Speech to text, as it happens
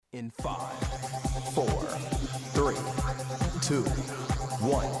In 5, 4, 3, 2,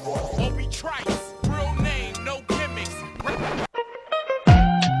 1. Obi Trice, real name, no gimmicks.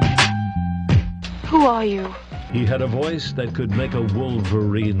 Who are you? He had a voice that could make a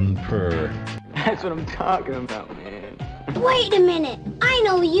wolverine purr. That's what I'm talking about, man. Wait a minute. I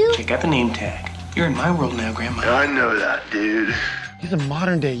know you. Check out the name tag. You're in my world now, Grandma. I know that, dude. He's a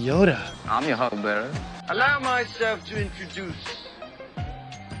modern-day Yoda. I'm your huckleberry. Allow myself to introduce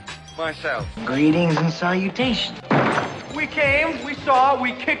myself. Greetings and salutations. We came, we saw,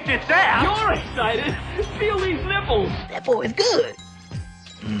 we kicked its ass. You're excited. Feel these nipples. That boy's good.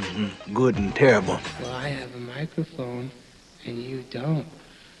 Mm-hmm. Good and terrible. Well, I have a microphone, and you don't.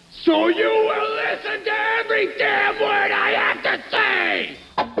 So you will listen to every damn word I have to say!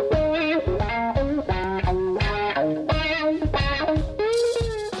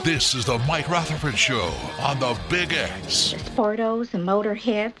 This is the Mike Rutherford Show on the Big X. Sportos,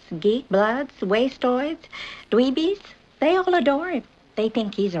 motorheads, geek bloods, wastoids, dweebies, they all adore him. They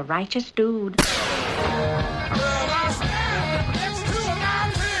think he's a righteous dude.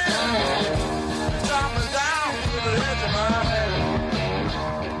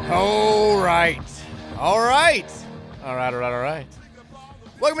 All right.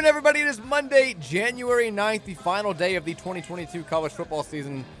 Welcome in, everybody. It is Monday, January 9th, the final day of the 2022 college football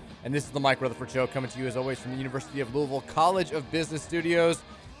season, and this is the Mike Rutherford Show, coming to you as always from the University of Louisville College of Business Studios.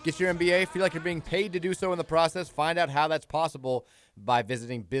 Get your MBA, feel like you're being paid to do so in the process. Find out how that's possible by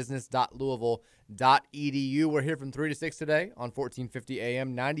visiting business.louisville.edu. We're here from 3 to 6 today on 1450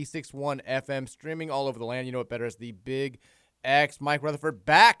 AM, 96.1 FM, streaming all over the land. You know it better as the Big X. Mike Rutherford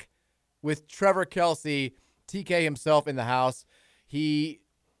back with Trevor Kelsey, TK himself in the house. I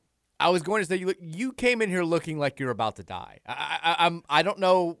was going to say, you came in here looking like you're about to die. I don't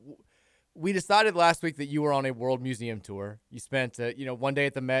know. We decided last week that you were on a World Museum tour. You spent, one day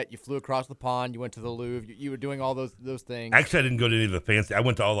at the Met. You flew across the pond. You went to the Louvre. You were doing all those things. Actually, I didn't go to any of the fancy. I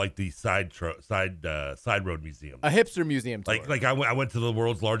went to all like the side road museums. A hipster museum tour. Like I went to the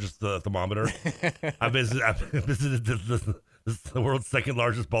world's largest thermometer. I visited the world's second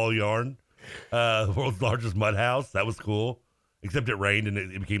largest ball of yarn. The world's largest mud house. That was cool. Except it rained and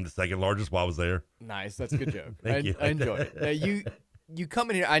it became the second largest while I was there. Nice. That's a good joke. Thank you. I enjoy it. Now, you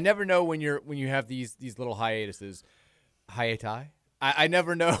come in here. I never know when you have these little hiatuses. Hiati? I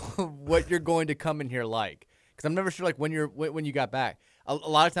never know what you're going to come in here like, because I'm never sure like when you got back. A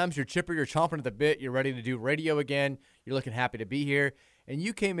lot of times you're chipper, you're chomping at the bit, you're ready to do radio again. You're looking happy to be here, and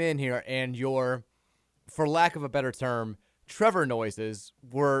you came in here and your, for lack of a better term, Trevor noises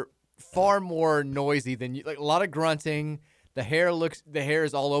were far more noisy than you. Like a lot of grunting. The hair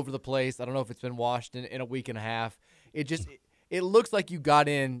is all over the place. I don't know if it's been washed in a week and a half. It looks like you got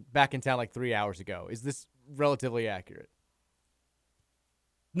back in town like 3 hours ago. Is this relatively accurate?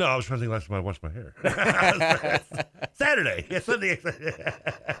 No, I was trying to think last time I washed my hair. Saturday. Yeah, Sunday. Well,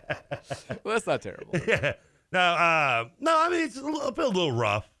 that's not terrible. Yeah. No, I mean, it's a little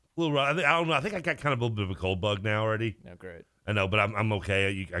rough. I don't know. I think I got kind of a little bit of a cold bug now already. No, great. I know, but I'm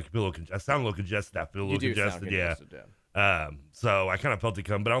okay. I sound a little congested. I feel a little congested. Yeah. So I kind of felt it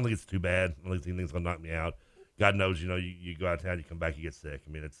come, but I don't think it's too bad. I don't think anything's gonna knock me out. God knows, you go out of town, you come back, you get sick. I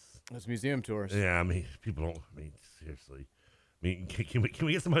mean, it's museum tours. Yeah, I mean, people don't. I mean, seriously. I mean, can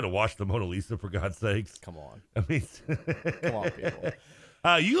we get somebody to watch the Mona Lisa for God's sakes? Come on. I mean, come on, people.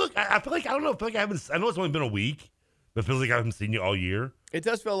 You look. I feel like I don't know. I feel like I haven't. I know it's only been a week, but it feels like I haven't seen you all year. It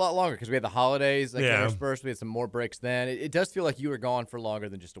does feel a lot longer because we had the holidays interspersed. We had some more breaks then. It does feel like you were gone for longer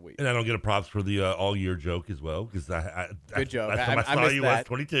than just a week. And I don't get a props for the all-year joke as well because good joke. Last time I saw you was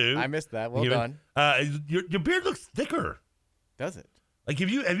 22. I missed that. Well done. Your beard looks thicker. Does it? Like have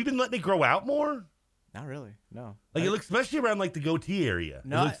you been letting it grow out more? Not really. No. Like it looks, especially around like the goatee area.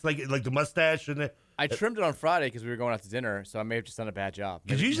 No, it looks like the mustache and I trimmed it on Friday because we were going out to dinner, so I may have just done a bad job.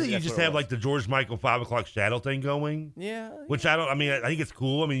 Because usually you just have like the George Michael 5 o'clock shadow thing going. Yeah. Which I don't. I mean, I think it's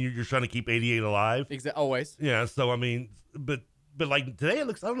cool. I mean, you're trying to keep 88 alive. Always. Yeah. So I mean, but like today it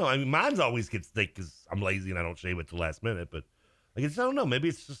looks. I don't know. I mean, mine's always gets thick because I'm lazy and I don't shave it till last minute. But like I don't know. Maybe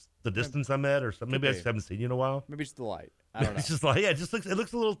it's just the distance I'm at, or something. Maybe I just haven't seen you in a while. Maybe it's the light. I don't know. It's just like it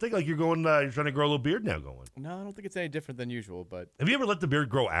looks a little thick. Like you're going. You're trying to grow a little beard now. Going. No, I don't think it's any different than usual. But have you ever let the beard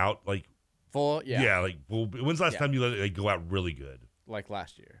grow out like? Full, yeah. Yeah, like when's the last time you let it go out really good? Like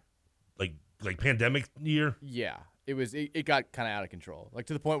last year. Like pandemic year? Yeah. It got kind of out of control. Like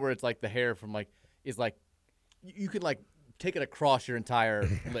to the point where it's like the hair from like is like you could like take it across your entire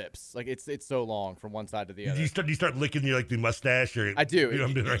lips. Like it's so long from one side to the other. Do you start licking your the mustache? Or, I do. You know what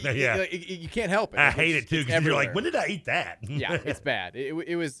I'm doing right now? Yeah. You can't help it. I hate it too because you're like, when did I eat that? Yeah, it's bad.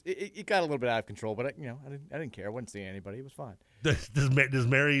 It got a little bit out of control, but I didn't care. I wasn't seeing anybody. It was fine. Does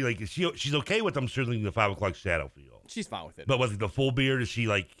Mary she's okay with I'm certainly the 5 o'clock shadow for y'all? She's fine with it. But was it the full beard? Is she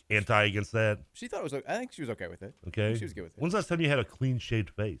anti against that? She thought it was. I think she was okay with it. Okay, she was good with it. When's the last time you had a clean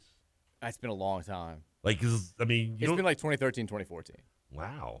shaved face? It's been a long time. It's been like 2013, 2014.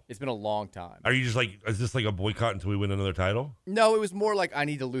 Wow. It's been a long time. Are you just is this like a boycott until we win another title? No, it was more like I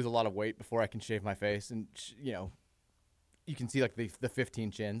need to lose a lot of weight before I can shave my face. And, you can see like the 15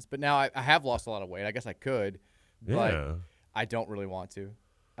 chins. But now I have lost a lot of weight. I guess I could. But I don't really want to.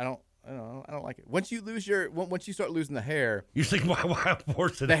 I don't like it. Once you start losing the hair. You're saying, why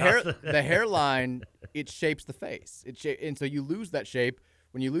force it out? The hairline, it shapes the face. And so you lose that shape.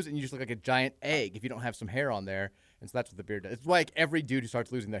 When you lose it, and you just look like a giant egg if you don't have some hair on there. And so that's what the beard does. It's like every dude who starts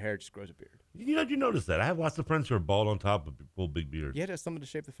losing their hair just grows a beard. You notice that? I have lots of friends who are bald on top of full big beard. Yeah, it has something to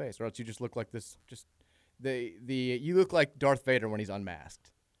shape the face, or else you just look like this. You look like Darth Vader when he's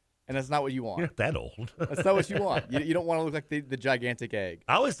unmasked. And that's not what you want. You're not that old. That's not what you want. You don't want to look like the gigantic egg.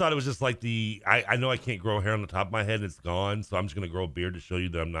 I always thought it was just like I know I can't grow hair on the top of my head and it's gone, so I'm just going to grow a beard to show you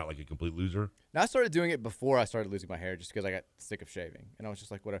that I'm not like a complete loser. Now, I started doing it before I started losing my hair just because I got sick of shaving. And I was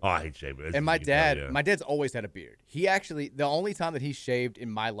just like, whatever. Oh, I hate shaving. And my dad's always had a beard. He actually, the only time that he shaved in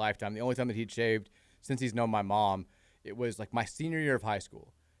my lifetime, the only time that he'd shaved since he's known my mom, it was like my senior year of high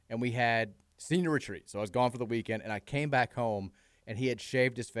school. And we had senior retreat. So I was gone for the weekend, and I came back home, and he had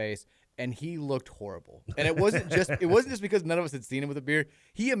shaved his face. And he looked horrible. And it wasn't just because none of us had seen him with a beard.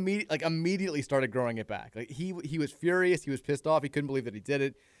 He immediately started growing it back. Like he was furious. He was pissed off. He couldn't believe that he did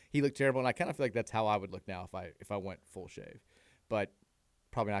it. He looked terrible. And I kind of feel like that's how I would look now if I went full shave. But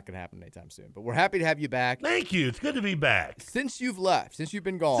probably not going to happen anytime soon. But we're happy to have you back. Thank you. It's good to be back. Since you've left, since you've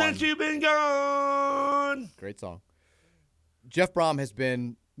been gone. Great song. Jeff Brom has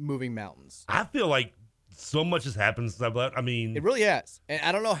been moving mountains. I feel like so much has happened since I've left. I mean, it really has. And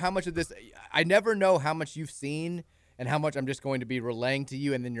I don't know how much of this, I never know how much you've seen and how much I'm just going to be relaying to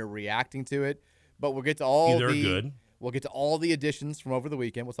you and then you're reacting to it. But we'll get to all we'll get to all the additions from over the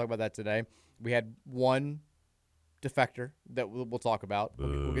weekend. We'll talk about that today. We had one defector that we'll talk about.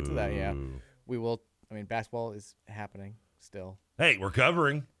 We'll get to that, yeah. We will. I mean, basketball is happening still. Hey, we're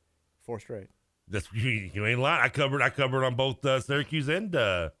covering 4 straight. You ain't lying. I covered on both Syracuse and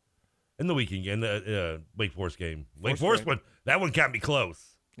in the weekend, in the Wake Forest game. Wake Forest one, that one got me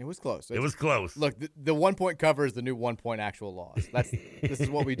close. It was close. It was close. Look, the 1 point cover is the new 1 point actual loss. This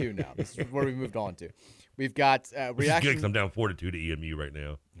is what we do now. This is where we moved on to. We've got reaction. Good, I'm down 4-2 to EMU right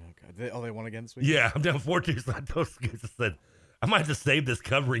now. Oh, God. They won again this week? Yeah, I'm down 4-2. So I just said, I might have to save this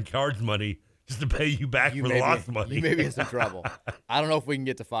covering cards money just to pay you back for the lost money. You may be in some trouble. I don't know if we can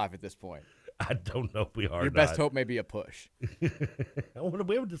get to 5 at this point. I don't know if we are. Your best hope may be a push. We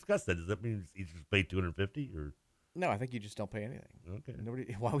haven't discussed that. Does that mean you just pay $250 or? No, I think you just don't pay anything. Okay.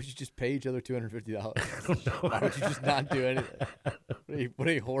 Why would you just pay each other $250? I don't know. Why would you just not do anything? What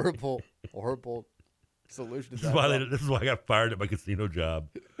a horrible solution to that. This is why I got fired at my casino job.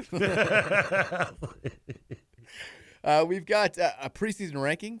 We've got a preseason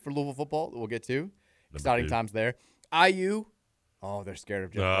ranking for Louisville football that we'll get to. Exciting times there. IU. Oh, they're scared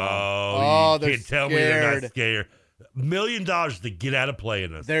of Jeff Brom. You can't tell me they're not scared. $1 million to get out of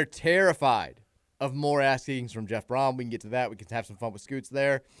playing us. They're terrified of more ass kickings from Jeff Brom. We can get to that. We can have some fun with Scoots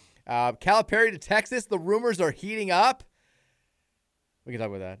there. Calipari to Texas. The rumors are heating up. We can talk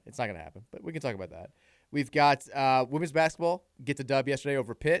about that. It's not going to happen, but we can talk about that. We've got women's basketball. Get the dub yesterday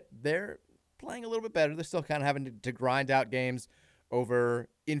over Pitt. They're playing a little bit better. They're still kind of having to grind out games over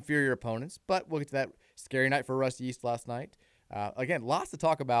inferior opponents, but we'll get to that. Scary night for Russ Yeast last night. Again, lots to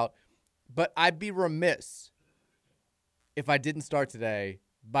talk about, but I'd be remiss if I didn't start today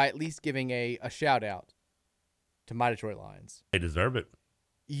by at least giving a shout-out to my Detroit Lions. They deserve it.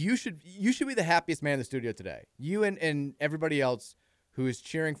 You should be the happiest man in the studio today. You and everybody else who is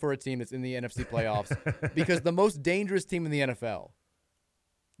cheering for a team that's in the NFC playoffs because the most dangerous team in the NFL,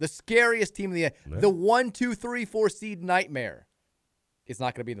 the scariest team in the 1, 2, 3, 4 seed nightmare is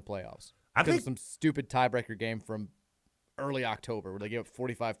not going to be in the playoffs. Because of some stupid tiebreaker game from early October where they gave up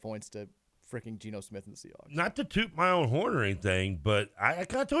 45 points to freaking Geno Smith and the Seahawks. Not to toot my own horn or anything, but I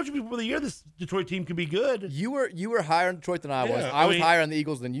kind of told you before the year this Detroit team could be good. You were higher on Detroit than I was. I was higher on the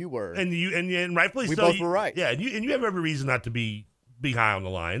Eagles than you were. And rightfully we so. We both were right. Yeah, and you have every reason not to be high on the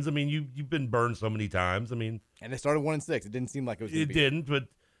Lions. I mean, you've been burned so many times. I mean, and they started 1-6. It didn't seem like it was. It didn't, but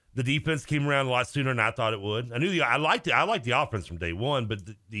the defense came around a lot sooner than I thought it would. I liked the offense from day one, but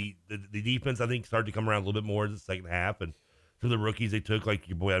the defense I think started to come around a little bit more in the second half, and Some of the rookies they took, like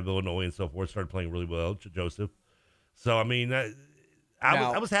your boy out of Illinois and so forth, started playing really well, Joseph. So, I mean,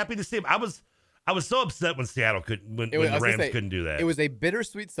 I was happy to see him. I was so upset when Seattle when the Rams couldn't do that. It was a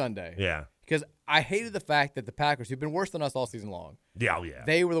bittersweet Sunday. Yeah. Because I hated the fact that the Packers, who've been worse than us all season long, yeah.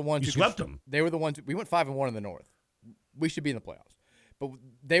 They were the ones who swept them. They were the ones we went 5-1 in the North. We should be in the playoffs. But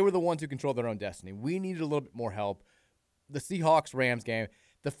they were the ones who controlled their own destiny. We needed a little bit more help. The Seahawks-Rams game,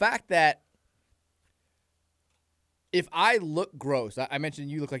 the fact that if I look gross, I mentioned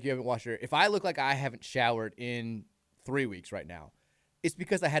you look like you haven't washed your hair. If I look like I haven't showered in 3 weeks right now, it's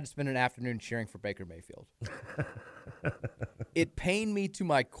because I had to spend an afternoon cheering for Baker Mayfield. It pained me to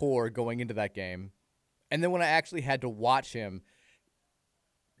my core going into that game. And then when I actually had to watch him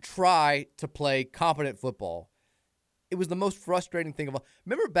try to play competent football, it was the most frustrating thing of all.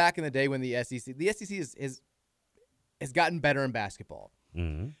 Remember back in the day when the SEC has gotten better in basketball.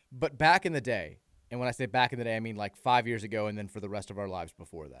 Mm-hmm. But back in the day, and when I say back in the day, I mean like 5 years ago and then for the rest of our lives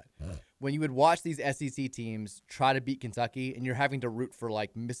before that. When you would watch these SEC teams try to beat Kentucky and you're having to root for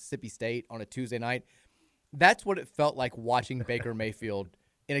like Mississippi State on a Tuesday night, that's what it felt like watching Baker Mayfield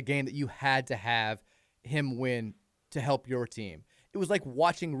in a game that you had to have him win to help your team. It was like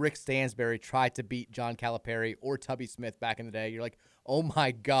watching Rick Stansbury try to beat John Calipari or Tubby Smith back in the day. You're like, oh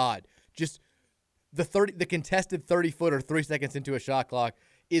my God, just the contested 30-footer 3 seconds into a shot clock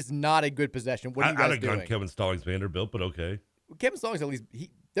is not a good possession. What are you guys doing? I'd have gone Kevin Stallings Vanderbilt, but okay. Kevin Stallings, at least,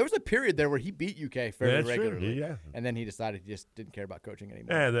 there was a period there where he beat UK fairly regularly. True. Yeah. And then he decided he just didn't care about coaching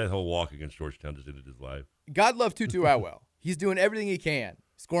anymore. Yeah, that whole walk against Georgetown just ended his life. God love Tutu Atwell. He's doing everything he can.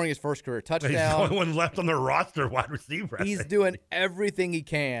 Scoring his first career touchdown. He's the only one left on their roster, wide receiver. He's doing everything he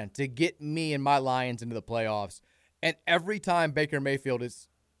can to get me and my Lions into the playoffs. And every time Baker Mayfield is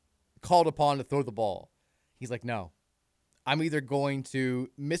called upon to throw the ball, he's like, no. I'm either going to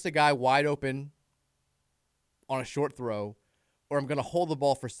miss a guy wide open on a short throw, or I'm going to hold the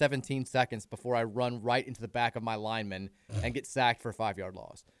ball for 17 seconds before I run right into the back of my lineman and get sacked for a 5-yard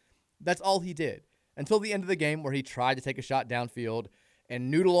loss. That's all he did. Until the end of the game where he tried to take a shot downfield,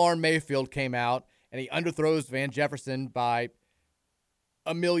 and Noodle Arm Mayfield came out, and he underthrows Van Jefferson by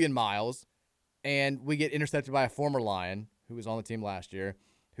a million miles, and we get intercepted by a former Lion who was on the team last year,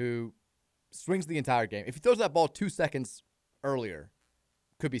 who swings the entire game. If he throws that ball 2 seconds earlier,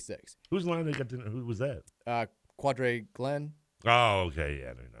 could be 6. Whose line they got? Who was that? Quadre Glenn. Oh, okay,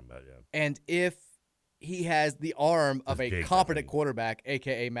 yeah, I know about yeah. And if he has the arm of a competent quarterback,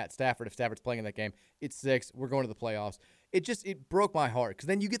 a.k.a. Matt Stafford, if Stafford's playing in that game, it's 6. We're going to the playoffs. It broke my heart because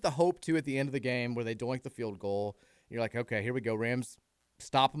then you get the hope, too, at the end of the game where they doink the field goal. You're like, okay, here we go. Rams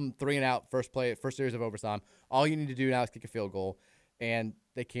stop them 3 and out, first series of overtime. All you need to do now is kick a field goal, and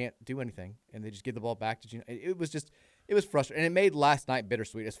they can't do anything, and they just give the ball back to Gino. It was frustrating, and it made last night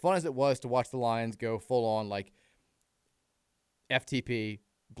bittersweet. As fun as it was to watch the Lions go full on, like, FTP,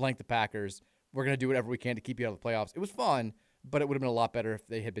 blank the Packers, we're going to do whatever we can to keep you out of the playoffs. It was fun, but it would have been a lot better if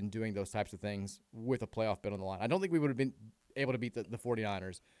they had been doing those types of things with a playoff bid on the line. I don't think we would have been able to beat the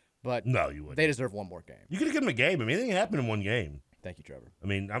 49ers, but no, you wouldn't. They deserve one more game. You could have given them a game. I mean, anything happened in one game. Thank you, Trevor. I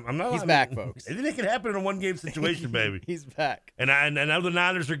mean, I'm not. He's back, folks. Anything can happen in a one-game situation, baby. He's back. And I know the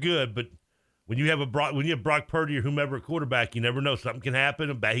Niners are good, but when you have Brock Purdy or whomever at quarterback, you never know. Something can happen.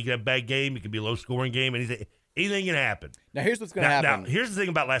 He can have a bad game. It could be a low-scoring game. Anything can happen. Now, here's what's going to happen. Now, here's the thing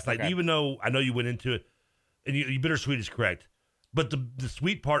about last night. Even though I know you went into it, and you bittersweet is correct, but the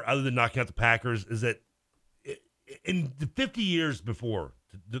sweet part, other than knocking out the Packers, is that in the 50 years before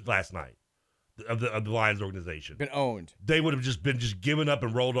last night of the Lions organization, been owned, they would have just been given up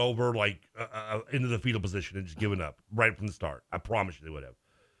and rolled over like into the fetal position and just given up right from the start. I promise you they would have.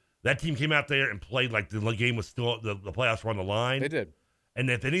 That team came out there and played like the game was still the playoffs were on the line. They did. And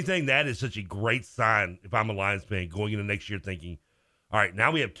if anything, that is such a great sign if I'm a Lions fan going into next year thinking, all right,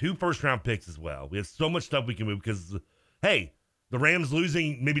 now we have 2 first-round picks as well. We have so much stuff we can move because, hey, the Rams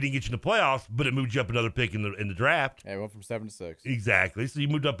losing maybe didn't get you in the playoffs, but it moved you up another pick in the draft. Yeah, it went from 7 to 6. Exactly. So you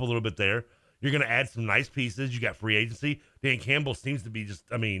moved up a little bit there. You're going to add some nice pieces. You got free agency. Dan Campbell seems to be just,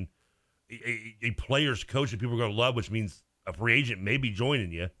 I mean, a player's coach that people are going to love, which means a free agent may be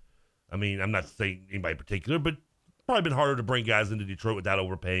joining you. I mean, I'm not saying anybody in particular, but probably been harder to bring guys into Detroit without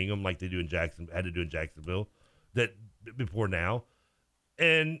overpaying them like they do in had to do in Jacksonville that before now.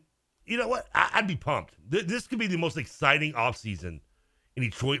 And you know what? I'd be pumped. This could be the most exciting offseason in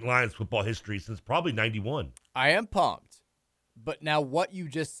Detroit Lions football history since probably 91. I am pumped. But now what you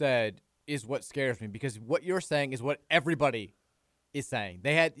just said is what scares me because what you're saying is what everybody is saying.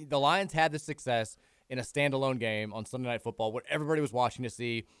 The Lions had the success in a standalone game on Sunday Night Football, what everybody was watching to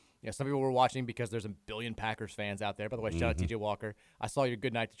see. You know, some people were watching because there's a billion Packers fans out there. By the way, shout out TJ Walker. I saw your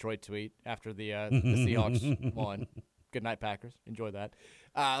Good Night Detroit tweet after the Seahawks won. Good night, Packers. Enjoy that.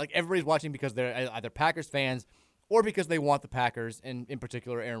 Like everybody's watching because they're either Packers fans or because they want the Packers, and in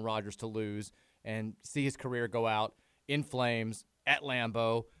particular Aaron Rodgers, to lose and see his career go out in flames at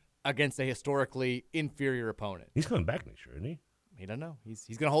Lambeau against a historically inferior opponent. He's coming back next year, isn't he? He doesn't know. He's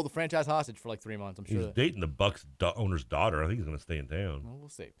going to hold the franchise hostage for like 3 months, I'm sure. He's dating the Bucks owner's daughter. I think he's going to stay in town. Well, we'll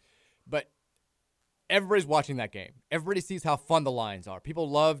see. But everybody's watching that game. Everybody sees how fun the Lions are. People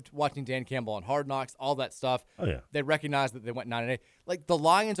loved watching Dan Campbell on Hard Knocks, all that stuff. Oh, yeah. They recognize that they went 9-8. Like, the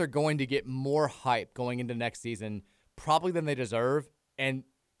Lions are going to get more hype going into next season probably than they deserve, and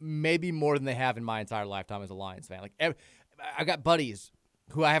maybe more than they have in my entire lifetime as a Lions fan. Like, I got buddies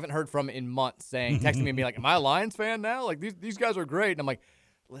who I haven't heard from in months texting me and being like, am I a Lions fan now? Like, these guys are great. And I'm like,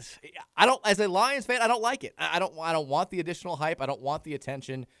 listen, as a Lions fan, I don't like it. I don't want the additional hype. I don't want the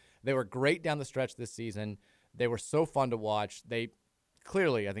attention. They were great down the stretch this season. They were so fun to watch. They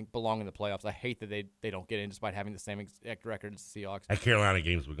clearly, I think, belong in the playoffs. I hate that they don't get in despite having the same exact record as the Seahawks. That Carolina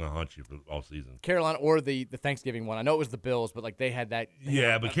games were going to haunt you for all season. Carolina or the Thanksgiving one. I know it was the Bills, but like they had that.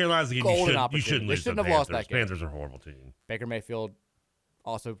 Yeah, but Carolina's the game you shouldn't lose. They shouldn't have lost that game. Panthers are a horrible team. Baker Mayfield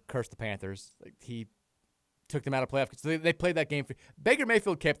also cursed the Panthers. Like, he took them out of playoffs. So they played that game. Baker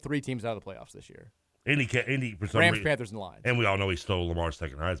Mayfield kept 3 teams out of the playoffs this year. And he for some Rams, reason, Panthers, and Lions. And we all know he stole Lamar's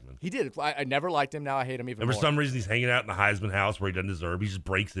second Heisman. He did. I never liked him. Now I hate him even more. And for some reason, he's hanging out in the Heisman house where he doesn't deserve. He just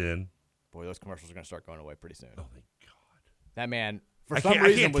breaks in. Boy, those commercials are going to start going away pretty soon. Oh, thank God. That man, I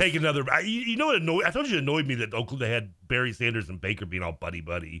can't take another. You know what annoyed? I told you it annoyed me that Oakland had Barry Sanders and Baker being all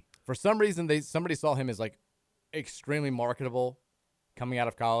buddy-buddy. For some reason, somebody saw him as like extremely marketable coming out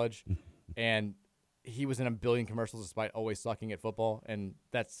of college, and he was in a billion commercials despite always sucking at football, and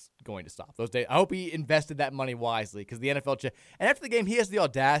that's going to stop. Those days. I hope he invested that money wisely because the NFL. And after the game, he has the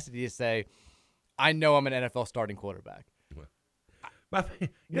audacity to say, "I know I'm an NFL starting quarterback."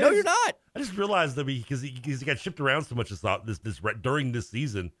 No, you're not. I just realized that because he got shipped around so much during this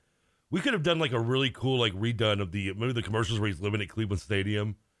season, we could have done like a really cool like redone of maybe the commercials where he's living at Cleveland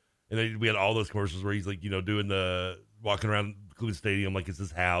Stadium, and then we had all those commercials where he's like doing the walking around Cleveland Stadium like it's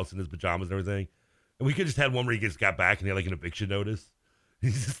his house and his pajamas and everything, and we could just had one where he just got back and he had like an eviction notice. He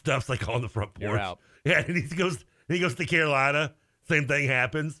just stuff's like on the front porch. You're out. Yeah, and he goes to Carolina. Same thing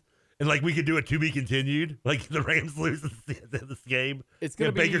happens. And, like, we could do a to be continued. Like, the Rams lose this game. It's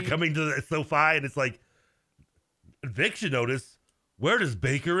going to be Baker coming to the SoFi, and it's like, eviction notice. Where does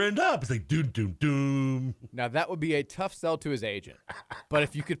Baker end up? It's like, doom. Now, that would be a tough sell to his agent. But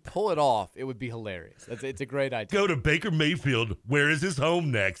if you could pull it off, it would be hilarious. It's a great idea. Go to Baker Mayfield,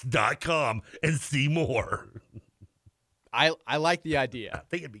 whereishishome.com and see more. I like the idea. I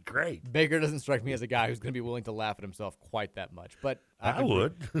think it'd be great. Baker doesn't strike me as a guy who's going to be willing to laugh at himself quite that much. But I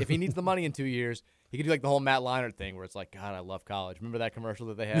would. If he needs the money in 2 years, he could do like the whole Matt Leinart thing where it's like, God, I love college. Remember that commercial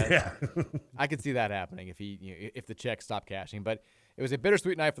that they had? Yeah. I could see that happening if the checks stop cashing. But it was a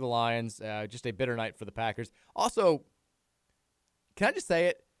bittersweet night for the Lions, just a bitter night for the Packers. Also, can I just say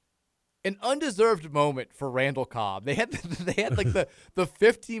it? An undeserved moment for Randall Cobb. They had like the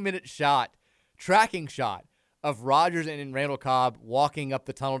 15-minute tracking shot of Rodgers and Randall Cobb walking up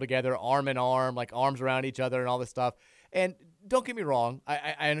the tunnel together, arm in arm, like arms around each other and all this stuff. And don't get me wrong,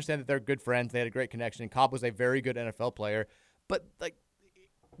 I understand that they're good friends. They had a great connection. Cobb was a very good NFL player. But like,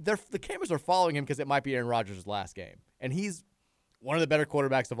 the cameras are following him because it might be Aaron Rodgers' last game. And he's one of the better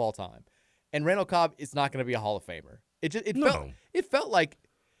quarterbacks of all time. And Randall Cobb is not going to be a Hall of Famer. It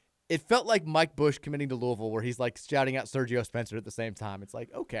felt like Mike Bush committing to Louisville, where he's like shouting out Sergio Spencer at the same time. It's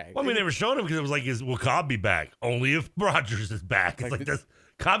like, okay. Well, I mean, they were showing him because it was like, will Cobb be back? Only if Rodgers is back. It's like this.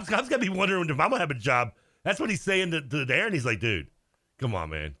 Cobb's got to be wondering if I'm going to have a job. That's what he's saying to Aaron. He's like, dude, come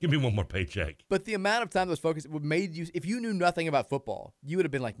on, man. Give me one more paycheck. But the amount of time that was focused made you, if you knew nothing about football, you would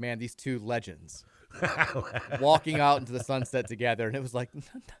have been like, man, these two legends walking out into the sunset together. And it was like,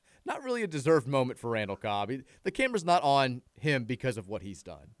 not really a deserved moment for Randall Cobb. The camera's not on him because of what he's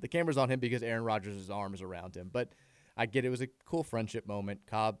done. The camera's on him because Aaron Rodgers' arm is around him. But I get it. It was a cool friendship moment.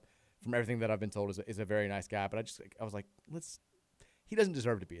 Cobb, from everything that I've been told, is a very nice guy. But I was like, he doesn't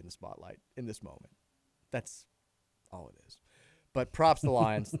deserve to be in the spotlight in this moment. That's all it is. But props to the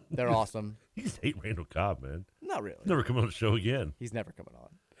Lions. They're awesome. You just hate Randall Cobb, man. Not really. Never come on the show again. He's never coming on.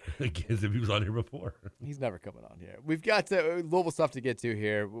 As if he was on here before. He's never coming on here. We've got Louisville stuff to get to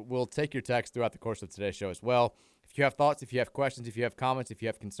here. We'll take your text throughout the course of today's show as well. If you have thoughts, if you have questions, if you have comments, if you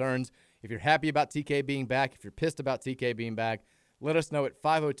have concerns, if you're happy about TK being back, if you're pissed about TK being back, let us know at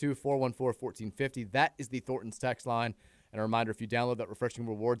 502-414-1450. That is the Thornton's text line. And a reminder, if you download that Refreshing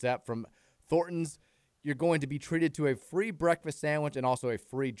Rewards app from Thornton's, you're going to be treated to a free breakfast sandwich and also a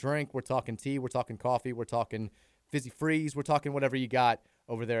free drink. We're talking tea, we're talking coffee, we're talking fizzy freeze, we're talking whatever you got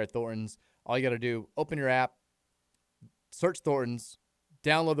over there at Thornton's. All you got to do, open your app, search Thornton's,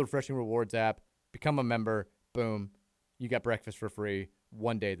 download the Refreshing Rewards app, become a member, boom, you got breakfast for free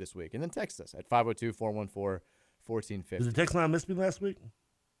one day this week. And then text us at 502-414-1450. Did the text line miss me last week?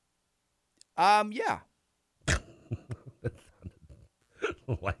 Yeah.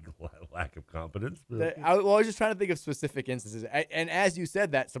 Lack of confidence. I was just trying to think of specific instances. And as you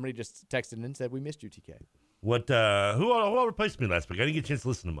said that, somebody just texted in and said, we missed you, TK. Who all replaced me last week? I didn't get a chance to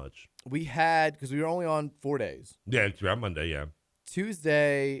listen to much. We had, because we were only on 4 days. Yeah, throughout Monday, yeah.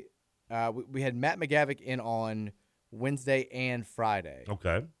 Tuesday, we had Matt McGavick in on Wednesday and Friday.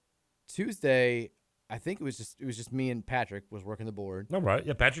 Okay. Tuesday, I think it was just me and Patrick was working the board. All right.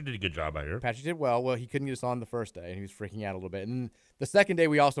 Yeah, Patrick did a good job out here. Patrick did well. Well, he couldn't get us on the first day, and he was freaking out a little bit. And the second day,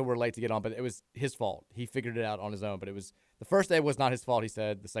 we also were late to get on, but it was his fault. He figured it out on his own, but the first day was not his fault, he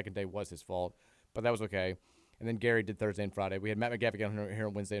said. The second day was his fault, but that was okay. And then Gary did Thursday and Friday. We had Matt McGavick on here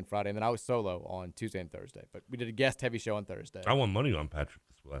on Wednesday and Friday, and then I was solo on Tuesday and Thursday. But we did a guest-heavy show on Thursday. I won money on Patrick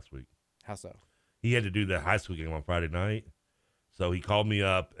last week. How so? He had to do the high school game on Friday night. So he called me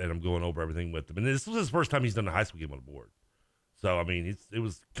up, and I'm going over everything with him. And this was his first time he's done a high school game on the board. So, I mean, it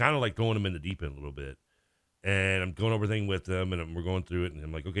was kind of like throwing him in the deep end a little bit. And I'm going over everything with him, and we're going through it. And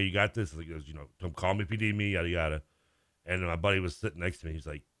I'm like, okay, you got this. He goes, don't call me if you need me, yada, yada. And my buddy was sitting next to me. He's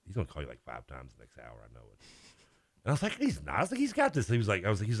like, he's going to call you like 5 times the next hour. I know it. And I was like, he's not. I was like, he's got this. And he was like, I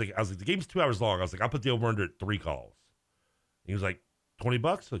was like, the game's 2 hours long. I was like, I'll put the over under at 3 calls. And he was like,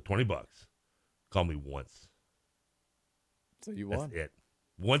 $20? Like, $20. Call me once. So you won. That's it.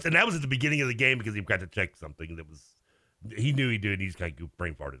 Once, and that was at the beginning of the game because he got to check something that was, he knew he did, and he just kind of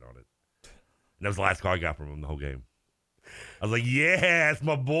brain farted on it. And that was the last call I got from him the whole game. I was like, yeah, it's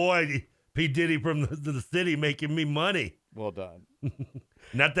my boy, P. Diddy from the city making me money. Well done.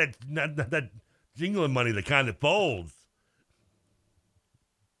 not that jingling money, the kind that folds.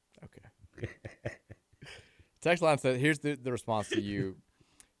 Okay. Text line said, here's the response to you.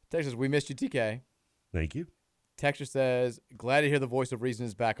 Text says, we missed you, TK. Thank you. Texture says, glad to hear the voice of reason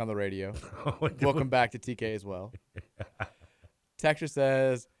is back on the radio. Welcome back to TK as well. Texture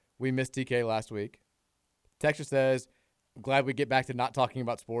says, we missed TK last week. Texture says, glad we get back to not talking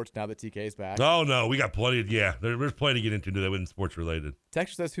about sports now that TK is back. Oh, no, we got plenty. There's plenty to get into that wasn't sports related.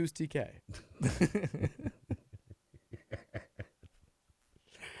 Texture says, who's TK?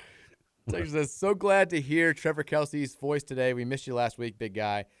 Texture says, so glad to hear Trevor Kelsey's voice today. We missed you last week, big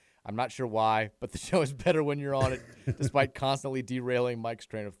guy. I'm not sure why, but the show is better when you're on it, despite constantly derailing Mike's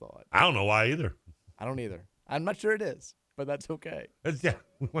train of thought. I don't know why either. I don't either. I'm not sure it is, but that's okay. Yeah,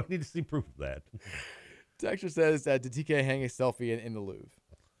 we need to see proof of that. Texture says, did TK hang a selfie in the Louvre?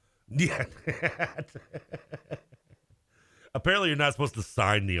 Yeah. Apparently, you're not supposed to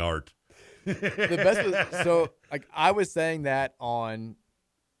sign the art. The best was, so, like, I was saying that on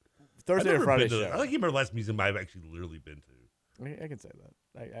Thursday or Friday show. I think you remember the last museum I've actually literally been to. I can say that.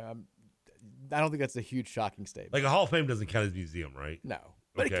 I don't think that's a huge shocking statement. Like a Hall of Fame doesn't count as a museum, right? No,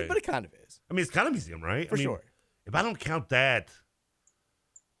 but okay. But it kind of is. I mean, it's kind of a museum, right? For sure. If I don't count that,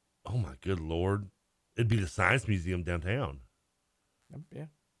 oh my good Lord, it'd be the Science Museum downtown. Yeah.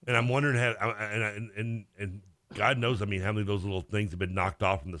 And I'm wondering how, and God knows, I mean, how many of those little things have been knocked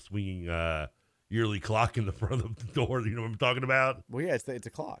off from the swinging yearly clock in the front of the door. You know what I'm talking about? Well, yeah, it's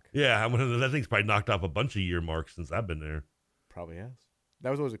a clock. Yeah, that thing's probably knocked off a bunch of year marks since I've been there. Probably has. That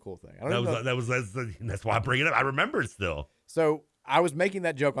was always a cool thing. That's why I bring it up. I remember it still. So I was making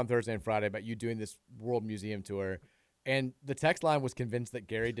that joke on Thursday and Friday about you doing this World Museum tour, and the text line was convinced that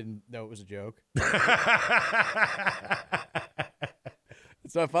Gary didn't know it was a joke.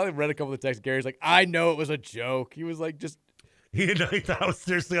 So I finally read a couple of texts. Gary's like, I know it was a joke. He was like, just. He thought I was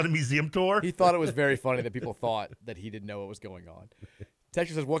seriously on a museum tour? He thought it was very funny that people thought that he didn't know what was going on.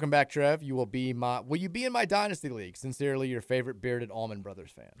 Texture says, welcome back, Trev. Will you be in my Dynasty League? Sincerely, your favorite bearded Allman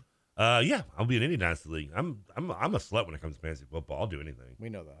Brothers fan. Yeah, I'll be in any Dynasty League. I'm a slut when it comes to fantasy football. I'll do anything. We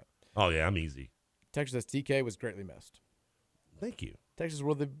know that. Oh, yeah, I'm easy. Texture says, TK was greatly missed. Thank you. Texture says,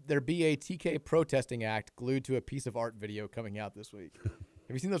 will there be a TK protesting act glued to a piece of art video coming out this week?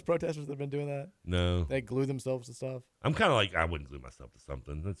 Have you seen those protesters that have been doing that? No. They glue themselves to stuff? I'm kind of like, I wouldn't glue myself to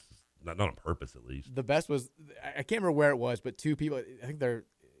something. That's just not on purpose, at least. The best was, I can't remember where it was, but 2 people, I think they're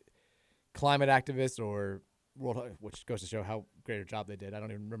climate activists or which goes to show how great a job they did. I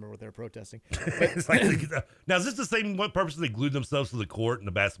don't even remember what they were protesting. Now, is this the same purpose they glued themselves to the court in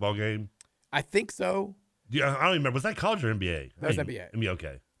the basketball game? I think so. Yeah, I don't even remember. Was that college or NBA? That was NBA. NBA,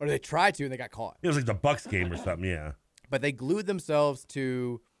 okay. Or they tried to and they got caught. It was like the Bucks game or something, yeah. But they glued themselves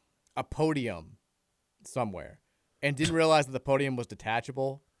to a podium somewhere and didn't realize that the podium was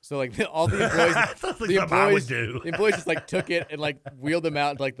detachable. So like all the employees, Sounds like something I would do. the employees just like took it and like wheeled them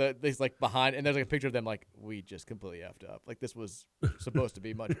out like this like behind, and there's like a picture of them like we just completely effed up. Like this was supposed to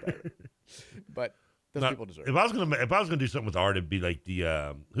be much better, but those people deserve it. If I was gonna do something with art, it'd be like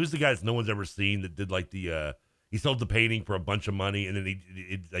the who's the guy that no one's ever seen that did like the he sold the painting for a bunch of money, and then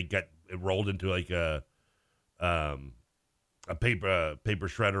it rolled into like a paper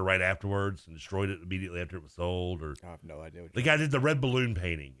shredder right afterwards and destroyed it immediately after it was sold. Or I have no idea. The guy did the red balloon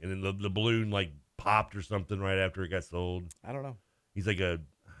painting, and then the balloon like popped or something right after it got sold. I don't know. He's like man,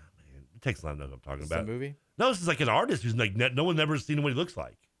 it takes a lot to know what I'm talking about. A movie? No, this is like an artist who's like no one's ever seen him what he looks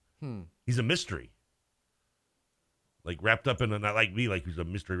like. He's a mystery. Like wrapped up in not like me, like he's a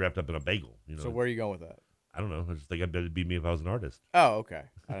mystery wrapped up in a bagel. You know. So where are you going with that? I don't know. I just think I bet it'd be me if I was an artist. Oh, okay.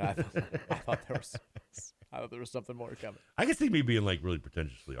 I thought there was something more coming. I can see me being like really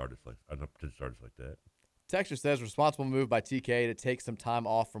pretentiously artist like I'm a pretentious artist like that. Texture says responsible move by TK to take some time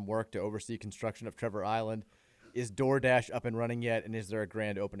off from work to oversee construction of Trevor Island. Is DoorDash up and running yet? And is there a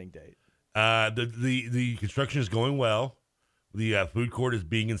grand opening date? The construction is going well. The food court is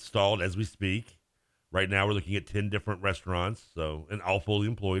being installed as we speak. Right now, we're looking at 10 different restaurants, and all fully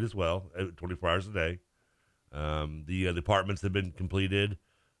employed as well, 24 hours a day. The apartments have been completed.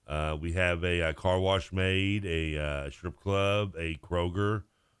 We have a car wash made, a strip club, a Kroger.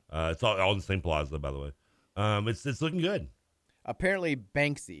 It's all in the same plaza, by the way. It's looking good. Apparently,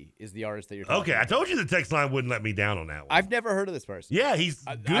 Banksy is the artist that you're talking about. I told you the text line wouldn't let me down on that one. I've never heard of this person. Yeah,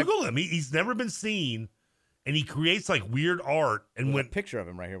 Google him. He's never been seen, and he creates like weird art. And There's a picture of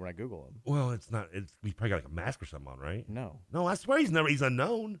him right here when I Google him. Well, it's not. He probably got like a mask or something on, right? No, I swear he's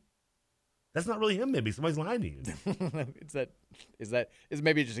unknown. That's not really him. Maybe somebody's lying to you. Is it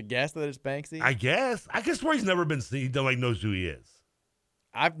maybe just a guess that it's Banksy? I guess. I guess where he's never been seen. He don't knows who he is.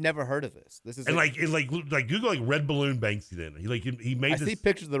 I've never heard of this. This is like Google like red balloon Banksy. Then he made. I see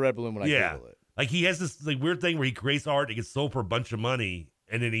pictures of the red balloon when I Google it. Like he has this like weird thing where he creates art. It gets sold for a bunch of money,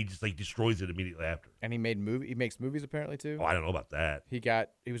 and then he just like destroys it immediately after. And he makes movies apparently too. Oh, I don't know about that.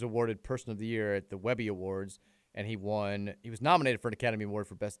 He was awarded Person of the Year at the Webby Awards, and he was nominated for an Academy Award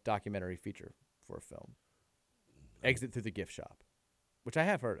for Best Documentary Feature for a film. Exit Through the Gift Shop, which I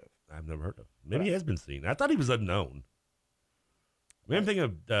have heard of. I've never heard of. Maybe he has been seen. I thought he was unknown. Main thing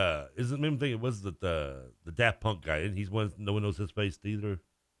of it was that the Daft Punk guy, and no one knows his face either.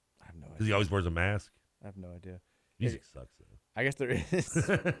 I have no idea. Because he always wears a mask. I have no idea. Music sucks though. I guess there is.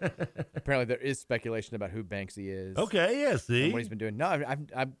 Apparently, there is speculation about who Banksy is. Okay, yeah. See and what he's been doing. No,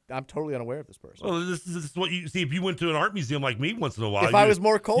 I'm totally unaware of this person. Well, this is what you see if you went to an art museum like me once in a while. If I was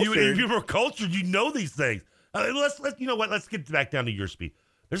more cultured, if you were cultured, you know these things. Let's you know what? Let's get back down to your speed.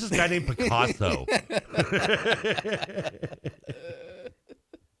 There's this guy named Picasso.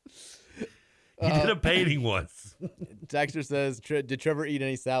 He did a painting once. Dexter says, did Trevor eat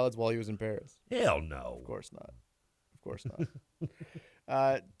any salads while he was in Paris? Hell no. Of course not. Of course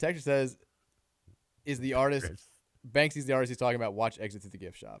not. Dexter says, is the artist, Banksy's the artist he's talking about, watch Exit Through the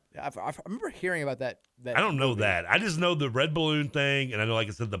Gift Shop. I remember hearing about that I don't know movie. that. I just know the red balloon thing, and I know, like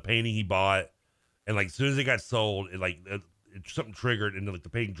I said, the painting he bought, and like as soon as it got sold, something triggered, and like the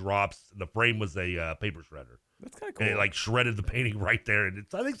painting drops, and the frame was a paper shredder. That's kind of cool. And it like shredded the painting right there, and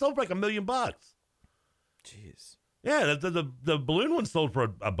I think sold for like $1 million. Jeez. Yeah, the balloon one sold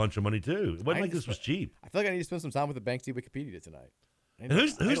for a bunch of money too. It wasn't like this was cheap. I feel like I need to spend some time with the Banksy Wikipedia tonight. And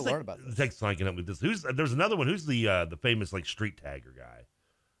who's to learn about this? Text linking up with this. There's another one. Who's the famous like street tagger guy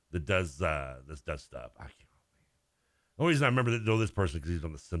that does stuff? I can't. The only reason I remember know this person because he's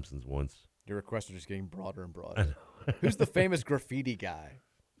on The Simpsons once. Your requests are just getting broader and broader. Who's the famous graffiti guy?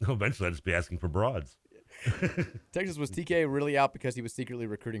 No, eventually I'd just be asking for broads. Texas, was TK really out because he was secretly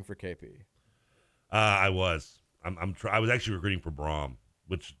recruiting for KP? I was. I was actually recruiting for Braum,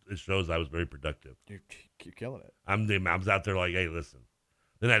 which it shows I was very productive. You're killing it. I was out there like, hey, listen.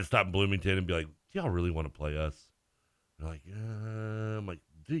 Then I had to stop in Bloomington and be like, do y'all really want to play us? And they're like, yeah. I'm like,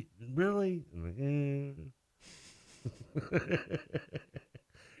 really? I'm like,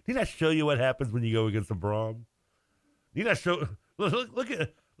 Did I show you what happens when you go against the Braum? Did I show? Look at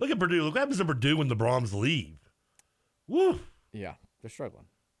Purdue. Look what happens to Purdue when the Brahms leave. Woo. Yeah, they're struggling.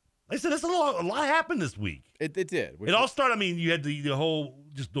 Like I said, that's a lot happened this week. It did. It all started. I mean, you had the whole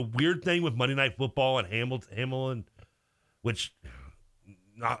just the weird thing with Monday Night Football and Hamilton, which,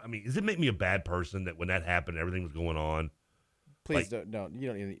 does it make me a bad person that when that happened, everything was going on? Please don't. You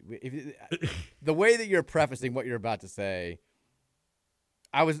don't even. The way that you're prefacing what you're about to say,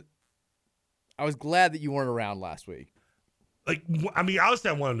 I was glad that you weren't around last week. Like, obviously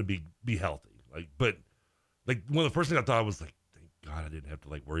I wanted to be healthy. But one of the first things I thought was like, thank God I didn't have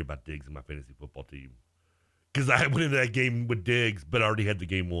to worry about Diggs in my fantasy football team. because I went into that game with Diggs, but I already had the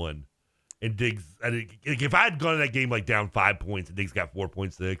game won. And Diggs, if I had gone to that game like down 5 points and Diggs got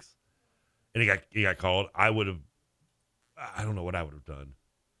 4.6, and he got called, I don't know what I would have done.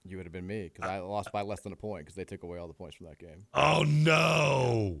 You would have been me because I lost by less than a point because they took away all the points from that game. Oh,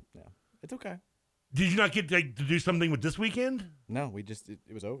 no. Yeah. It's okay. Did you not get to do something with this weekend? No, it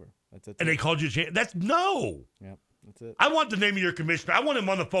was over. That's it. And they called you a champ? No. Yeah, that's it. I want the name of your commissioner. I want him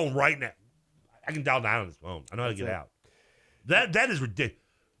on the phone right now. I can dial down on his phone. I know how to get out. That is ridiculous.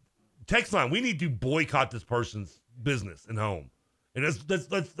 Text line, we need to boycott this person's business and home. And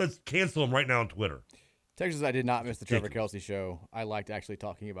let's cancel him right now on Twitter. Texas, I did not miss the Trevor Kelsey show. I liked actually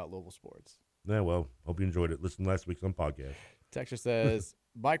talking about Louisville sports. Yeah, well, hope you enjoyed it. Listen to last week's on podcast. Texas says,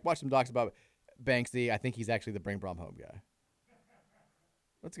 Mike, watch some docs about Banksy. I think he's actually the Bring Brom home guy.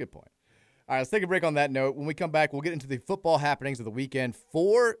 That's a good point. All right, let's take a break on that note. When we come back, we'll get into the football happenings of the weekend.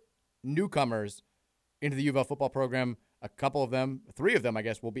 4 newcomers into the U of L football program. A couple of them, 3 of them, I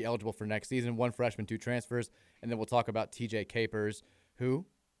guess, will be eligible for next season. 1 freshman, 2 transfers. And then we'll talk about TJ Capers, who,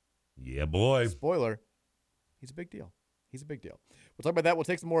 yeah, boy, spoiler, he's a big deal. He's a big deal. We'll talk about that. We'll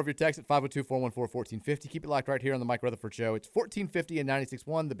take some more of your texts at 502-414-1450. Keep it locked right here on the Mike Rutherford Show. It's 1450 and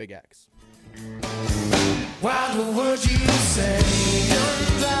 96.1, The Big X. Why the word you say? You're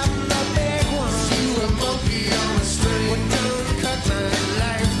the big one. You a monkey on a string. We're gonna cut my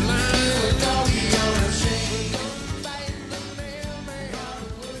lifeline. You a doggy on a chain. Gonna fight the mailman. Why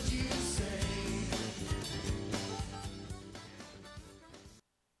the word you say?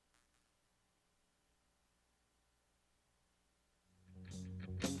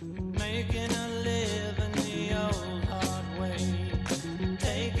 Making a living the old hard way.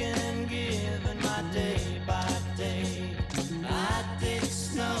 Taking and giving my day by day. I take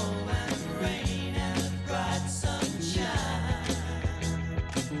snow and rain and bright sunshine.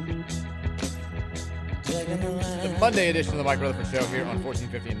 The Monday edition of the Mike Rutherford Show here on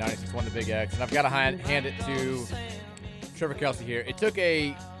 1450 and 96.1 The Big X. And I've got to hand it to Trevor Kelsey here. It took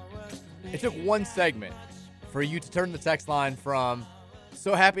one segment for you to turn the text line from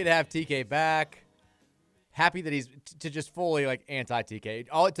so happy to have TK back, happy that he's to just fully like anti-TK.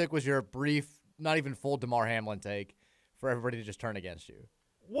 All it took was your brief, not even full Damar Hamlin take for everybody to just turn against you.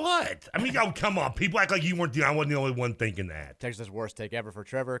 What? I mean, oh, come on. People act like I wasn't the only one thinking that. Texas' worst take ever for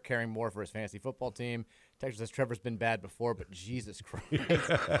Trevor, caring more for his fantasy football team. Texas says Trevor's been bad before, but Jesus Christ.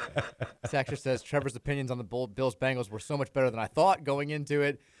 Texas says Trevor's opinions on the Bills-Bengals were so much better than I thought going into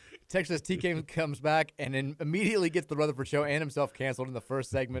it. Texas TK comes back and then immediately gets the Rutherford Show and himself canceled in the first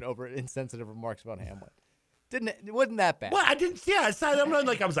segment over insensitive remarks about Hamlin. It wasn't that bad. Well, I didn't. Yeah, I'm not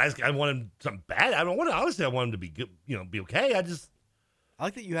like I was asking. I wanted something bad. I don't want to. Honestly, I want him to be good. Be okay. I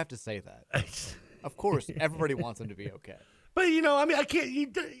like that you have to say that. Of course, everybody wants him to be okay. But I mean, I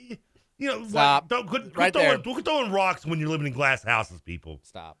can't. Stop. Quit Right there. throwing rocks when you're living in glass houses, people.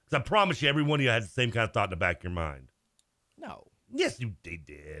 Stop. Because I promise you, every one of you has the same kind of thought in the back of your mind. No. Yes, they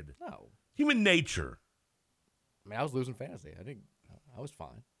did. No. Human nature. I mean, I was losing fantasy. I was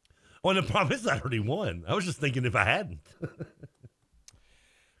fine. Well, the problem is I already won. I was just thinking if I hadn't.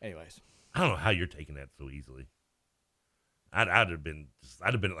 Anyways. I don't know how you're taking that so easily. I'd have been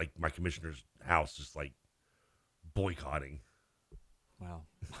at like my commissioner's house, just like boycotting. Well,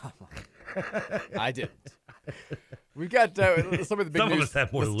 I didn't. We've got some of the big Some news. of us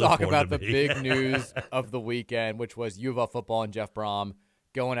have more to Let's live talk for about the than me. big news of the weekend, which was U of L football and Jeff Brom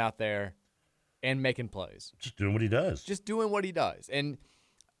going out there and making plays. Just doing what he does. Just doing what he does. And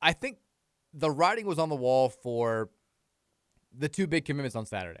I think the writing was on the wall for the 2 big commitments on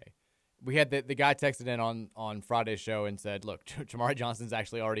Saturday. We had the guy texted in on Friday's show and said, look, Jamari Johnson's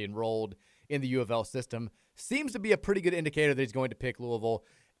actually already enrolled in the U of L system. Seems to be a pretty good indicator that he's going to pick Louisville.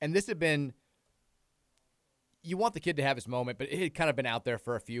 And this had been, you want the kid to have his moment, but it had kind of been out there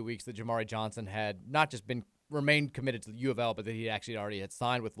for a few weeks that Jamari Johnson had not just remained committed to the U of L, but that he actually already had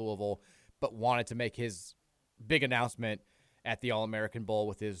signed with Louisville, but wanted to make his big announcement at the All-American Bowl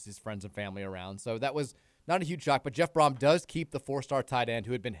with his friends and family around. So that was not a huge shock, but Jeff Brom does keep the 4-star tight end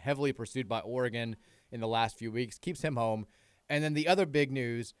who had been heavily pursued by Oregon in the last few weeks, keeps him home. And then the other big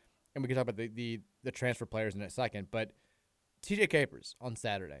news, and we can talk about the transfer players in a second, but TJ Capers on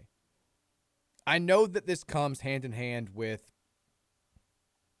Saturday. I know that this comes hand in hand with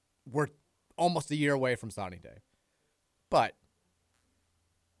we're almost a year away from signing day. But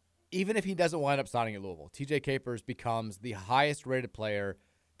even if he doesn't wind up signing at Louisville, TJ Capers becomes the highest rated player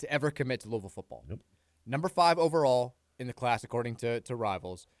to ever commit to Louisville football. Yep. Number 5 overall in the class, according to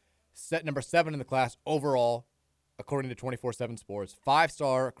Rivals. Number 7 in the class overall, according to 24/7 Sports.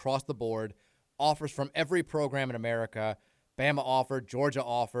 5-star across the board. Offers from every program in America. Bama offered. Georgia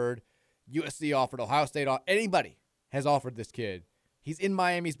offered. USC offered, Ohio State, anybody has offered this kid. He's in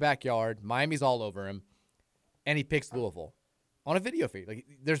Miami's backyard. Miami's all over him. And he picks Louisville on a video feed. Like,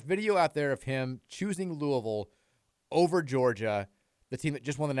 there's video out there of him choosing Louisville over Georgia, the team that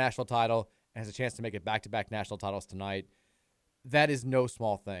just won the national title and has a chance to make it back-to-back national titles tonight. That is no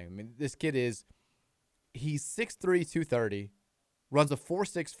small thing. I mean, this kid he's 6'3", 230, runs a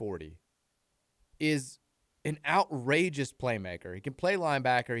 4.6 40, is an outrageous playmaker. He can play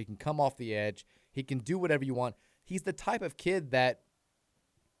linebacker. He can come off the edge. He can do whatever you want. He's the type of kid that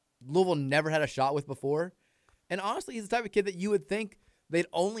Louisville never had a shot with before. And honestly, he's the type of kid that you would think they'd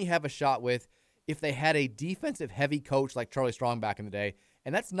only have a shot with if they had a defensive-heavy coach like Charlie Strong back in the day.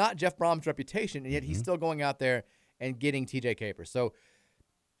 And that's not Jeff Brom's reputation, and yet he's still going out there and getting TJ Capers. So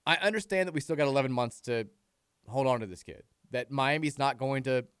I understand that we still got 11 months to hold on to this kid, that Miami's not going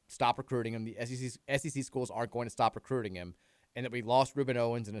to stop recruiting him. The SEC schools aren't going to stop recruiting him, and that we lost Ruben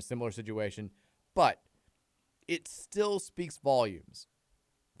Owens in a similar situation. But it still speaks volumes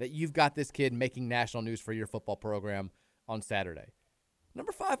that you've got this kid making national news for your football program on Saturday.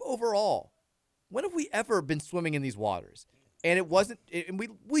 Number 5 overall. When have we ever been swimming in these waters? And it wasn't. And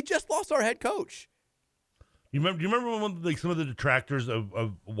we just lost our head coach. Do you remember when some of the detractors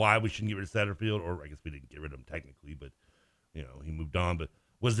of why we shouldn't get rid of Satterfield, or I guess we didn't get rid of him technically, but he moved on. But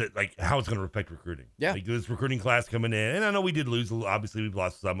was it like how it's going to affect recruiting? Yeah, like this recruiting class coming in, and I know we did lose. Obviously, we've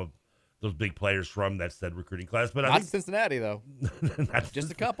lost some of those big players from that said recruiting class, but not I think Cincinnati though.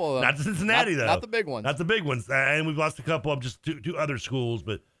 Just a couple. Not to Cincinnati though. Not the big ones. Not the big ones. And we've lost a couple of just two other schools.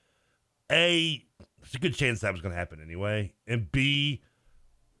 But A, it's a good chance that was going to happen anyway. And B,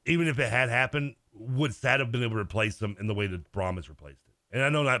 even if it had happened, would Sat have been able to replace him in the way that Brom has replaced it? And I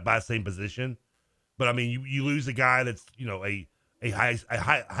know not by the same position, but I mean you lose a guy that's a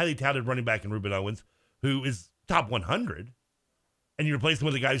highly touted running back in Ruben Owens who is top 100. And you replace him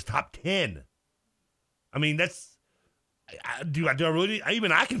with a guy who's top 10. I mean, that's do I really?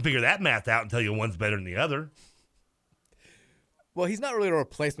 Even I can figure that math out and tell you one's better than the other. Well, he's not really a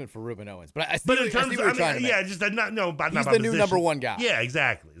replacement for Ruben Owens, but I see. But in terms, he's the new number one guy. Yeah,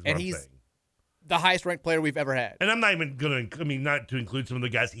 exactly. And he's the highest ranked player we've ever had. And I'm not even going to. I mean, not to include some of the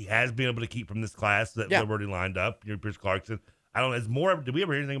guys he has been able to keep from this class that were already lined up. Pierce Clarkson. I don't know. Is more? Did we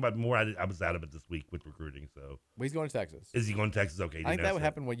ever hear anything about more? I was out of it this week with recruiting. So well, he's going to Texas. Is he going to Texas? Okay. I think that would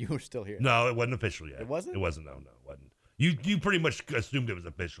happen when you were still here. No, it wasn't official yet. It wasn't. It wasn't. No, it wasn't. You pretty much assumed it was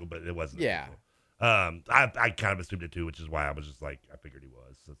official, but it wasn't. Yeah. Official. I kind of assumed it too, which is why I was just like, I figured he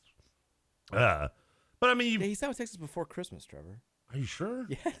was. But I mean, he signed with Texas before Christmas, Trevor. Are you sure?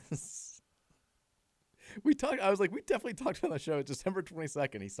 Yes. We talked. I was like, we definitely talked on the show. December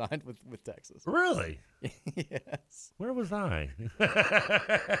 22nd, he signed with Texas. Really? Yes. Where was I?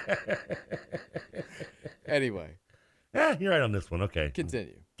 Anyway. Yeah, you're right on this one. Okay.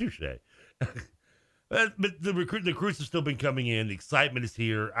 Continue. Touche. But the recruits have still been coming in. The excitement is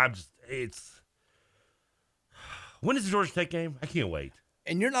here. When is the Georgia Tech game? I can't wait.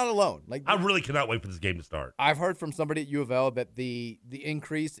 And you're not alone. Like, I really cannot wait for this game to start. I've heard from somebody at U of L that the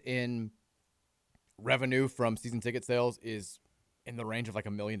increase in revenue from season ticket sales is in the range of like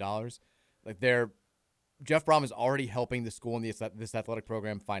 $1 million. Like Jeff Brom is already helping the school in this athletic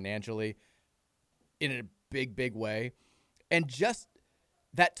program financially in a big, big way. And just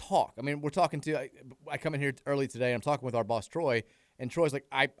that talk. I mean, we're talking I come in here early today. I'm talking with our boss, Troy, and Troy's like,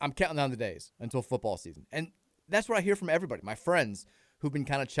 I'm counting down the days until football season. And that's what I hear from everybody. My friends who've been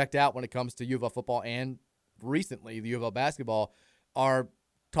kind of checked out when it comes to U of L football and recently the U of L basketball are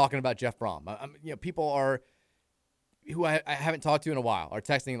talking about Jeff Brom. People who I haven't talked to in a while are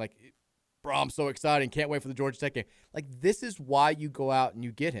texting like, Brom's so exciting, can't wait for the Georgia Tech game. Like, this is why you go out and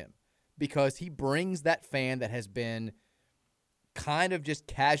you get him, because he brings that fan that has been kind of just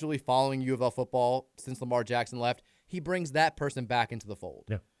casually following U of L football since Lamar Jackson left. He brings that person back into the fold.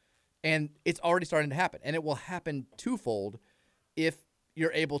 Yeah. And it's already starting to happen. And it will happen twofold if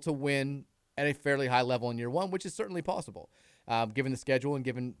you're able to win at a fairly high level in year one, which is certainly possible. Given the schedule and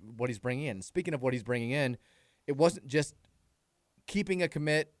given what he's bringing in. Speaking of what he's bringing in, it wasn't just keeping a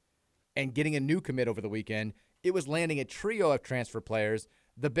commit and getting a new commit over the weekend. It was landing a trio of transfer players.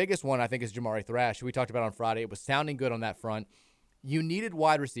 The biggest one, I think, is Jamari Thrash, who we talked about on Friday. It was sounding good on that front. You needed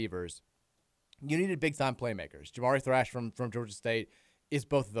wide receivers. You needed big-time playmakers. Jamari Thrash from Georgia State is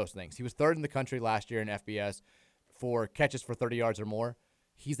both of those things. He was third in the country last year in FBS for catches for 30 yards or more.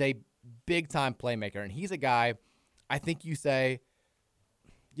 He's a big-time playmaker, and he's a guy – I think you say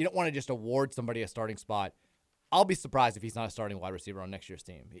you don't want to just award somebody a starting spot. I'll be surprised if he's not a starting wide receiver on next year's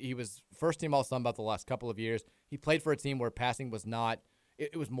team. He was first-team All-Sun Belt the last couple of years. He played for a team where passing was not –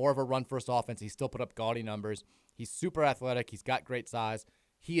 it was more of a run-first offense. He still put up gaudy numbers. He's super athletic. He's got great size.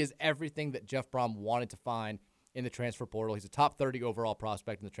 He is everything that Jeff Brom wanted to find in the transfer portal. He's a top 30 overall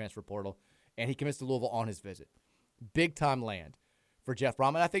prospect in the transfer portal, and he commits to Louisville on his visit. Big-time land for Jeff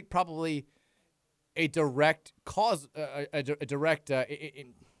Brom, and I think probably a direct cause, what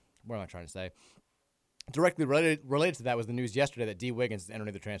am I trying to say? Directly related to that was the news yesterday that D. Wiggins is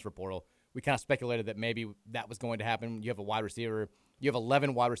entering the transfer portal. We kind of speculated that maybe that was going to happen. You have a wide receiver. You have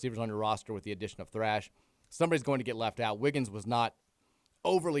 11 wide receivers on your roster with the addition of Thrash. Somebody's going to get left out. Wiggins was not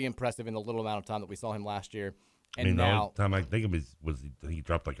overly impressive in the little amount of time that we saw him last year. And I mean, now, the only time I think of was he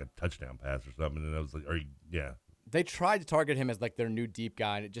dropped like a touchdown pass or something, and I was like, yeah. They tried to target him as like their new deep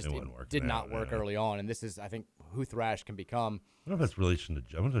guy, and it did not work yeah. early on. And this is, I think, who Thrash can become. I don't know if that's relation to.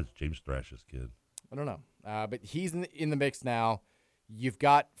 I wonder if that's James Thrash's kid. I don't know, but he's in the mix now. You've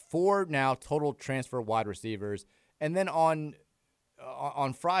got 4 now total transfer wide receivers, and then on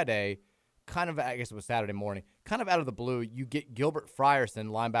Friday, kind of, I guess it was Saturday morning, kind of out of the blue, you get Gilbert Frierson,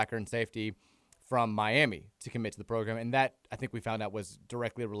 linebacker and safety from Miami, to commit to the program, and that I think we found out was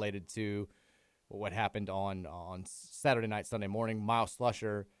directly related to what happened on Saturday night, Sunday morning. Miles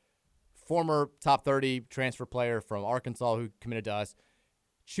Slusher, former top 30 transfer player from Arkansas who committed to us,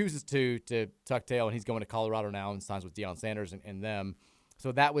 chooses to tuck tail, and he's going to Colorado now and signs with Deion Sanders and them.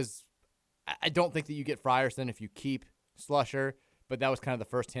 So that was – I don't think that you get Frierson if you keep Slusher, but that was kind of the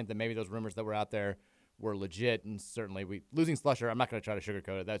first hint that maybe those rumors that were out there were legit, and certainly losing Slusher, I'm not going to try to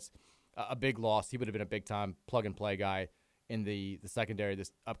sugarcoat it. That's a big loss. He would have been a big-time plug-and-play guy in the secondary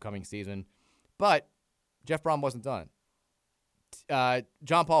this upcoming season. But Jeff Brom wasn't done.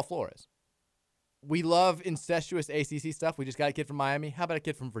 John Paul Flores. We love incestuous ACC stuff. We just got a kid from Miami. How about a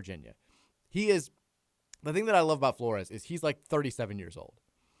kid from Virginia? He is – the thing that I love about Flores is he's like 37 years old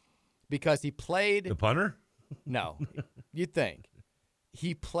because he played – The punter? No. You'd think.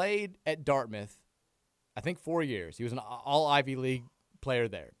 He played at Dartmouth, I think 4 years. He was an all-Ivy League player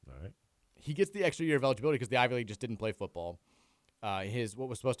there. All right. He gets the extra year of eligibility because the Ivy League just didn't play football. What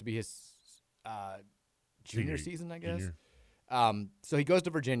was supposed to be his junior season, I guess. So he goes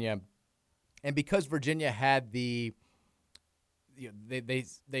to Virginia. And because Virginia had they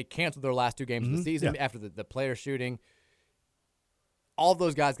canceled their last 2 games of the season after the player shooting, all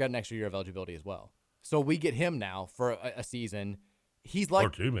those guys got an extra year of eligibility as well. So we get him now for a season. He's like, or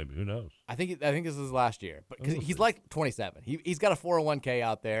 2 maybe, who knows? I think this is his last year, but cause he's like 27. He's got a 401k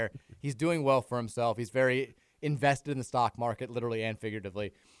out there. He's doing well for himself. He's very invested in the stock market, literally and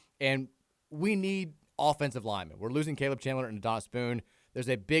figuratively. And we need offensive linemen. We're losing Caleb Chandler and Adonis Spoon. There's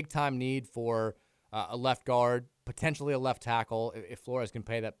a big-time need for a left guard, potentially a left tackle, if Flores can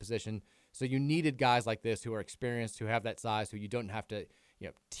pay that position. So you needed guys like this who are experienced, who have that size, who you don't have to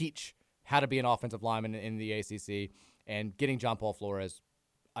teach how to be an offensive lineman in the ACC. And getting John Paul Flores,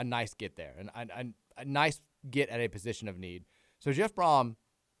 a nice get there, and a nice get at a position of need. So Jeff Brom,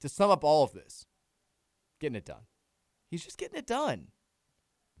 to sum up all of this, getting it done. He's just getting it done.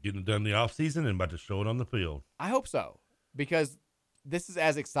 Getting it done in the offseason and about to show it on the field. I hope so, because this is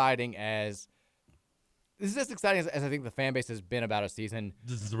as exciting as I think the fan base has been about a season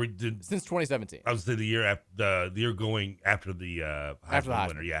since 2017. I would say the year going after the Heisman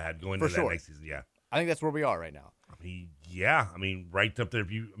winner. Yeah, going for into sure. that next season. Yeah, I think that's where we are right now. I mean, right up there.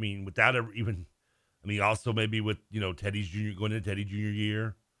 Without even, also maybe with Teddy's going into Teddy Junior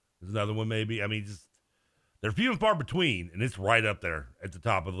year. There's another one maybe. Just they're few and far between, and it's right up there at the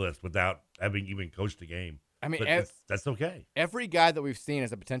top of the list without having even coached a game. But that's okay. Every guy that we've seen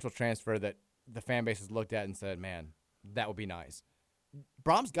as a potential transfer that the fan base has looked at and said, man, that would be nice.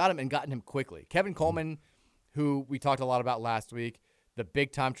 Brom's got him and gotten him quickly. Kevin Coleman, who we talked a lot about last week, the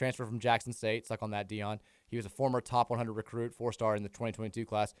big-time transfer from Jackson State, suck on that, Dion. He was a former top 100 recruit, 4-star in the 2022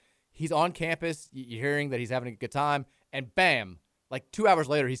 class. He's on campus. You're hearing that he's having a good time, and bam, like 2 hours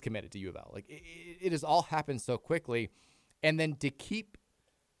later, he's committed to U of L. Like it has all happened so quickly. And then to keep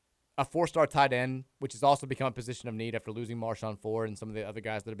a 4-star tight end, which has also become a position of need after losing Marshawn Ford and some of the other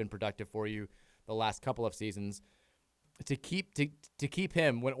guys that have been productive for you the last couple of seasons, to keep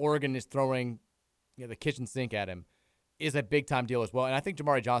him when Oregon is throwing the kitchen sink at him is a big-time deal as well. And I think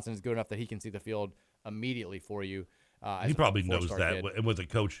Jamari Johnson is good enough that he can see the field immediately for you. He probably knows that, and with a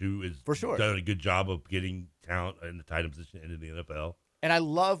coach who is for sure done a good job of getting talent in the tight end position into the NFL. And I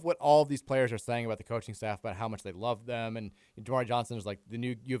love what all of these players are saying about the coaching staff, about how much they love them. And Jamari Johnson is like, the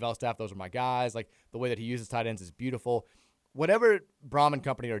new U of L staff, those are my guys. Like, the way that he uses tight ends is beautiful. Whatever Brom and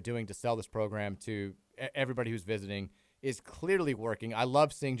company are doing to sell this program to everybody who's visiting is clearly working. I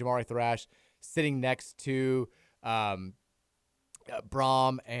love seeing Jamari Thrash sitting next to Brom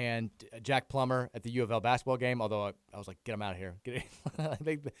and Jack Plummer at the U of L basketball game, although I was like, get him out of here. I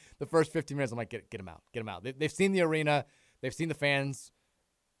think the first 15 minutes, I'm like, get him out. Get him out. They've seen the arena. They've seen the fans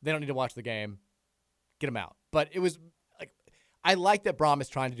They don't need to watch the game. Get them out. But it was like, I like that Brom is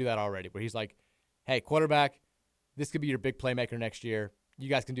trying to do that already, where he's like, hey, quarterback, this could be your big playmaker next year. You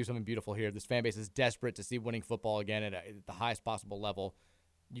guys can do something beautiful here. This fan base is desperate to see winning football again at the highest possible level.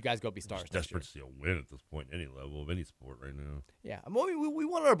 You guys go be stars. Desperate to see a win at this point, any level of any sport right now. Yeah, I mean, we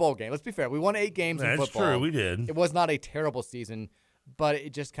won our bowl game. Let's be fair. We won 8 games in football. That's true. We did. It was not a terrible season, but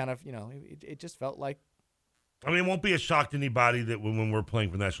it just kind of, it just felt like. I mean, it won't be a shock to anybody that when we're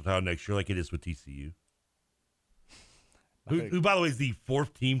playing for the national title next year, like it is with TCU, who by the way is the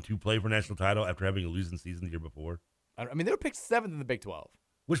 4th team to play for national title after having a losing season the year before. I mean, they were picked 7th in the Big 12.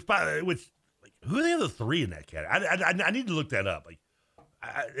 Which who are the other 3 in that category? I need to look that up. Like.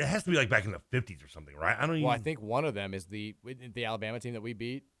 It has to be like back in the 50s or something, right? I think one of them is the Alabama team that we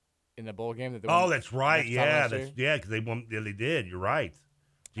beat in the bowl game. That's right. Yeah, because they won. Yeah, they did. You're right.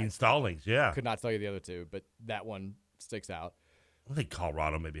 Gene Stallings. Yeah. Could not tell you the other 2, but that one sticks out. I think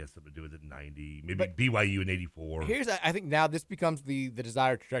Colorado maybe has something to do with it in 90. Maybe BYU in 84. I think now this becomes the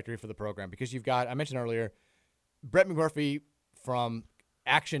desired trajectory for the program because you've got, I mentioned earlier, Brett McMurphy from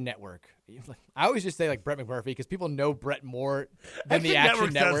Action Network. I always just say like Brett McMurphy because people know Brett more than the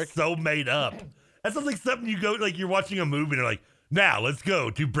Action Network. Sounds so made up. That sounds like something you go like you're watching a movie and they're like, now let's go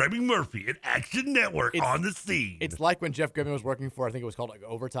to Brett McMurphy at Action Network on the scene. It's like when Jeff Goodman was working for, I think it was called like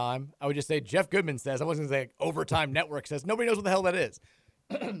Overtime. I would just say Jeff Goodman says. I wasn't going to say like, Overtime Network says. Nobody knows what the hell that is.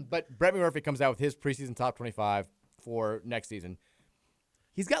 But Brett McMurphy comes out with his preseason top 25 for next season.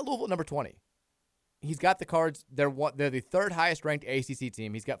 He's got Louisville at number 20. He's got the Cards. They're the 3rd highest ranked ACC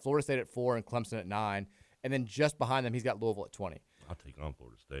team. He's got Florida State at 4 and Clemson at 9. And then just behind them, he's got Louisville at 20. I'll take on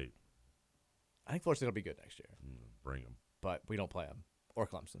Florida State. I think Florida State will be good next year. Bring them. But we don't play them or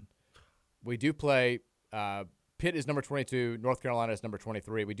Clemson. We do play Pitt is number 22. North Carolina is number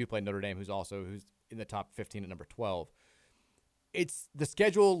 23. We do play Notre Dame, who's in the top 15 at number 12. The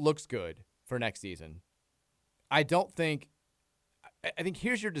schedule looks good for next season. I think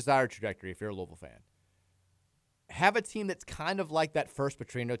here's your desired trajectory if you're a Louisville fan. Have a team that's kind of like that first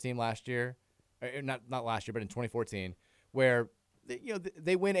Petrino team last year, not last year, but in 2014, where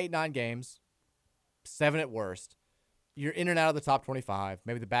they win 8-9 games, 7 at worst. You're in and out of the top 25,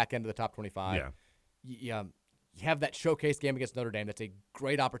 maybe the back end of the top 25. Yeah. You have that showcase game against Notre Dame. That's a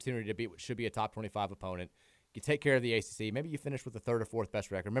great opportunity to beat what should be a top 25 opponent. You take care of the ACC. Maybe you finish with the 3rd or 4th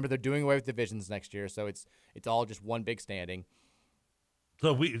best record. Remember, they're doing away with divisions next year, so it's all just one big standing.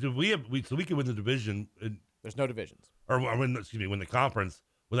 So we can win the division. There's no divisions. Or win the conference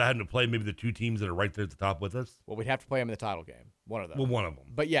without having to play maybe the 2 teams that are right there at the top with us. Well, we'd have to play them in the title game. One of them. Well, one of them.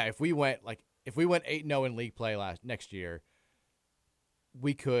 But yeah, if we went 8-0 in league play next year,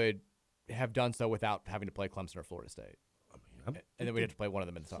 we could have done so without having to play Clemson or Florida State. And then we'd have to play one of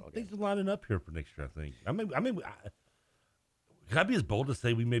them in the title game. Things are lining up here for next year, I think. Can I be as bold to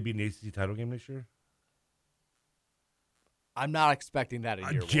say we may be in the ACC title game next year? I'm not expecting that in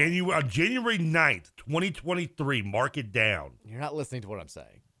year one. On January 9th, 2023, mark it down. You're not listening to what I'm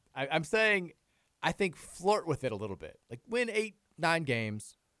saying. I'm saying I think flirt with it a little bit. Like win 8-9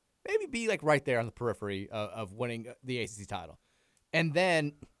 games, maybe be like right there on the periphery of winning the ACC title. And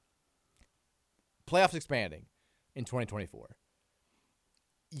then playoffs expanding in 2024.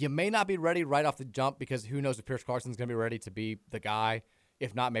 You may not be ready right off the jump because who knows if Pierce Clarkson's going to be ready to be the guy.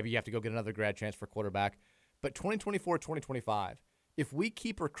 If not, maybe you have to go get another grad transfer quarterback. But 2024, 2025, if we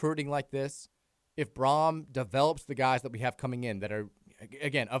keep recruiting like this, if Brom develops the guys that we have coming in that are,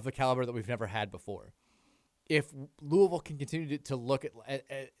 again, of the caliber that we've never had before, if Louisville can continue to look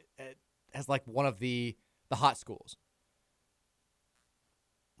at as like one of the hot schools,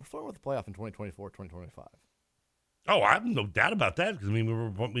 we're flirting with the playoff in 2024, 2025. Oh, I have no doubt about that because we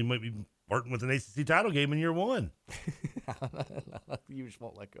might be flirting with an ACC title game in year one. You just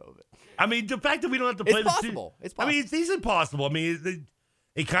won't let go of it. I mean, the fact that we don't have to play it's possible. It's possible. I mean, it's easily possible. I mean,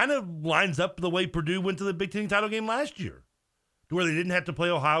 it kind of lines up the way Purdue went to the Big Ten title game last year, to where they didn't have to play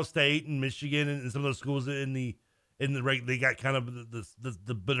Ohio State and Michigan and some of those schools in the they got kind of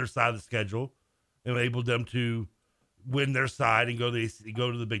the bitter side of the schedule and enabled them to win their side and go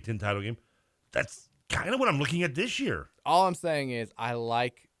to the Big Ten title game. That's kind of what I'm looking at this year. All I'm saying is I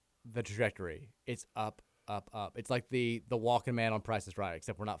like the trajectory. It's up, up, up. It's like the walking man on Price is Right,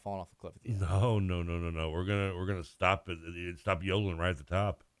 except we're not falling off the cliff at the end. No. We're gonna stop yodeling right at the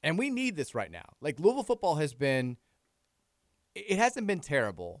top. And we need this right now. Like Louisville football it hasn't been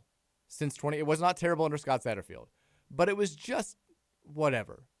terrible since it was not terrible under Scott Satterfield, but it was just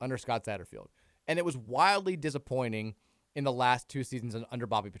whatever under Scott Satterfield. And it was wildly disappointing in the last 2 seasons under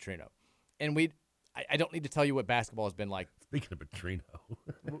Bobby Petrino. And I don't need to tell you what basketball has been like. Speaking of Petrino.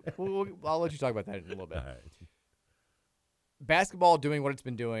 I'll let you talk about that in a little bit. All right. basketball doing what it's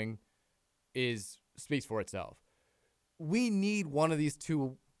been doing speaks for itself. We need one of these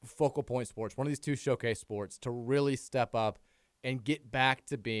two focal point sports, one of these two showcase sports to really step up and get back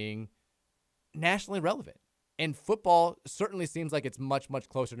to being nationally relevant. And football certainly seems like it's much, much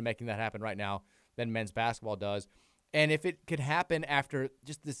closer to making that happen right now than men's basketball does. And if it could happen after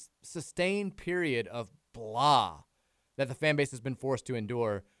just this sustained period of blah that the fan base has been forced to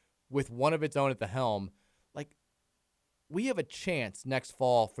endure with one of its own at the helm, like, we have a chance next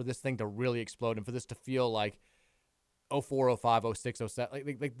fall for this thing to really explode and for this to feel like 04, 05, 06,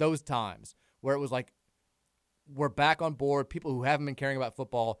 07, like those times where it was like, we're back on board. People who haven't been caring about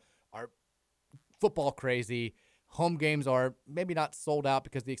football are football crazy. Home games are maybe not sold out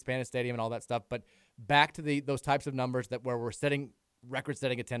because of the expanded stadium and all that stuff, but back to those types of numbers that where we're setting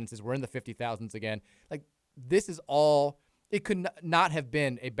record-setting attendances. We're in the 50,000s again. Like, this is all. It could not have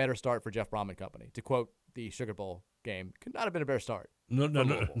been a better start for Jeff Brom and company. To quote the Sugar Bowl game, could not have been a better start. No.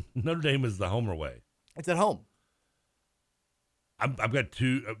 Notre Dame is the home or away. It's at home. I've got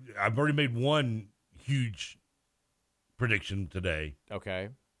two. I've already made one huge prediction today. Okay.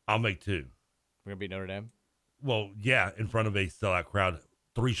 I'll make two. We're going to beat Notre Dame? Well, yeah, in front of a sellout crowd.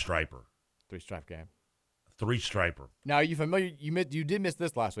 Three-striper. Three-stripe game. Three-striper. Now, are you familiar? You did miss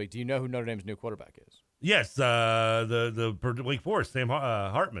this last week. Do you know who Notre Dame's new quarterback is? Yes, the Wake Forest, Sam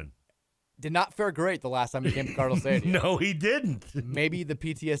Hartman. Did not fare great the last time he came to Cardinal Stadium. No, he didn't. Maybe the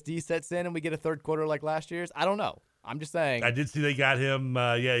PTSD sets in and we get a third quarter like last year's. I don't know. I'm just saying. I did see they got him.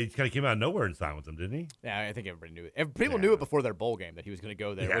 He kind of came out of nowhere and signed with them, didn't he? Yeah, I think everybody knew it. People knew it before their bowl game that he was going to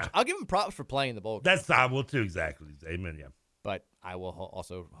go there. Yeah. Which I'll give him props for playing the bowl game. I will too, exactly. Amen, yeah. But I will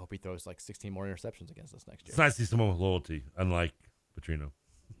also hope he throws like 16 more interceptions against us next year. It's nice to see someone with loyalty, unlike Petrino.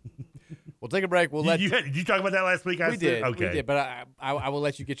 We'll take a break. We'll Did you talk about that last week? We did. Okay. We did, but I will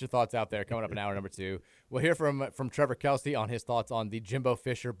let you get your thoughts out there coming up in hour number 2. We'll hear from Trevor Kelsey on his thoughts on the Jimbo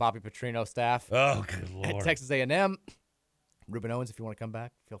Fisher, Bobby Petrino staff. Oh, good Lord. At Texas A&M. Ruben Owens, if you want to come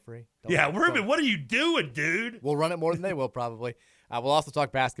back, feel free. Ruben, what are you doing, dude? We'll run it more than they will, probably. We'll also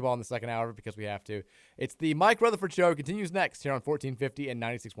talk basketball in the second hour because we have to. It's the Mike Rutherford Show. It continues next here on 1450 and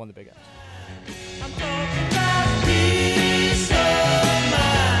 96.1 The Big X.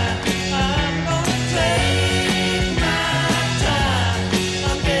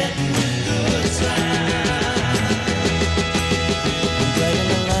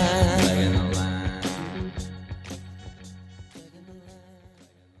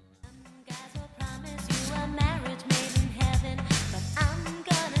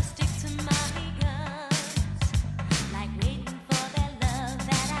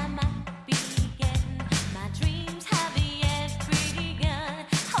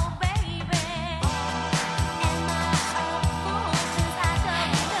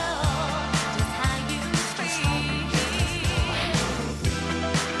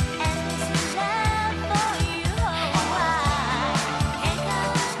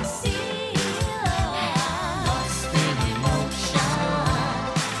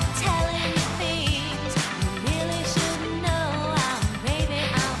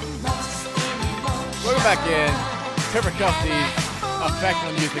 Back in. Trevor Kelsey's effect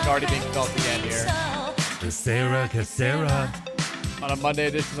on music already being felt again here. Casera. On a Monday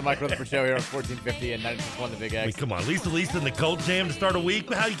edition of the Mike Rutherford Show here on 1450 and 96.1 The Big X. I mean, come on, Lisa and the Cold Jam to start a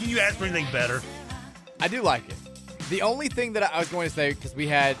week. How can you ask for anything better? I do like it. The only thing that I was going to say, because we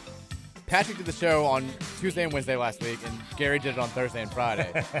had Patrick did the show on Tuesday and Wednesday last week, and Gary did it on Thursday and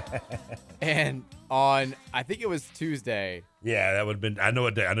Friday. And on, I think it was Tuesday. Yeah, that would have been. I know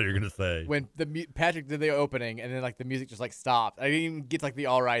what you're gonna say. When Patrick did the opening, and then like the music just like stopped. I didn't even get like the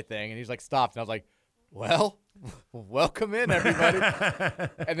all right thing, and he's like stopped, and I was like, "Well, welcome in everybody."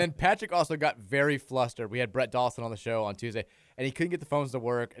 And then Patrick also got very flustered. We had Brett Dawson on the show on Tuesday, and he couldn't get the phones to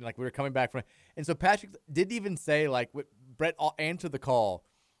work, and like we were coming back from, and so Patrick didn't even say like Brett answered the call,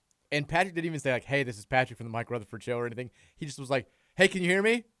 and Patrick didn't even say like, "Hey, this is Patrick from the Mike Rutherford Show" or anything. He just was like, "Hey, can you hear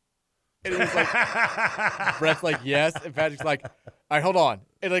me?" And it was like, Brett's like, yes. And Patrick's like, all right, hold on.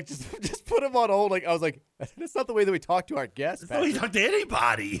 And like, just put him on hold. Like, I was like, that's not the way that we talk to our guests. That's not the way you talk to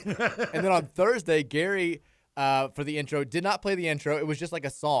anybody. And then on Thursday, Gary, for the intro, did not play the intro. It was just like a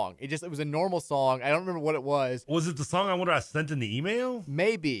song. It was a normal song. I don't remember what it was. Was it the song I wonder I sent in the email?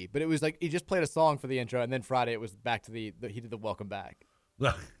 Maybe, but it was like, he just played a song for the intro. And then Friday, it was back to he did the welcome back.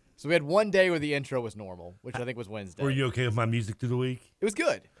 So we had one day where the intro was normal, which I think was Wednesday. Were you okay with my music through the week? It was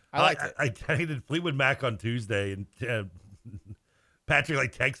good. I liked it. I did Fleetwood Mac on Tuesday, and Patrick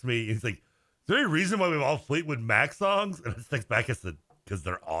like texted me. He's like, "Is there any reason why we have all Fleetwood Mac songs?" And I just text back. I said, "Because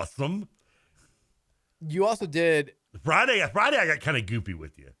they're awesome." You also did Friday, I got kind of goopy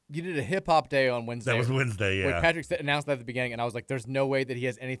with you. You did a hip hop day on Wednesday. That was Wednesday, yeah. When Patrick announced that at the beginning, and I was like, "There's no way that he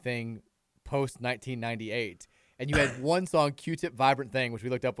has anything post 1998." And you had one song, Q-Tip "Vibrant Thing," which we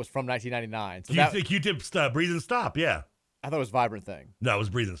looked up was from 1999. So Q-Tip "Breathe and Stop," yeah. I thought it was "Vibrant Thing." No, it was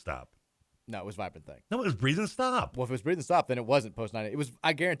 "Breathe and Stop." No, it was "Vibrant Thing." No, it was "Breathe and Stop." Well, if it was "Breathe and Stop," then it wasn't post 98. It was.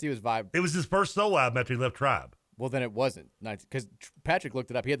 I guarantee it was "Vibrant." It was his first solo album after he left Tribe. Well, then it wasn't. Because Patrick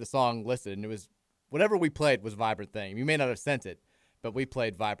looked it up. He had the song listed, and it was whatever we played was "Vibrant Thing." You may not have sent it, but we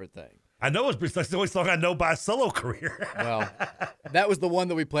played "Vibrant Thing." I know it's the only song I know by a solo career. Well, that was the one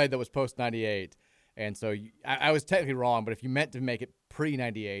that we played that was post 98. And so I was technically wrong, but if you meant to make it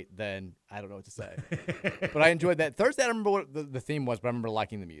pre-98, then I don't know what to say. But I enjoyed that. Thursday, I don't remember what the theme was, but I remember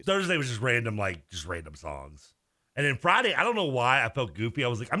liking the music. Thursday was just random songs. And then Friday, I don't know why I felt goofy. I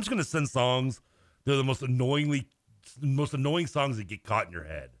was like, I'm just going to send songs. They're the most annoying songs that get caught in your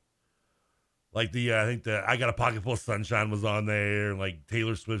head. Like I think I Got a Pocket Full of Sunshine was on there. Like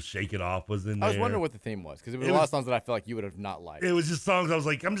Taylor Swift's Shake It Off was in there. I was wondering what the theme was, because it was a lot of songs that I feel like you would have not liked. It was just songs. I was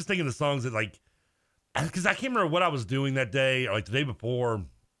like, I'm just thinking of songs that because I can't remember what I was doing that day or the day before.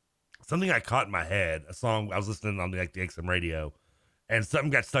 Something I caught in my head, a song I was listening on the XM radio, and something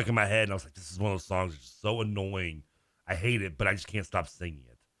got stuck in my head, and I was like, this is one of those songs that's just so annoying. I hate it, but I just can't stop singing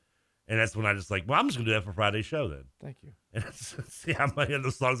it. And that's when I just I'm just going to do that for Friday's show then. Thank you. And see how many of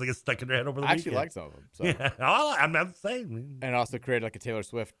those songs that get stuck in your head over the I weekend. actually like some of them. So. Yeah, I'm not saying. And also created a Taylor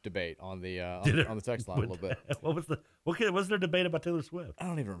Swift debate on the on the text line a little bit. What was their debate about Taylor Swift? I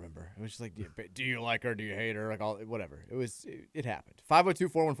don't even remember. It was just like, do you like her? Do you hate her? Whatever. It happened.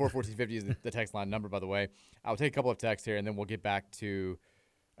 502-414-1450 is the text line number, by the way. I'll take a couple of texts here, and then we'll get back to.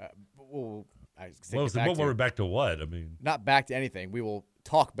 We're back to what? I mean, not back to anything. We will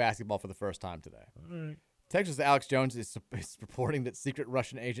talk basketball for the first time today. All right. Texas Alex Jones is reporting that secret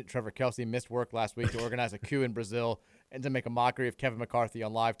Russian agent Trevor Kelsey missed work last week to organize a coup in Brazil and to make a mockery of Kevin McCarthy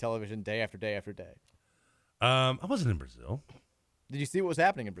on live television day after day after day. I wasn't in Brazil. Did you see what was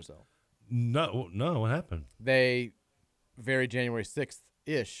happening in Brazil? No. What happened? They, very January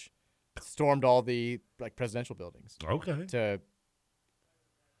 6th-ish, stormed all the presidential buildings. Okay. To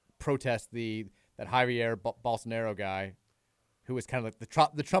protest that Javier Bolsonaro guy, who was kind of like the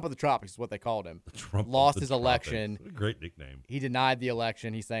Trump of the tropics is what they called him. Lost his election. What a great nickname. He denied the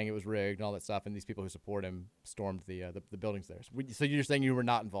election. He's saying it was rigged and all that stuff. And these people who support him stormed the buildings there. So you're saying you were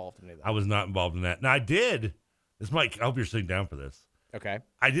not involved in any of that? I was not involved in that. Now I did. This might. I hope you're sitting down for this. Okay.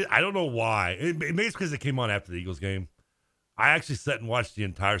 I did. I don't know why. Maybe it's because it came on after the Eagles game. I actually sat and watched the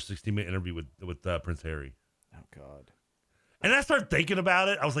entire 60-minute interview with Prince Harry. Oh God. And I started thinking about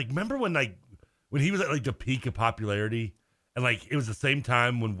it. I was like, remember when he was at the peak of popularity? And it was the same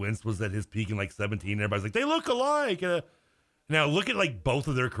time when Wentz was at his peak in 17. And everybody's like, they look alike. Now look at both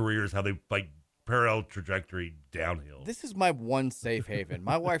of their careers, how they parallel trajectory downhill. This is my one safe haven.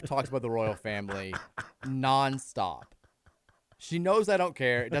 My wife talks about the royal family nonstop. She knows I don't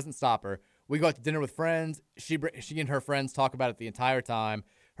care. It doesn't stop her. We go out to dinner with friends. She and her friends talk about it the entire time.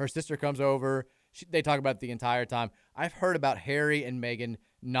 Her sister comes over. They talk about it the entire time. I've heard about Harry and Meghan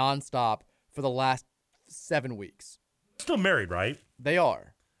nonstop for the last 7 weeks. Still married, right? They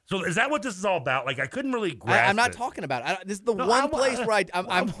are. So is that what this is all about? I couldn't really grasp I'm not it. talking about it. This is the one place where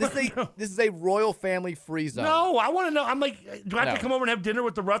this is a royal family free zone. No, I want to know. I'm like, do I have to come over and have dinner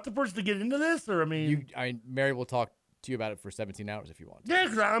with the Rutherfords to get into this? Or, Mary will talk to you about it for 17 hours if you want to. Yeah,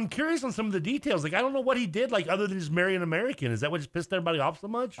 because I'm curious on some of the details. I don't know what he did, other than just marry an American. Is that what just pissed everybody off so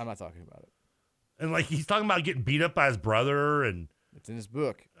much? I'm not talking about it. And, he's talking about getting beat up by his brother. And it's in his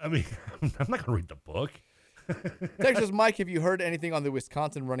book. I mean, I'm not going to read the book. Texas Mike, have you heard anything on the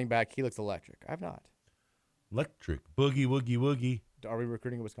Wisconsin running back? He looks electric. I've not. Electric. Boogie, woogie, woogie. Are we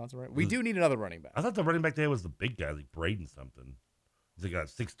recruiting a Wisconsin running back? We do need another running back. I thought the running back there was the big guy, Braden something. He's a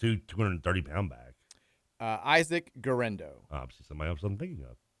 6'2", 230-pound back. Isaac Garendo. Obviously somebody else I'm thinking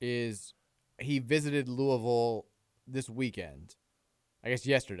of. He visited Louisville this weekend. I guess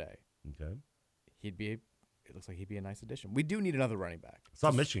yesterday. Okay. It looks like he'd be a nice addition. We do need another running back. I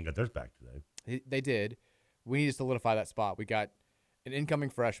saw Michigan got theirs back today. They did. We need to solidify that spot. We got an incoming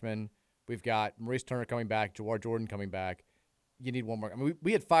freshman. We've got Maurice Turner coming back, Jawar Jordan coming back. You need one more. I mean,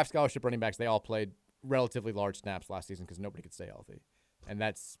 we had 5 scholarship running backs. They all played relatively large snaps last season because nobody could stay healthy. And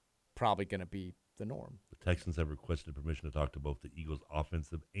that's probably going to be the norm. The Texans have requested permission to talk to both the Eagles'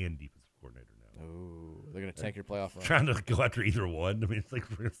 offensive and defensive coordinator now. Oh, they're going to tank your playoff run. Trying to go after either one. I mean, it's we're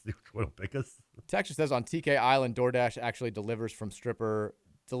going to see which one will pick us. Texas says on TK Island, DoorDash actually delivers the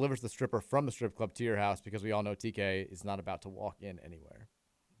stripper from the strip club to your house because we all know TK is not about to walk in anywhere.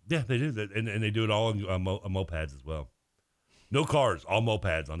 Yeah, they do that, and they do it all on mopeds as well. No cars, all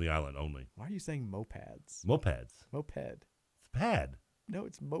mopeds on the island only. Why are you saying mopeds? Mopeds. Moped. It's pad. No,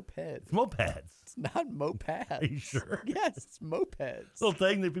 it's moped. It's mopeds. It's not mopeds. Are you sure? Yes, it's mopeds. Little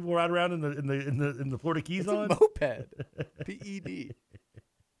thing that people ride around in the Florida Keys It's on. a moped. PED.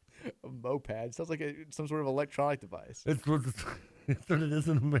 A moped sounds like some sort of electronic device. It's what it is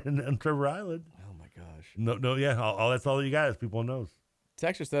in Trevor Island. Oh my gosh. No, yeah. All that's all you got is people knows.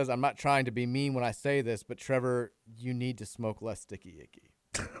 Texture says, "I'm not trying to be mean when I say this, but Trevor, you need to smoke less sticky icky."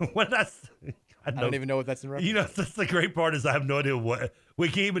 I don't even know what that's in reference. You know, that's the great part is I have no idea what we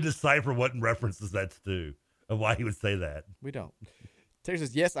can't even decipher what references that's to of why he would say that. We don't. Texture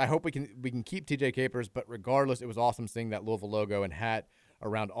says, "Yes, I hope we can keep TJ Capers, but regardless, it was awesome seeing that Louisville logo and hat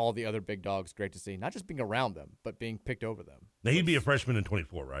around all the other big dogs. Great to see. Not just being around them, but being picked over them." Now he'd be a freshman in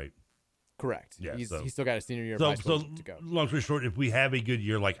 24, right? Correct. Yeah, he's so- still got his senior year of high school to go. Long story short, if we have a good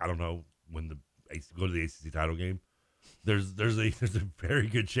year, like I don't know when go to the ACC title game, there's a very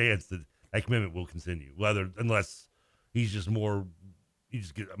good chance that commitment will continue. Unless he's just more,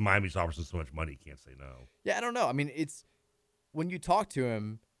 Miami's offers him so much money he can't say no. Yeah, I don't know. I mean, it's when you talk to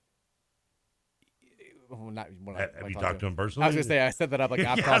him. Have you talked to him personally? I was gonna say I set that up like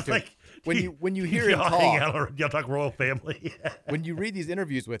I've talked to him. When you hear him talk, y'all talk royal family. When you read these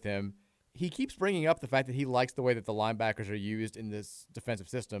interviews with him, he keeps bringing up the fact that he likes the way that the linebackers are used in this defensive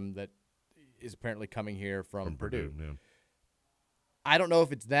system that is apparently coming here from Purdue. Yeah. I don't know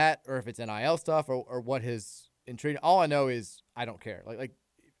if it's that or if it's NIL stuff or what his intrigue. All I know is I don't care. Like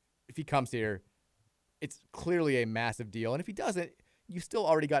if he comes here, it's clearly a massive deal, and if he doesn't, you've still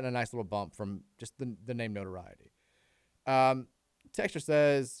already gotten a nice little bump from just the name notoriety. Texture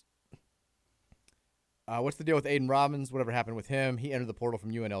says, what's the deal with Aiden Robbins? Whatever happened with him? He entered the portal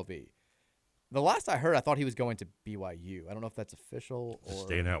from UNLV. The last I heard, I thought he was going to BYU. I don't know if that's official or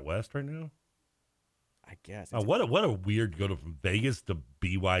Staying out west right now. I guess. What a weird go from Vegas to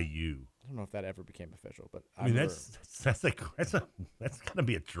BYU. I don't know if that ever became official, but I mean that's gonna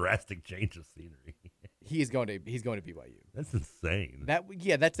be a drastic change of scenery. He's going to BYU. That's insane.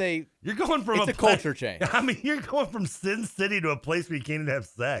 You're going from a culture change. I mean, you're going from Sin City to a place where you can't even have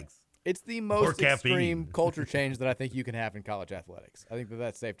sex. It's the most extreme culture change that I think you can have in college athletics. I think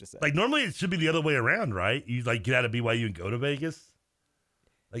that's safe to say. Like normally it should be the other way around, right? You like get out of BYU and go to Vegas.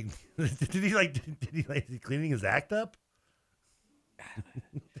 Like did he cleaning his act up?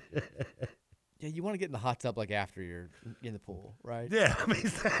 Yeah, you want to get in the hot tub like after you're in the pool, right? Yeah, I mean,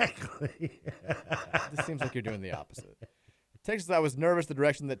 exactly. This seems like you're doing the opposite. Texas, I was nervous the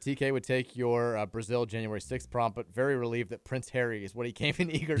direction that TK would take your Brazil January 6th prom, but very relieved that Prince Harry is what he came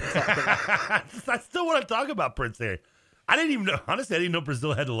in eager to talk about. I still want to talk about Prince Harry. I didn't even know. Honestly, I didn't know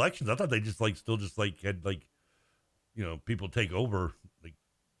Brazil had elections. I thought they just had people take over like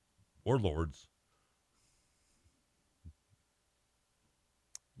warlords.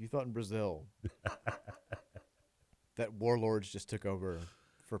 You thought in Brazil that warlords just took over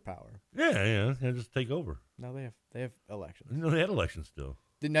for power. Yeah, just take over. No, they have elections. No, they had elections still.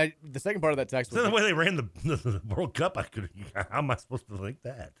 The second part of that text was the way they ran the World Cup. How am I supposed to think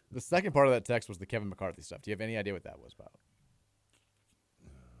that? The second part of that text was the Kevin McCarthy stuff. Do you have any idea what that was about?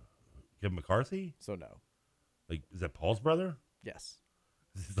 Kevin McCarthy? So no. Like, is that Paul's brother? Yes.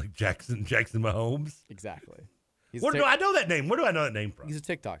 This is like Jackson Mahomes? Exactly. Where do I know that name? Where do I know that name from? He's a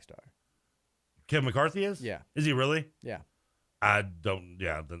TikTok star. Kevin McCarthy is? Yeah. Is he really? Yeah. I don't.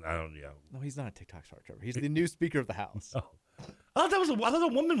 Yeah. No, he's not a TikTok star, Trevor. He's the new Speaker of the House. Oh. I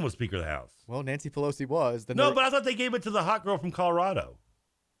thought a woman was Speaker of the House. Well, Nancy Pelosi was. But I thought they gave it to the hot girl from Colorado.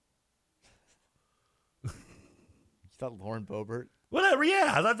 You thought Lauren Boebert? Whatever,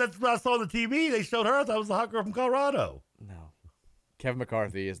 yeah. I thought that's what I saw on the TV. They showed her. I thought it was the hot girl from Colorado. No. Kevin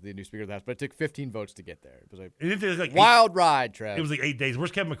McCarthy is the new Speaker of the House, but it took 15 votes to get there. It was like wild ride, Trev. It was like 8 days.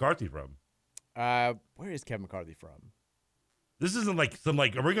 Where's Kevin McCarthy from? Where is Kevin McCarthy from? This isn't like some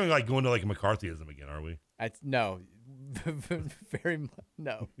like. Are we going to go into like a McCarthyism again? Are we? No, very much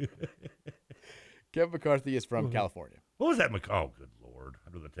no. Kevin McCarthy is from California. What was that? Oh, good Lord!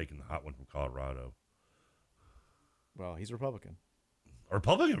 I'd rather taken the hot one from Colorado. Well, he's a Republican. A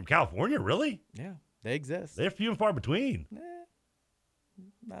Republican from California, really? Yeah, they exist. They're few and far between.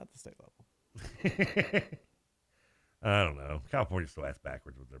 Not at the state level. I don't know. California's so ass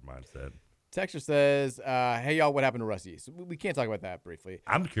backwards with their mindset. Texture says, hey, y'all, what happened to Rusty? So we can't talk about that briefly.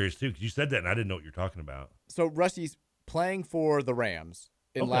 I'm curious, too, because you said that, and I didn't know what you're talking about. So Rusty's playing for the Rams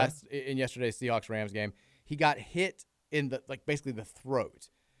in yesterday's Seahawks-Rams game. He got hit in basically the throat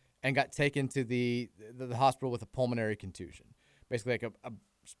and got taken to the hospital with a pulmonary contusion, basically like a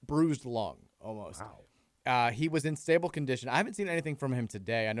bruised lung almost. Wow. He was in stable condition. I haven't seen anything from him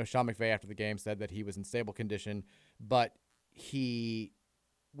today. I know Sean McVay after the game said that he was in stable condition, but he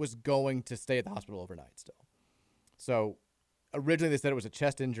was going to stay at the hospital overnight still. So originally they said it was a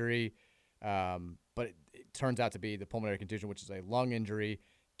chest injury, but it turns out to be the pulmonary contusion, which is a lung injury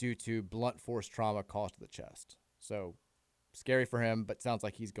due to blunt force trauma caused to the chest. So scary for him, but sounds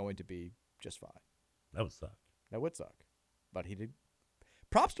like he's going to be just fine. That would suck. That would suck. But he did.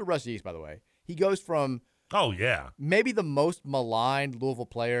 Props to Russ Yeast, by the way. He goes from maybe the most maligned Louisville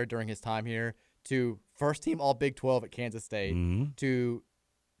player during his time here to first team All Big 12 at Kansas State to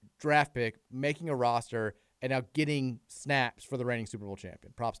draft pick, making a roster, and now getting snaps for the reigning Super Bowl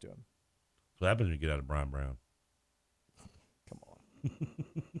champion. Props to him. So what happens when you get out of Brian Brown? Come on.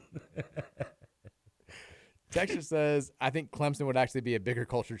 Texture says, I think Clemson would actually be a bigger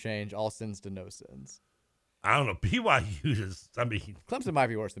culture change, all sins to no sins. I don't know. BYU Clemson might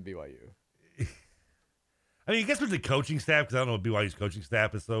be worse than BYU. I guess with the coaching staff, because I don't know if BYU's coaching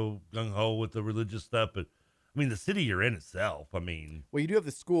staff is so gung-ho with the religious stuff, but, the city you're in itself, Well, you do have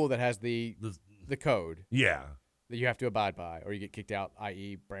the school that has the code. Yeah. That you have to abide by, or you get kicked out,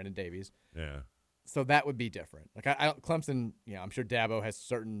 i.e. Brandon Davies. Yeah. So that would be different. Like, I don't, Clemson, I'm sure Dabo has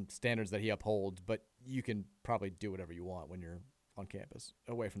certain standards that he upholds, but you can probably do whatever you want when you're on campus,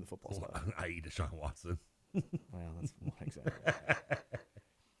 away from the football stuff. I.e. Deshaun Watson. Well, that's one example.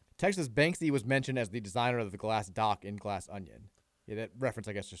 Texas Banksy was mentioned as the designer of the glass dock in Glass Onion. Yeah, that reference,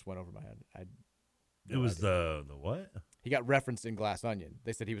 I guess, just went over my head. It was the what? He got referenced in Glass Onion.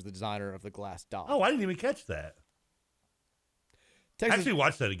 They said he was the designer of the glass dock. Oh, I didn't even catch that. I actually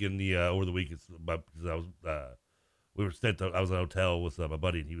watched that again over the weekend because I was I was in a hotel with my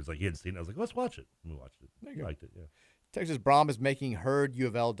buddy, and he was like, he hadn't seen it. I was like, let's watch it. And we watched it. I liked it, yeah. Texas Brom is making herd U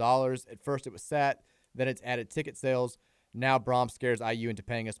of L dollars. At first it was SAT, then it's added ticket sales. Now Brom scares IU into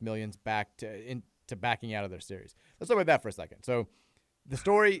paying us millions into backing out of their series. Let's talk about that for a second. So the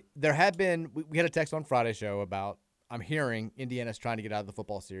story, there had been, we had a text on Friday's show about, I'm hearing Indiana's trying to get out of the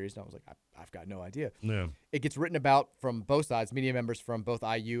football series. And I was like, I've got no idea. Yeah. It gets written about from both sides. Media members from both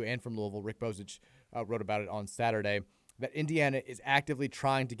IU and from Louisville, Rick Bozich, wrote about it on Saturday, that Indiana is actively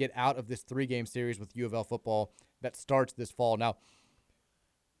trying to get out of this 3-game series with U of L football that starts this fall. Now,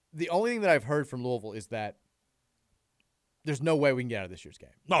 the only thing that I've heard from Louisville is that there's no way we can get out of this year's game.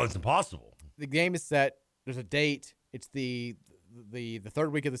 No, it's impossible. The game is set. There's a date. It's the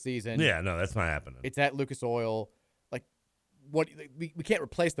third week of the season. Yeah, no, that's not happening. It's at Lucas Oil. We can't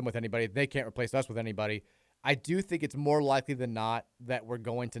replace them with anybody. They can't replace us with anybody. I do think it's more likely than not that we're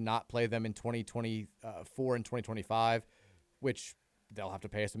going to not play them in 2024 and 2025, which they'll have to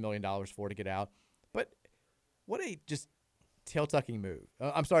pay us $1 million for to get out. But what a just tail-tucking move.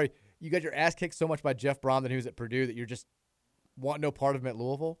 I'm sorry, you got your ass kicked so much by Jeff Brom that he was at Purdue that you're just want no part of him at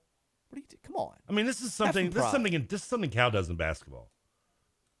Louisville? What do you do? Come on. This is something. This is something Cal does in basketball.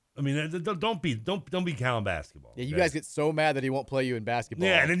 Don't be Cal in basketball. Yeah, you guys get so mad that he won't play you in basketball.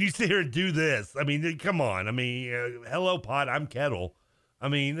 Yeah, and then you sit here and do this. Come on. Hello, pot. I'm kettle.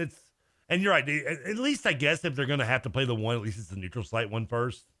 And you're right. At least I guess if they're going to have to play the one, at least it's the neutral site one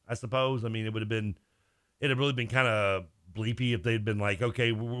first. I suppose. It'd have really been kind of bleepy if they'd been like,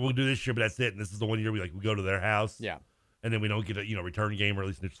 okay, we'll do this year, but that's it. And this is the 1 year we go to their house. Yeah. And then we don't get a return game or at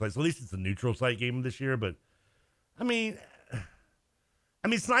least neutral site. So at least it's a neutral site game this year. But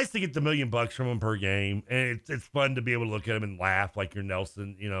it's nice to get the $1 million from them per game, and it's fun to be able to look at them and laugh like you're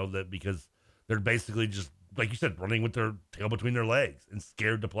Nelson, that because they're basically just, like you said, running with their tail between their legs and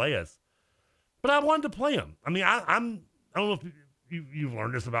scared to play us. But I wanted to play them. I don't know if you've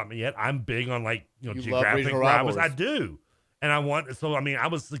learned this about me yet. I'm big on geographic rivals. I do, and I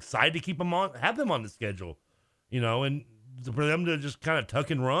was excited to keep them on, have them on the schedule, and for them to just kind of tuck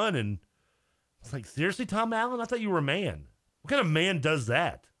and run. And it's like, seriously, Tom Allen, I thought you were a man. What kind of man does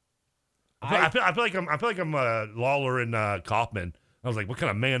that? I feel like I'm Lawler and Kaufman. I was like, what kind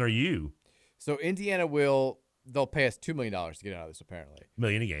of man are you? So Indiana they'll pay us $2 million to get out of this, apparently. $1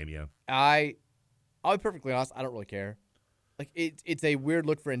 million a game, yeah. I'll be perfectly honest, I don't really care. It's a weird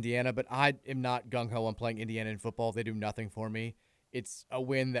look for Indiana, but I am not gung-ho on playing Indiana in football. They do nothing for me. It's a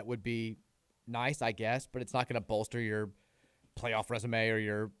win that would be nice, I guess, but it's not going to bolster your playoff resume or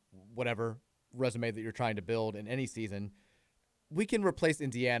your whatever resume that you're trying to build in any season. We can replace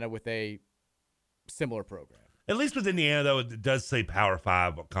Indiana with a similar program. At least with Indiana, though, it does say Power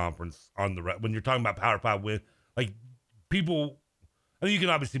 5 conference on the when you're talking about Power 5 win. People, you can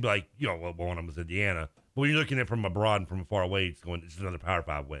obviously be like, one of them was Indiana. But when you're looking at it from abroad and from far away, it's another Power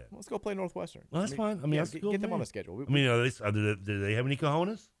 5 win. Let's go play Northwestern. Well, that's fine. That's cool, get them on the schedule. Do they have any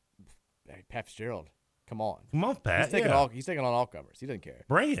cojones? Hey, Pat Fitzgerald. Come on, Pat. He's taking on all comers. He doesn't care.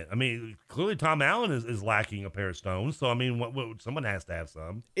 Bring it. Clearly Tom Allen is lacking a pair of stones. So, someone has to have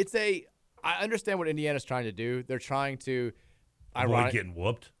some. I understand what Indiana's trying to do. They're trying to avoid getting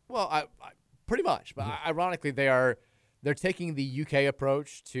whooped. Well, I pretty much. But ironically, they're taking the UK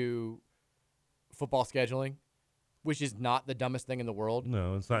approach to football scheduling, which is not the dumbest thing in the world.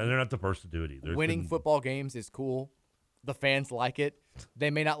 No, it's not. They're not the first to do it either. Winning football games is cool. The fans like it.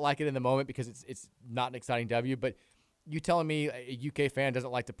 They may not like it in the moment because it's not an exciting W, but you telling me a UK fan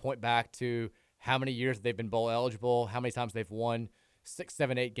doesn't like to point back to how many years they've been bowl eligible, how many times they've won 6,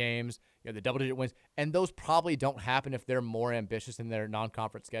 7, 8 games, the double-digit wins, and those probably don't happen if they're more ambitious in their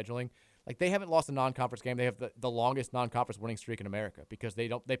non-conference scheduling. Like, they haven't lost a non-conference game. They have the longest non-conference winning streak in America because they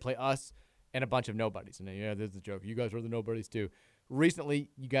play us and a bunch of nobodies. And there's the joke. You guys are the nobodies too. Recently,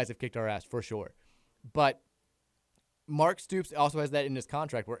 you guys have kicked our ass for sure. But Mark Stoops also has that in his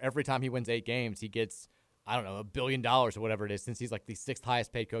contract where every time he wins 8 games, he gets, I don't know, $1 billion or whatever it is, since he's like the 6th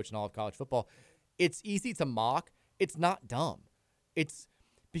highest paid coach in all of college football. It's easy to mock. It's not dumb. It's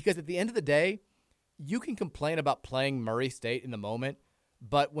because at the end of the day, you can complain about playing Murray State in the moment,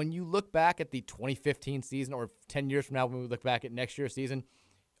 but when you look back at the 2015 season or 10 years from now when we look back at next year's season,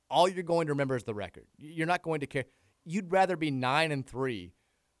 all you're going to remember is the record. You're not going to care. You'd rather be 9-3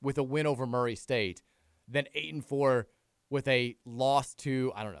 with a win over Murray State than 8-4 with a loss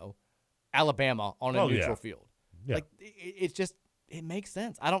to, I don't know, Alabama on a neutral field. Yeah. Like, it's just, it makes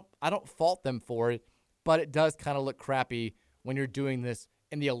sense. I don't fault them for it, but it does kind of look crappy when you're doing this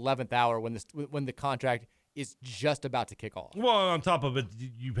in the 11th hour when the contract is just about to kick off. Well, on top of it,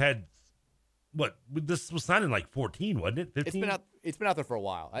 you've had this was signed in like 14, wasn't it? 15? It's been out there for a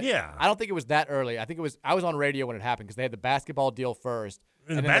while. I don't think it was that early. I was on radio when it happened because they had the basketball deal first.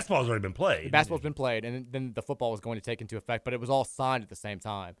 And the basketball's already been played. The basketball's been played, and then the football was going to take into effect, but it was all signed at the same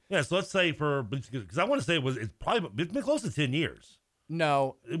time. Yeah, so let's say because I want to say it's been close to 10 years.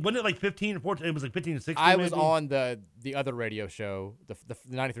 No. Wasn't it like 15 or 14? It was like 15 or 16 I was maybe? on the other radio show, the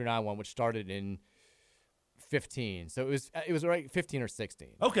 93.9 one, which started in 15. So it was right 15 or 16.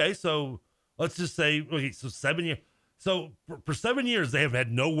 Okay, so let's just say, so 7 years. So for 7 years, they have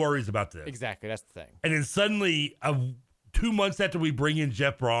had no worries about this. Exactly, that's the thing. And then suddenly, 2 months after we bring in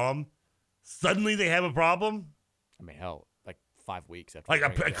Jeff Brom, suddenly they have a problem? I mean, hell, like 5 weeks after.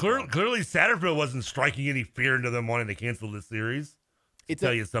 Like, clearly Satterfield wasn't striking any fear into them wanting to cancel this series.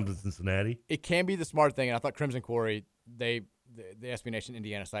 Tell you something, Cincinnati. It can be the smart thing, and I thought Crimson Quarry, the SB Nation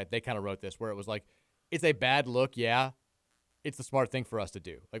Indiana site, they kind of wrote this where it was like, it's a bad look, yeah. It's the smart thing for us to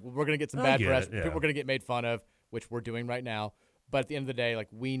do. Like, we're going to get some bad press. Yeah. People are going to get made fun of, which we're doing right now. But at the end of the day, like,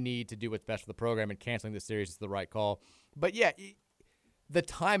 we need to do what's best for the program, and canceling this series is the right call. But, yeah, the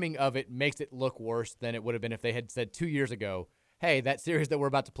timing of it makes it look worse than it would have been if they had said 2 years ago, hey, that series that we're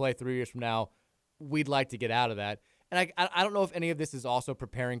about to play 3 years from now, we'd like to get out of that. And I don't know if any of this is also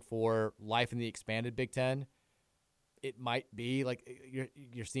preparing for life in the expanded Big Ten. It might be like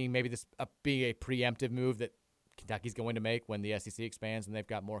you're seeing maybe this being a preemptive move that Kentucky's going to make when the SEC expands and they've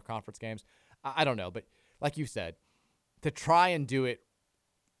got more conference games. I don't know, but like you said, to try and do it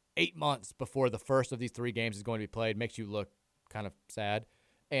 8 months before the first of these 3 games is going to be played makes you look kind of sad,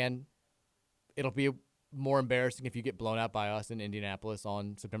 and it'll be more embarrassing if you get blown out by us in Indianapolis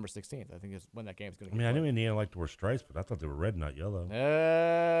on September 16th. I think is when that game's going to get I played. knew Indiana liked to wear stripes, but I thought they were red, not yellow.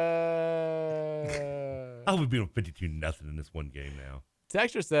 I hope we beat them 52-0 in this one game now.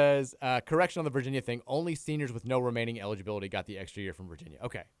 Texture says, correction on the Virginia thing, only seniors with no remaining eligibility got the extra year from Virginia.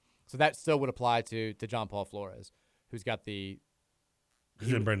 Okay. So that still would apply to John Paul Flores, who's got the...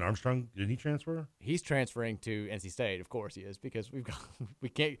 Isn't Brandon Armstrong, did he transfer? He's transferring to NC State, of course he is, because we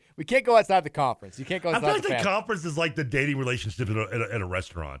can't go outside the conference. You can't go outside I feel like the the conference is like the dating relationship at a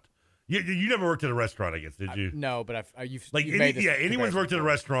restaurant. You never worked at a restaurant, I guess, did you? No, but you've made this anyone's worked at a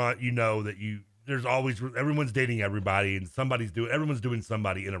restaurant, you know that there's always everyone's dating everybody and everyone's doing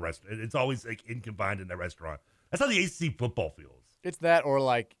somebody in a restaurant. It's always like confined in a restaurant. That's how the ACC football feels. It's that, or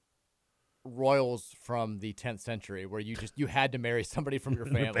like royals from the 10th century where you had to marry somebody from your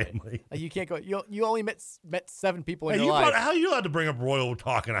family. Like, you can't go. You only met 7 people in your life. How are you allowed to bring up royal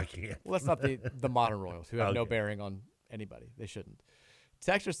talk and I can't? Well, that's not the modern royals who have no bearing on anybody. They shouldn't.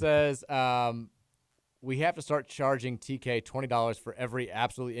 Texture says, we have to start charging TK $20 for every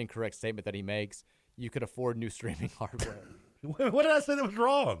absolutely incorrect statement that he makes. You could afford new streaming hardware. What did I say that was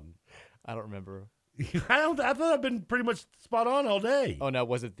wrong? I don't remember. I thought I've been pretty much spot on all day. Oh, no.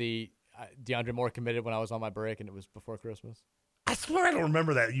 Was it the DeAndre Moore committed when I was on my break and it was before Christmas? I swear I don't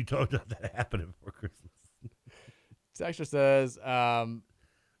remember that. You told that happened before Christmas. Texture says,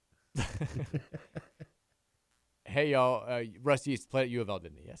 hey, y'all, Rusty used to play at U of L,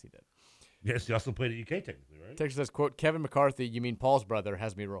 didn't he? Yes, he did. Yes, he also played at UK, technically, right? Texture says, quote, Kevin McCarthy, you mean Paul's brother,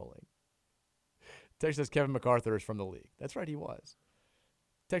 has me rolling. Texture says, Kevin MacArthur is from the league. That's right, he was.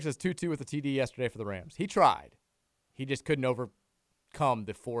 Texas 2-2 with the TD yesterday for the Rams. He tried. He just couldn't overcome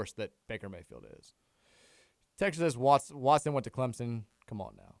the force that Baker Mayfield is. Texas says Watson went to Clemson. Come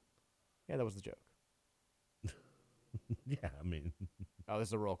on now. Yeah, that was the joke. Yeah, I mean. Oh, this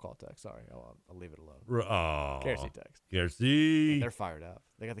is a roll call text. Sorry. I'll leave it alone. Oh. KRC text. KRC. They're fired up.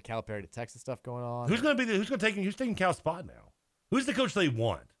 They got the Calipari to Texas stuff going on. Who's taking Cal's spot now? Who's the coach they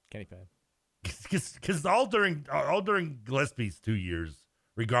want? Kenny Payne. Because all during Gillespie's 2 years,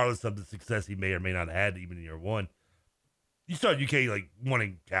 regardless of the success he may or may not have had even in year one, you started UK like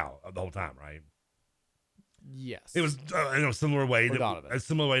wanting Cal the whole time, right? Yes. It was in a similar way. Donovan. A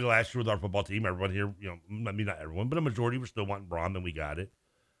similar way to last year with our football team. Everyone here, maybe not everyone, but a majority were still wanting Brom, and we got it.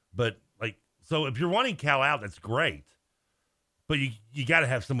 But so if you're wanting Cal out, that's great. But you got to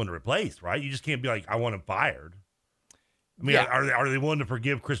have someone to replace, right? You just can't be like, I want him fired. I mean, are they willing to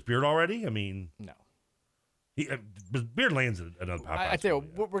forgive Chris Beard already? I mean, no. But Beard lands another pop. I tell you,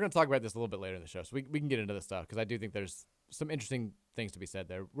 we're going to talk about this a little bit later in the show, so we can get into this stuff because I do think there's some interesting things to be said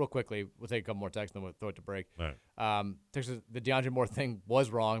there. Real quickly, we'll take a couple more texts, then we'll throw it to break. All right. Texas, the DeAndre Moore thing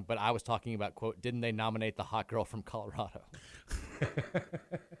was wrong, but I was talking about, quote, didn't they nominate the hot girl from Colorado?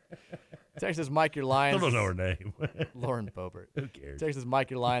 Texas, Mike, your Lions. I don't know her name. Lauren Boebert. Who cares? Texas,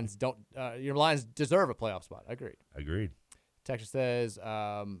 Mike, your Lions your Lions deserve a playoff spot. Agreed. Texas says,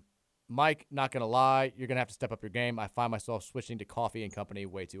 Mike, not going to lie, you're going to have to step up your game. I find myself switching to coffee and company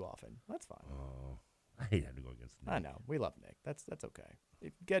way too often. That's fine. Oh, I hate having to go against Nick. I know. We love Nick. That's okay.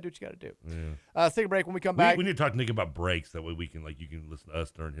 You got to do what you got to do. Yeah. Let's take a break. When we come back. We need to talk to Nick about breaks. That way we can, you can listen to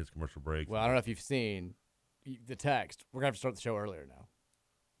us during his commercial breaks. Well, I don't know if you've seen the text. We're going to have to start the show earlier now.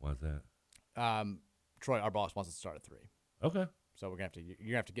 Why's that? Troy, our boss, wants us to start at 3. Okay. So you're going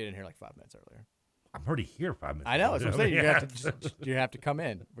to have to get in here like 5 minutes earlier. I'm already here 5 minutes. I know. That's what I'm saying. Yeah. You're going to have to come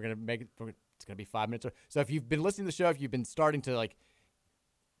in. We're going to make it. It's going to be 5 minutes. So if you've been listening to the show, if you've been starting to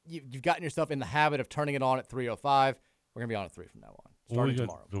you've gotten yourself in the habit of turning it on at 3:05, we're going to be on at 3 from now on, starting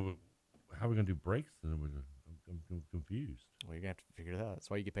tomorrow. So how are we going to do breaks? I'm confused. Well, you're going to have to figure it out. That's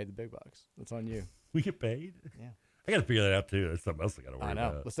why you get paid the big bucks. That's on you. We get paid? Yeah. I got to figure that out, too. That's something else I got to worry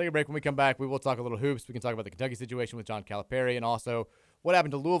about. I know. Let's take a break. When we come back, we will talk a little hoops. We can talk about the Kentucky situation with John Calipari and also what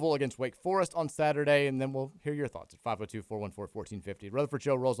happened to Louisville against Wake Forest on Saturday, and then we'll hear your thoughts at 502-414-1450. Rutherford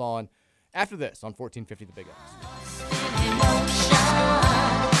Show rolls on after this on 1450 The Big X.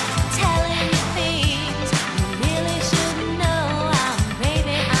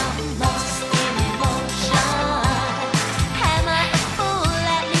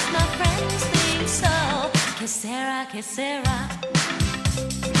 Que sera,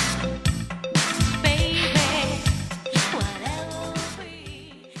 baby, whatever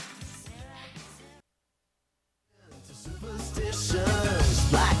we Superstitions,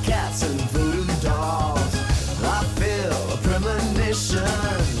 black cats and voodoo dolls. I feel a premonition.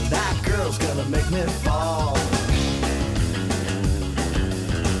 That girl's gonna make me fall.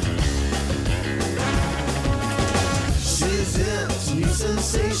 She's into new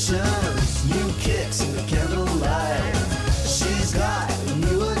sensations, new kicks in the candlelight. She's got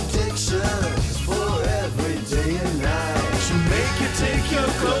new addictions for every day and night. She'll make you take your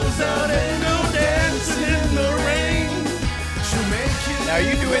clothes out and go dancing in the rain. She'll make you now, are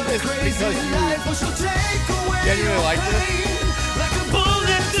you doing this because you genuinely like this? Like a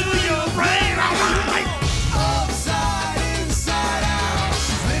bullet through your brain. Upside, inside out.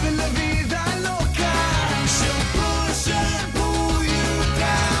 She's living la vida loca. She'll push and pull you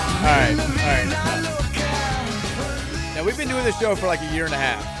down. All right. Now, we've been doing this show for like a year and a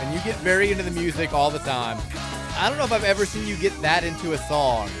half, and you get very into the music all the time. I don't know if I've ever seen you get that into a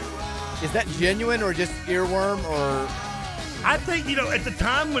song. Is that genuine or just earworm or? I think, at the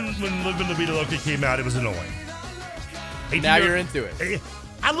time when Living La Vida Loca came out, it was annoying. Now you're into it.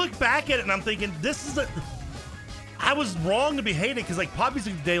 I look back at it and I'm thinking, I was wrong to be hated because pop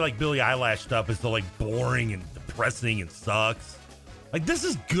music today, like Billie Eilish stuff, is so boring and depressing and sucks. This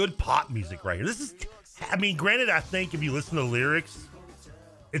is good pop music right here. Granted, I think if you listen to the lyrics,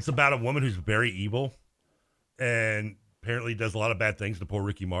 it's about a woman who's very evil and apparently does a lot of bad things to poor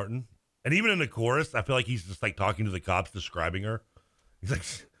Ricky Martin. And even in the chorus, I feel like he's just talking to the cops, describing her. He's like,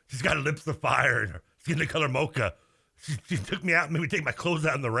 she's got lips of fire and her skin the color mocha. She took me out and made me take my clothes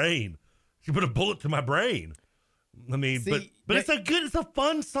out in the rain. She put a bullet to my brain. But it's a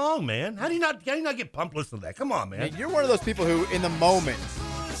fun song, man. How do you not get pumped listening to that? Come on, man. You're one of those people who, in the moment.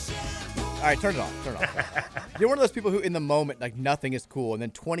 All right, turn it off. You're one of those people who, in the moment, nothing is cool, and then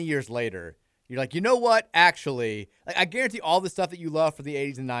 20 years later, you're like, you know what? Actually, I guarantee all the stuff that you love for the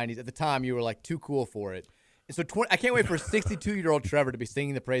 80s and 90s, at the time, you were too cool for it. So I can't wait for 62-year-old Trevor to be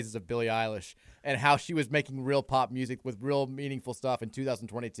singing the praises of Billie Eilish and how she was making real pop music with real meaningful stuff in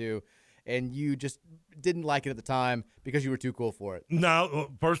 2022, and you just didn't like it at the time because you were too cool for it.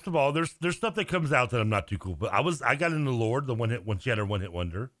 No, first of all, there's stuff that comes out that I'm not too cool, but I got into Lorde, the one hit when she had her one hit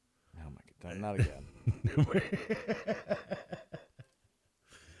wonder. Oh my God, not again.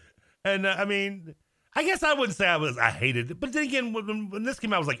 And I mean, I guess I wouldn't say I hated it, but then again, when this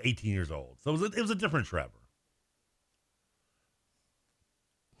came out, I was like 18 years old, so it was a different Trevor.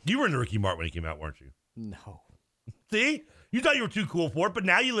 You were into Ricky Martin when he came out, weren't you? No. See, you thought you were too cool for it, but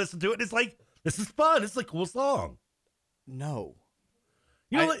now you listen to it, and it's like, this is fun. It's a cool song. No.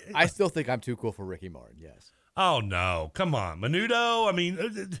 You know, I still think I'm too cool for Ricky Martin. Yes. Oh no! Come on, Menudo. I mean,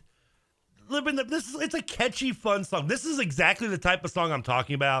 it's a catchy, fun song. This is exactly the type of song I'm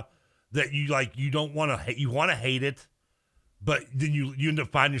talking about. That you like, you don't want to hate, you want to hate it, but then you end up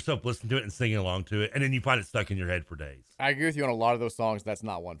finding yourself listening to it and singing along to it, and then you find it stuck in your head for days. I agree with you on a lot of those songs. That's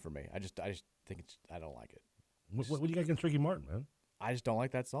not one for me. I just think I don't like it. What do you got against Ricky Martin, man? I just don't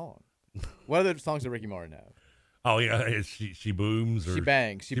like that song. What other songs does Ricky Martin have? Oh yeah, she booms or she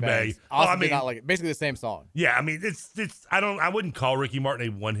bangs. She bangs. bangs. Also, I mean, not like it. Basically the same song. Yeah, I mean it's I wouldn't call Ricky Martin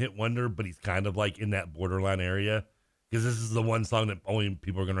a one hit wonder, but he's kind of like in that borderline area because this is the one song that only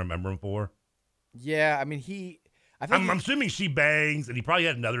people are gonna remember him for. Yeah, I mean I'm assuming she bangs, and he probably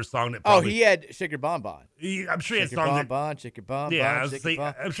had another song that. Probably, he had "Shake Your Bon Bon." I'm sure he had Shake Your songs Bon Bon, Shake Your Bon Bon. Yeah, Shake Your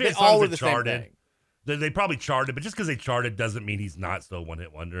Bon. I'm sure he had They all songs were that the same charted. thing. They probably charted, but just because they charted doesn't mean he's not still a one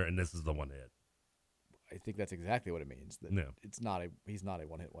hit wonder, and this is the one hit. I think that's exactly what it means. That no, he's not a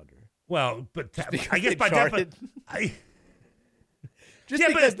one hit wonder. Well, but I guess by definition, just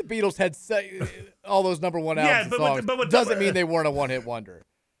because the Beatles had all those number one albums and songs doesn't mean they weren't a one hit wonder.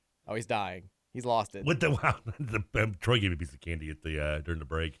 Oh, he's dying. He's lost it. With Troy gave me a piece of candy at the during the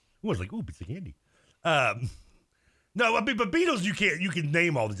break. I was like, "Ooh, piece of candy." No, I mean, but Beatles, you can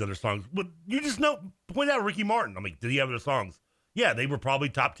name all these other songs, but you just point out Ricky Martin. I mean, did he have other songs? Yeah, they were probably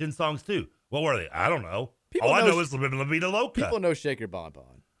top 10 songs too. What were they? I don't know. All I know is "Livin' La Vida Loca." People know "Shake Your Bon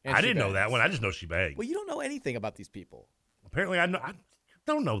Bon." I didn't know that one. I just know she banged. Well, you don't know anything about these people. Apparently, I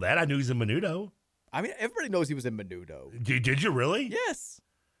don't know that. I knew he's in Menudo. I mean, everybody knows he was in Menudo. Did you really? Yes.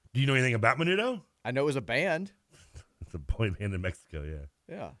 Do you know anything about Menudo? I know it was a band. It's a boy band in Mexico,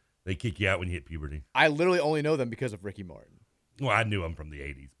 yeah. Yeah. They kick you out when you hit puberty. I literally only know them because of Ricky Martin. Well, I knew him from the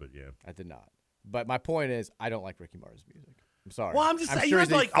 80s, but yeah. I did not. But my point is, I don't like Ricky Martin's music. I'm sorry. Well, I'm just saying, sure you have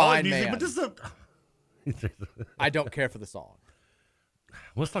to like all the music, man. but this is I don't care for the song.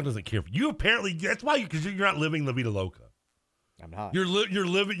 What song doesn't care for you? Apparently, that's why because you're not living La Vida Loca. I'm not. You're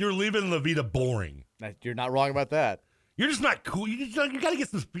leaving La Vida boring. You're not wrong about that. You're just not cool. You got to get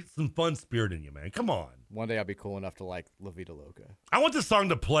some fun spirit in you, man. Come on. One day I'll be cool enough to like La Vida Loca. I want this song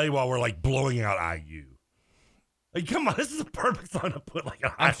to play while we're like blowing out IU. Like, come on, this is a perfect song to put like.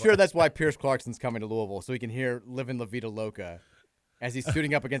 I'm sure that's why Pierce Clarkson's coming to Louisville, so he can hear "Livin' La Vida Loca" as he's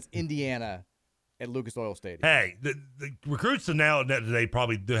suiting up against Indiana at Lucas Oil Stadium. Hey, the recruits now today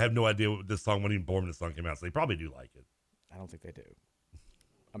probably have no idea what this song when even born this song came out, so they probably do like it. I don't think they do.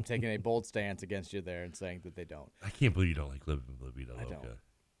 I'm taking a bold stance against you there and saying that they don't. I can't believe you don't like "Livin' La Vida Loca." I don't.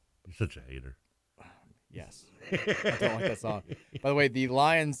 You're such a hater. Yes. I don't like that song. By the way, the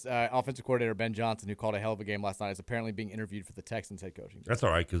Lions offensive coordinator, Ben Johnson, who called a hell of a game last night, is apparently being interviewed for the Texans head coaching job. That's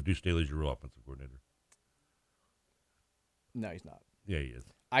all right, because Deuce Staley's your real offensive coordinator. No, he's not. Yeah, he is.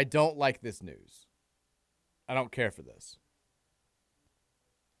 I don't like this news. I don't care for this.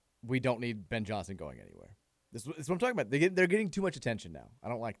 We don't need Ben Johnson going anywhere. This is what I'm talking about. They're getting too much attention now. I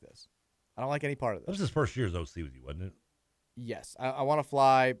don't like this. I don't like any part of this. That was his first year as OC with you, wasn't it? Yes. I want to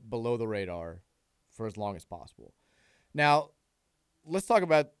fly below the radar for as long as possible. Now, let's talk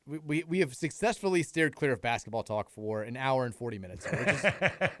about we have successfully steered clear of basketball talk for an hour and 40 minutes, which is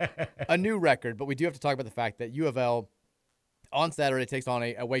a new record, but we do have to talk about the fact that U of L on Saturday takes on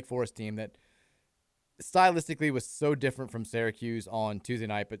a Wake Forest team that stylistically was so different from Syracuse on Tuesday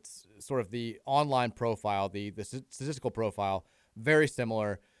night, but sort of the online profile, the statistical profile, very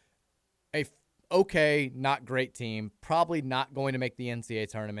similar. Okay, not great team, probably not going to make the NCAA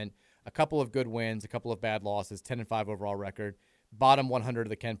tournament. A couple of good wins, a couple of bad losses, 10-5 overall record. Bottom 100 of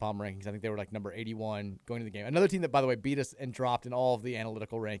the KenPom rankings. I think they were like number 81 going to the game. Another team that, by the way, beat us and dropped in all of the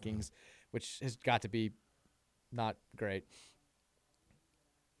analytical rankings, which has got to be not great.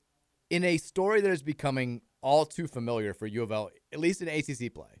 In a story that is becoming all too familiar for U of L, at least in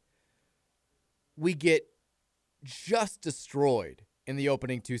ACC play, we get just destroyed in the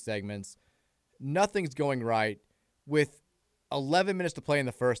opening two segments. Nothing's going right. With 11 minutes to play in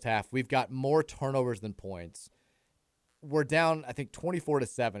the first half, we've got more turnovers than points. We're down, I think,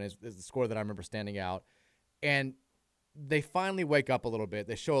 24-7 is the score that I remember standing out. And they finally wake up a little bit.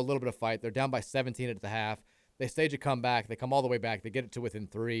 They show a little bit of fight. They're down by 17 at the half. They stage a comeback. They come all the way back. They get it to within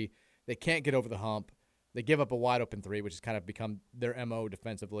 3. They can't get over the hump. They give up a wide open 3, which has kind of become their MO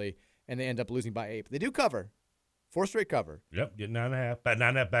defensively, and they end up losing by 8. But they do cover. 4 straight cover. Yep, getting 9.5. About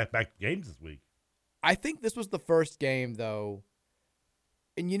 9.5 back games this week. I think this was the first game, though,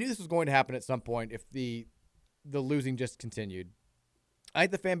 and you knew this was going to happen at some point if the losing just continued. I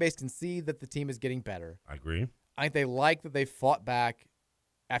think the fan base can see that the team is getting better. I agree. I think they like that they fought back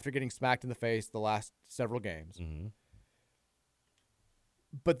after getting smacked in the face the last several games. Mm-hmm.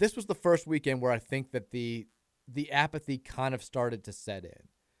 But this was the first weekend where I think that the apathy kind of started to set in.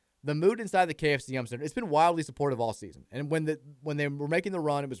 The mood inside the KFC Yum Center, it's been wildly supportive all season. And when they were making the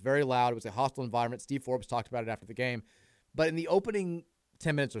run, it was very loud. It was a hostile environment. Steve Forbes talked about it after the game. But in the opening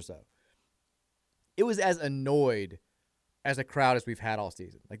 10 minutes or so, it was as annoyed as a crowd as we've had all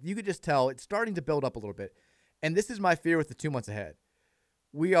season. Like, you could just tell it's starting to build up a little bit. And this is my fear with the 2 months ahead.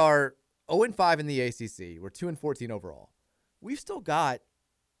 We are 0-5 in the ACC. We're 2-14 overall. We've still got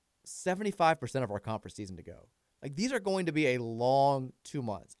 75% of our conference season to go. Like, these are going to be a long 2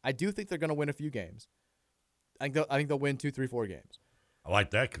 months. I do think they're going to win a few games. I think they'll win 2, 3, 4 games. I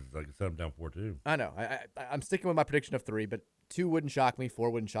like that because, like I said, I'm down 4-2. I know. I'm sticking with my prediction of 3, but 2 wouldn't shock me. 4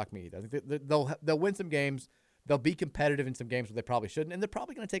 wouldn't shock me either. I think they'll win some games. They'll be competitive in some games where they probably shouldn't, and they're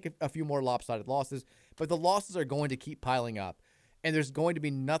probably going to take a few more lopsided losses, but the losses are going to keep piling up, and there's going to be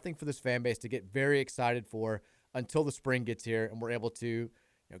nothing for this fan base to get very excited for until the spring gets here and we're able to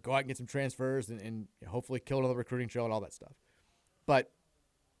go out and get some transfers and hopefully kill another recruiting trail and all that stuff. But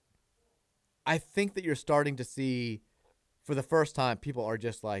I think that you're starting to see, for the first time, people are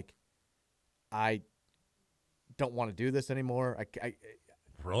just like, I don't want to do this anymore.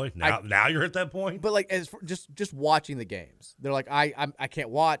 Really? Now you're at that point? But like, as for just watching the games, they're like, I can't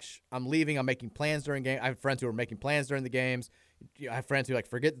watch. I'm leaving. I'm making plans during games. I have friends who are making plans during the games. I have friends who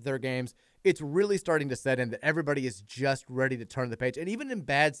forget that they're games. It's really starting to set in that everybody is just ready to turn the page. And even in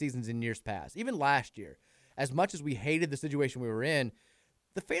bad seasons in years past, even last year, as much as we hated the situation we were in,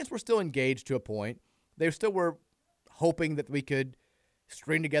 the fans were still engaged to a point. They still were hoping that we could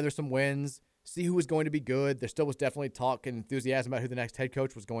string together some wins, see who was going to be good. There still was definitely talk and enthusiasm about who the next head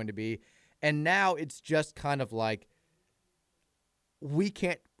coach was going to be. And now it's just kind of like, we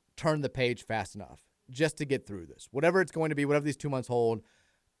can't turn the page fast enough just to get through this. Whatever it's going to be, whatever these 2 months hold,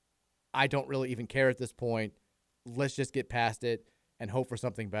 I don't really even care at this point. Let's just get past it and hope for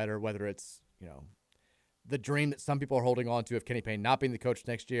something better, whether it's, the dream that some people are holding on to of Kenny Payne not being the coach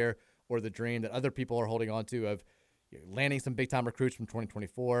next year, or the dream that other people are holding on to of landing some big-time recruits from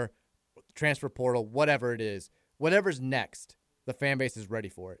 2024, transfer portal, whatever it is. Whatever's next, the fan base is ready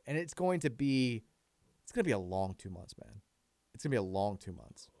for it. And it's going to be a long 2 months, man. It's going to be a long 2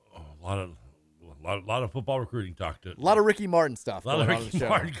 months. Oh, a lot of football recruiting talk to it. A lot of Ricky Martin stuff. A lot of Ricky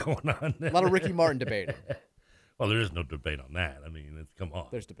Martin going on. A lot of Ricky Martin debating. Well, there is no debate on that. I mean, come on.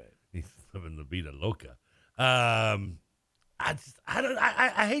 There's debate. He's living the vida loca. I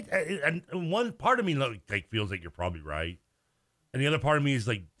hate, and one part of me feels like you're probably right, and the other part of me is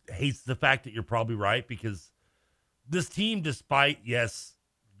hates the fact that you're probably right, because this team, despite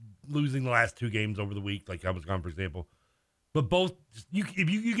losing the last 2 games over the week, like I was gone, for example, but both you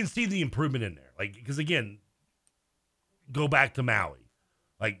can see the improvement in there, because again, go back to Maui,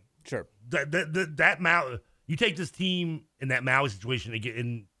 sure, that Maui, you take this team in that Maui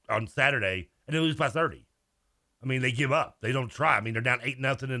situation on Saturday and they lose by 30. I mean, they give up. They don't try. I mean, they're down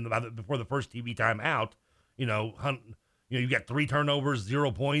 8-0 before the first TV timeout. You got 3 turnovers,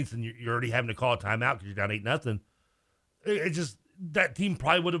 0 points, and you're already having to call a timeout because you're down 8-0. It's just, that team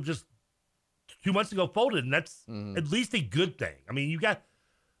probably would have just 2 months ago folded, and that's at least a good thing. I mean, you got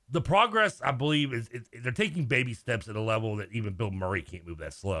the progress, I believe, is they're taking baby steps at a level that even Bill Murray can't move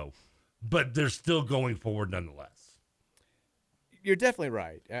that slow, but they're still going forward nonetheless. You're definitely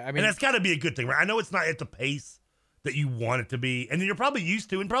right. I mean, and that's got to be a good thing, right? I know it's not at the pace that you want it to be, and you're probably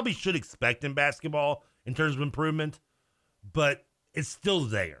used to and probably should expect in basketball in terms of improvement, but it's still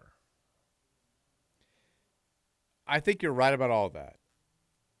there. I think you're right about all of that.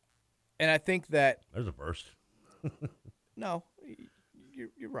 And I think that... There's a verse. No,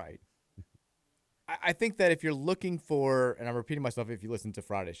 you're right. I think that if you're looking for, and I'm repeating myself if you listen to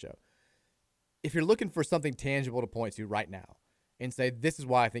Friday's show, if you're looking for something tangible to point to right now and say, this is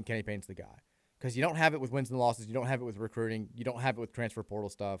why I think Kenny Payne's the guy, because you don't have it with wins and losses, you don't have it with recruiting, you don't have it with transfer portal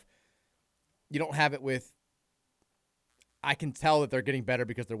stuff, you don't have it with, I can tell that they're getting better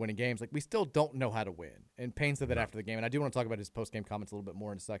because they're winning games. We still don't know how to win. And Payne said that after the game, and I do want to talk about his post-game comments a little bit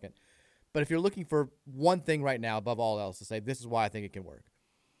more in a second. But if you're looking for one thing right now above all else to say, this is why I think it can work,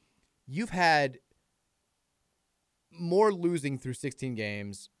 you've had more losing through 16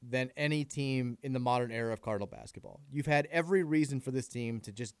 games than any team in the modern era of Cardinal basketball. You've had every reason for this team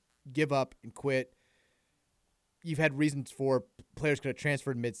to just give up and quit. You've had reasons for players could have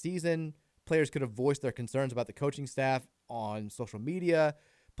transferred midseason. Players could have voiced their concerns about the coaching staff on social media.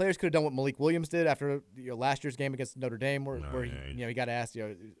 Players could have done what Malik Williams did after last year's game against Notre Dame, where he got asked,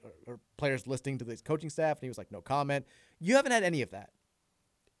 are players listening to this coaching staff, and he was like, no comment. You haven't had any of that.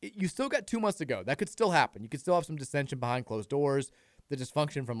 You still got 2 months to go. That could still happen. You could still have some dissension behind closed doors. The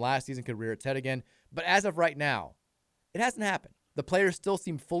dysfunction from last season could rear its head again. But as of right now, it hasn't happened. The players still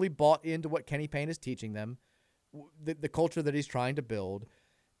seem fully bought into what Kenny Payne is teaching them, the culture that he's trying to build.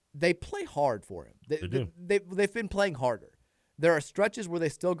 They play hard for him. They've been playing harder. There are stretches where they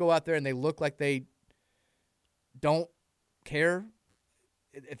still go out there and they look like they don't care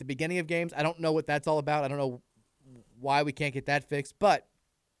at the beginning of games. I don't know what that's all about. I don't know why we can't get that fixed, but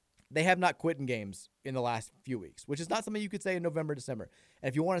they have not quit in games in the last few weeks, which is not something you could say in November, December. And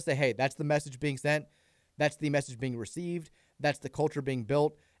if you want to say, hey, that's the message being sent, that's the message being received, that's the culture being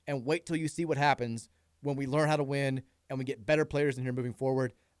built, and wait till you see what happens when we learn how to win and we get better players in here moving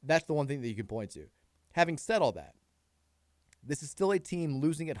forward, that's the one thing that you can point to. Having said all that, this is still a team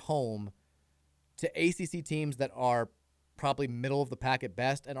losing at home to ACC teams that are probably middle of the pack at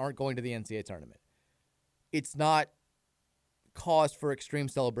best and aren't going to the NCAA tournament. It's not cause for extreme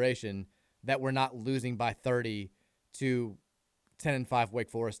celebration that we're not losing by 30 to 10-5 Wake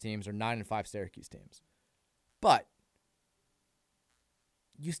Forest teams or 9-5 Syracuse teams. But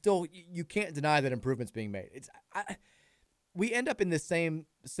you can't deny that improvement's being made. We end up in this same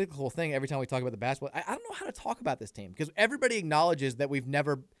cyclical thing every time we talk about the basketball. I don't know how to talk about this team because everybody acknowledges that we've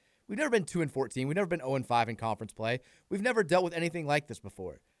never been 2-14. We've never been 0-5 in conference play. We've never dealt with anything like this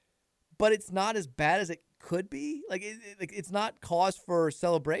before. But it's not as bad as it could be. It's not cause for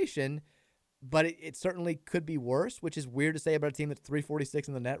celebration, but it certainly could be worse, which is weird to say about a team that's 346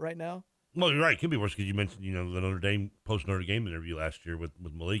 in the net right now. Well, you're right. It could be worse because you mentioned the Notre Dame post-Notre Dame interview last year with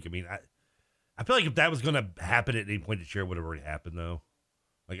Malik. I mean, I feel like if that was going to happen at any point this year, it would have already happened, though.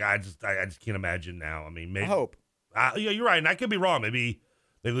 I just can't imagine now. I mean, maybe. I hope. Yeah, you're right. And I could be wrong. Maybe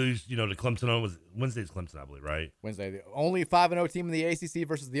they lose, to Clemson. Was Wednesday's Clemson, I believe, right? Wednesday. The only 5-0 team in the ACC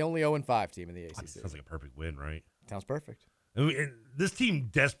versus the only 0-5 team in the ACC. Sounds like a perfect win, right? Sounds perfect. And this team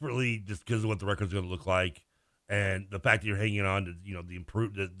desperately, just because of what the record's going to look like, and the fact that you're hanging on to,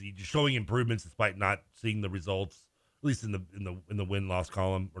 the showing improvements despite not seeing the results, at least in the win-loss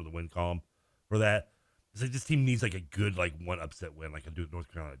column or the win column for that. It's like this team needs like a good one upset win, like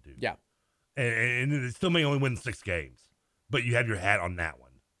North Carolina do. Yeah, and it still may only win 6 games, but you have your hat on that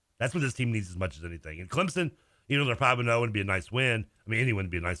one. That's what this team needs as much as anything. And Clemson, they're 5-0 and it'd be a nice win. I mean, anyone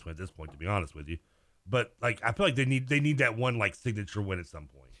would be a nice win at this point, to be honest with you. But I feel like they need that one signature win at some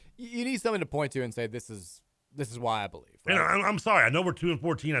point. You need something to point to and say this is why I believe. Right? And I'm sorry. I know we're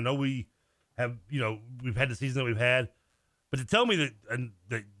 2-14. I know we have we've had the season that we've had. But to tell me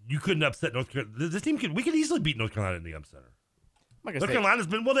that you couldn't upset North Carolina, this team we could easily beat North Carolina in the Center. North Carolina's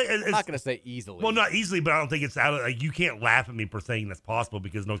been I'm not going to say easily. Well, not easily, but I don't think it's out of you can't laugh at me for saying that's possible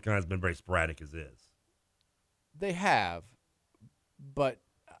because North Carolina's been very sporadic as is. They have, but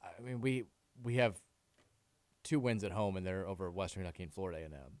I mean we have 2 wins at home and they're over Western Kentucky and Florida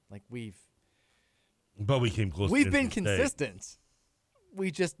A&M. But we came close. We've been consistent.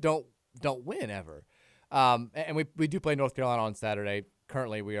 We just don't win ever. And we do play North Carolina on Saturday.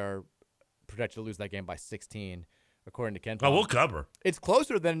 Currently, we are projected to lose that game by 16, according to Ken. Oh, we'll cover. It's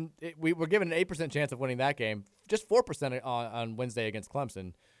closer than we were given an 8% chance of winning that game. Just 4% on Wednesday against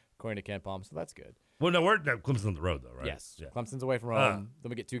Clemson, according to Ken Palm. So that's good. Well, no, Clemson's on the road though, right? Yes, yeah. Clemson's away from home. Then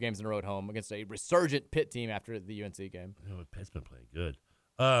we get 2 games in a row at home against a resurgent Pitt team after the UNC game. Pitt's been playing good.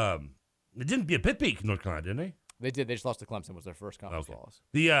 It didn't be a Pitt beat North Carolina, didn't they? They did. They just lost to Clemson. Was their first conference loss.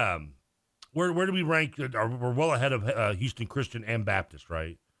 The where do we rank? We're well ahead of Houston Christian and Baptist,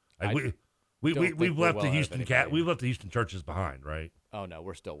 right? We've left the Houston we've left the Houston churches behind, right? Oh no,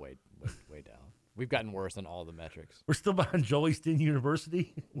 we're still way down. We've gotten worse in all the metrics. We're still behind Joel Osteen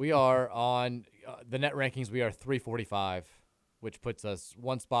University. We are on the net rankings. We are 345, which puts us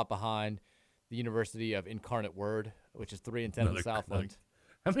 1 spot behind the University of Incarnate Word, which is 3-10 in the Southland.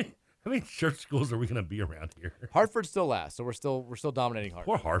 How many church schools are we going to be around here? Hartford's still last, so we're still dominating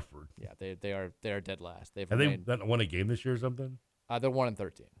Hartford. Poor Hartford. Yeah, they are dead last. Have they won a game this year or something? They're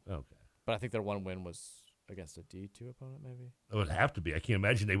 1-13. Okay, but I think their one win was against a D2 opponent, maybe. It would have to be. I can't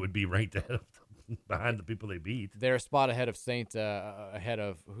imagine they would be ranked behind the people they beat. They're a spot ahead of Saint, ahead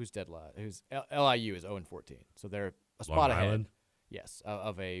of who's dead last. Who's LIU is 0-14, so they're a spot Long ahead. Island? Yes,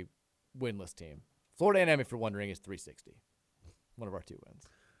 of a winless team. Florida A&M, if you're wondering, is 360. One of our 2 wins.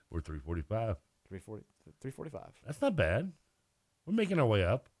 We're 345. 345. That's not bad. We're making our way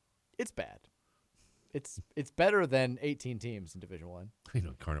up. It's bad. It's better than 18 teams in Division One. You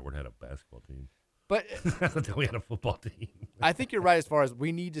know, Carnarvon had a basketball team. But I thought we had a football team. I think you're right as far as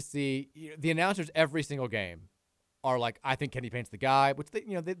we need to see the announcers every single game are like, I think Kenny Payne's the guy, which they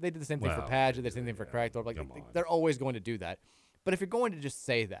did the same thing for Padgett, they did the same thing for Craigthorpe. Like they're always going to do that. But if you're going to just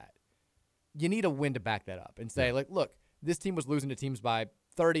say that, you need a win to back that up and say, like, look, this team was losing to teams by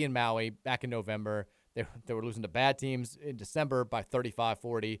 30 in Maui back in November. They were losing to bad teams in December by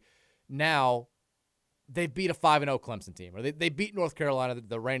 35-40. Now they beat a 5-0 Clemson team, or they beat North Carolina,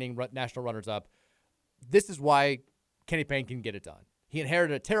 the reigning national runners-up. This is why Kenny Payne can get it done. He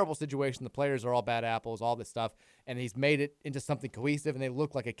inherited a terrible situation. The players are all bad apples, all this stuff, and he's made it into something cohesive, and they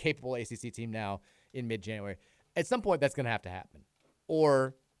look like a capable ACC team now in mid-January. At some point, that's going to happen.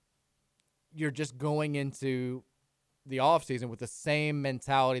 Or you're just going into the offseason with the same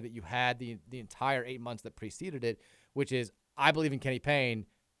mentality that you had the entire 8 months that preceded it, which is, I believe in Kenny Payne.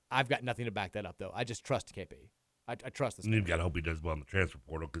 I've got nothing to back that up, though. I just trust KP. I trust this. And you've got to hope he does well in the transfer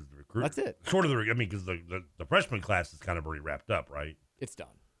portal because the recruit. That's it. Short of because the freshman class is kind of already wrapped up, right? It's done.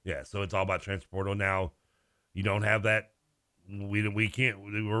 Yeah, so it's all about transfer portal now. You don't have that. We can't.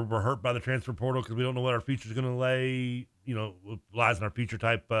 We're hurt by the transfer portal because we don't know what our future's going to lay. Lies in our future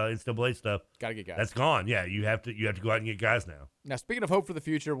type NCAA stuff. Got to get guys. That's gone. Yeah, you have to go out and get guys now. Now, speaking of hope for the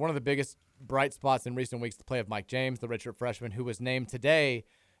future, one of the biggest bright spots in recent weeks, the play of Mike James, the redshirt freshman, who was named today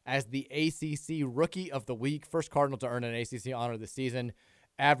as the ACC Rookie of the Week, first Cardinal to earn an ACC honor this season,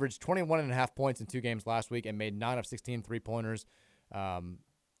 averaged 21.5 points in 2 games last week and made 9 of 16 three-pointers.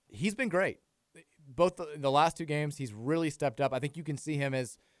 He's been great. Both the last 2 games, he's really stepped up. I think you can see him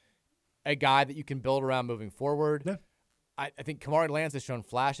as a guy that you can build around moving forward. Yeah. I think Kamari Lance has shown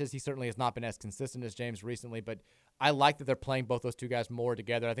flashes. He certainly has not been as consistent as James recently, but I like that they're playing both those 2 guys more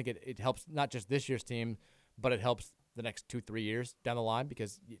together. I think it helps not just this year's team, but it helps the next 2-3 years down the line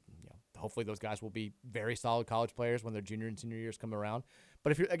because hopefully those guys will be very solid college players when their junior and senior years come around.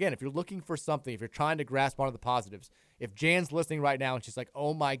 But if you're looking for something, if you're trying to grasp onto the positives, if Jan's listening right now and she's like,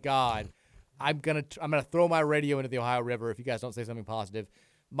 "Oh my God, I'm gonna throw my radio into the Ohio River if you guys don't say something positive,"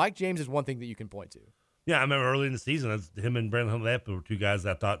 Mike James is one thing that you can point to. Yeah, I remember early in the season, him and Brandon Huntley were 2 guys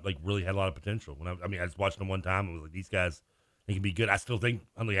that I thought really had a lot of potential. I just watched them one time and was like, these guys, they can be good. I still think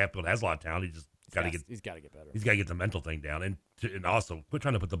Huntley Hatfield has a lot of talent. He's got to get better. He's got to get the mental thing down, and also quit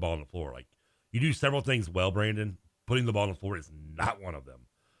trying to put the ball on the floor. Like, you do several things well, Brandon. Putting the ball on the floor is not one of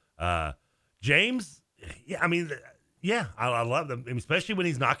them. James, I love them, especially when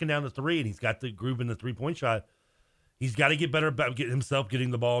he's knocking down the 3 and he's got the groove in the 3-point shot. He's got to get better about getting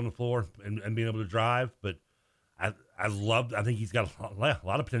the ball on the floor and being able to drive. But I think he's got a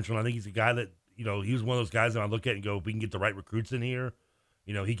lot of potential. And I think he's a guy that, he was one of those guys that I look at and go, if we can get the right recruits in here,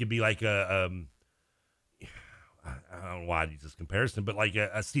 he could be like I don't know why I use this comparison, but like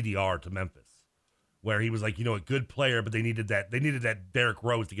a CDR to Memphis, where he was like, a good player, but they needed that Derrick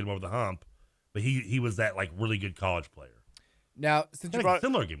Rose to get him over the hump. But he was that like really good college player. Now, since you brought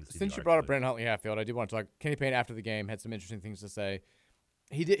up Brandon Huntley Hatfield, I do want to talk. Kenny Payne after the game had some interesting things to say.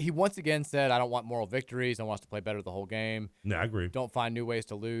 He once again said, "I don't want moral victories. I want us to play better the whole game." No, I agree. Don't find new ways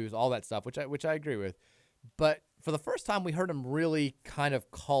to lose, all that stuff, which I agree with. But for the first time, we heard him really kind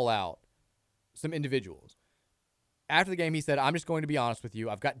of call out some individuals. After the game, he said, "I'm just going to be honest with you.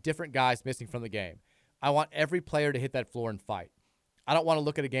 I've got different guys missing from the game. I want every player to hit that floor and fight. I don't want to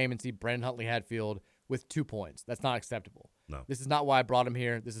look at a game and see Brandon Huntley Hatfield with 2 points. That's not acceptable. No. This is not why I brought him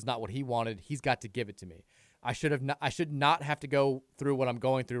here. This is not what he wanted. He's got to give it to me. I should not have to go through what I'm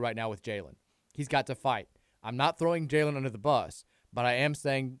going through right now with Jalen. He's got to fight. I'm not throwing Jalen under the bus, but I am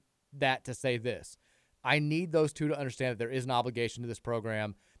saying that to say this. I need those 2 to understand that there is an obligation to this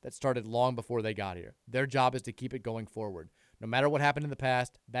program that started long before they got here. Their job is to keep it going forward. No matter what happened in the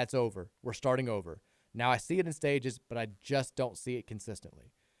past, that's over. We're starting over. Now I see it in stages, but I just don't see it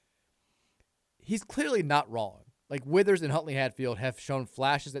consistently." He's clearly not wrong. Like, Withers and Huntley Hatfield have shown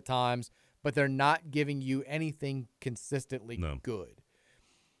flashes at times, but they're not giving you anything consistently good.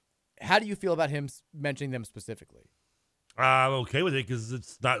 How do you feel about him mentioning them specifically? I'm okay with it because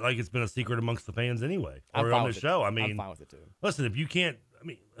it's not like it's been a secret amongst the fans anyway. Or on the show. I'm fine with it too. Listen, if you can't,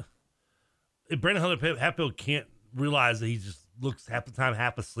 if Brandon Huntley Hatfield can't realize that he just looks half the time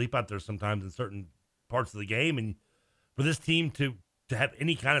half asleep out there sometimes in certain parts of the game, and for this team to have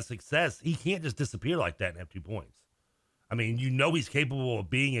any kind of success, he can't just disappear like that and have 2 points. He's capable of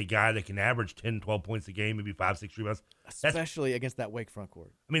being a guy that can average 10, 12 points a game, maybe 5, 6 rebounds. Especially against that Wake front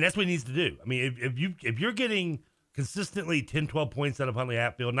court. That's what he needs to do. If you're getting consistently 10, 12 points out of Huntley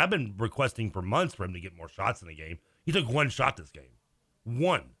Hatfield, and I've been requesting for months for him to get more shots in the game. He took 1 shot this game.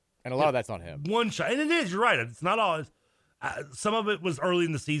 1. And a lot of that's on him. One shot. And it is. You're right. It's not all. Some of it was early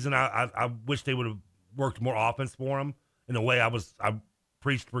in the season. I wish they would have worked more offense for him. In a way, I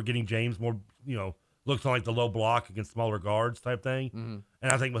preached for getting James more, looks on like the low block against smaller guards type thing. Mm-hmm.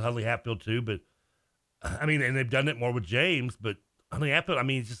 And I think with Huntley Hatfield too. But, I mean, and they've done it more with James. But Huntley Hatfield, I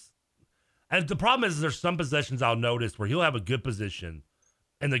mean, it's just. And the problem is there's some possessions I'll notice where he'll have a good position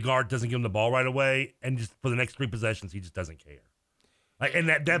and the guard doesn't give him the ball right away. And just for the next 3 possessions, he just doesn't care. Like, and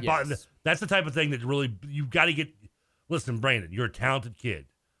that's the type of thing that really, you've got to get. Listen, Brandon, you're a talented kid.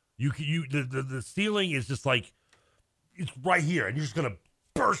 The ceiling is just like, it's right here, and you're just gonna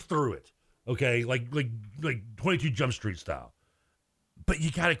burst through it. Okay, like 22 Jump Street style. But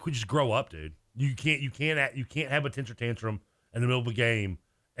you gotta just grow up, dude. You can't have a temper tantrum in the middle of a game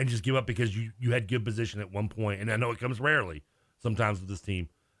and just give up because you had good position at one point. And I know it comes rarely sometimes with this team,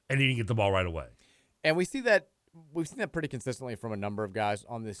 and you didn't get the ball right away. And we've seen that pretty consistently from a number of guys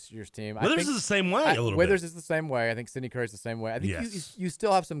on this year's team. Withers is the same way a little bit. Withers is the same way. I think Sidney Curry's the same way. I think you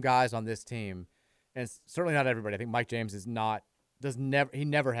still have some guys on this team, and it's certainly not everybody. I think Mike James he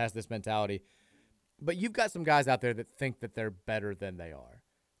never has this mentality. But you've got some guys out there that think that they're better than they are,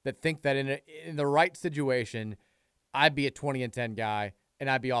 that think that in the right situation, I'd be a 20-10 guy, and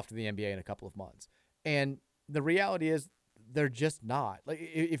I'd be off to the NBA in a couple of months. And the reality is, they're just not. Like,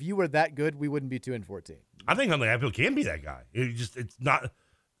 if you were that good, we wouldn't be 2-14. I think Huntley Hatfield can be that guy.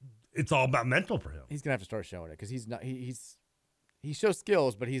 It's all about mental for him. He's gonna have to start showing it because he's not. He shows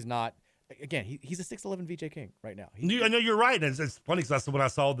skills, but he's not. Again, he's a 6'11" VJ King right now. I know you're right. And it's funny because when I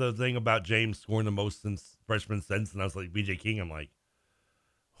saw the thing about James scoring the most since freshman since, and I was like VJ King, I'm like,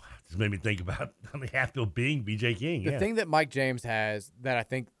 wow, it just made me think about Huntley Hatfield being VJ King. The thing that Mike James has that I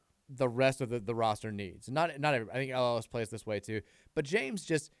think the rest of the roster needs. Not everybody. I think LLS plays this way too. But James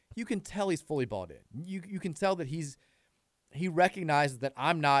you can tell he's fully bought in. You can tell that he recognizes that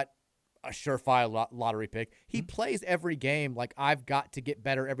I'm not a surefire lottery pick. He plays every game like I've got to get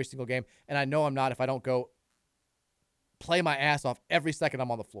better every single game, and I know I'm not if I don't go play my ass off every second I'm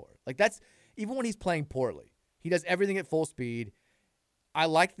on the floor. Like that's even when he's playing poorly. He does everything at full speed. I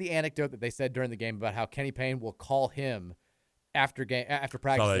liked the anecdote that they said during the game about how Kenny Payne will call him after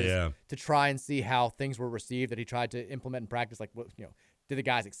practices to try and see how things were received that he tried to implement in practice. Like, did the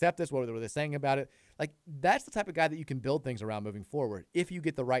guys accept this? What were they saying about it? Like, that's the type of guy that you can build things around moving forward if you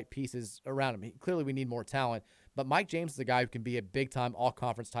get the right pieces around him. Clearly, we need more talent, but Mike James is a guy who can be a big-time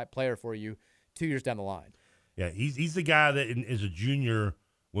all-conference type player for you 2 years down the line. Yeah, he's the guy that is a junior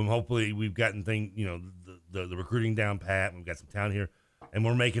when hopefully we've gotten the recruiting down pat, and we've got some talent here, and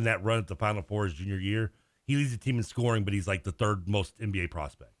we're making that run at the Final Four his junior year. He leads the team in scoring, but he's like the third most NBA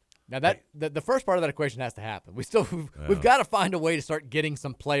prospect. Now the first part of that equation has to happen. We've got to find a way to start getting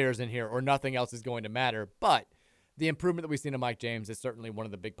some players in here, or nothing else is going to matter. But the improvement that we've seen in Mike James is certainly one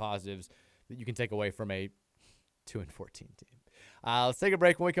of the big positives that you can take away from a 2-14 team. Let's take a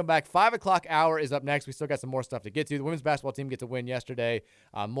break. When we come back, 5 o'clock hour is up next. We still got some more stuff to get to. The women's basketball team gets a win yesterday.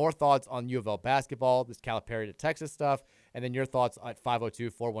 More thoughts on U of L basketball, this Calipari to Texas stuff, and then your thoughts at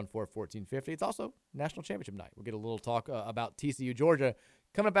 502-414-1450. It's also National Championship night. We'll get a little talk about TCU Georgia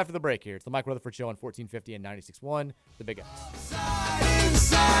coming up after the break here. It's the Mike Rutherford Show on 1450 and 96.1, The Big X.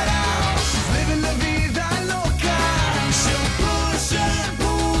 Inside out, she's living la vida loca. She'll push and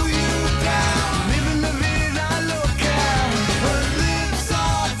pull you down. Living la vida loca. Her lips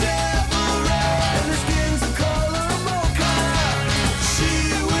are devil red, and her skin's the color mocha.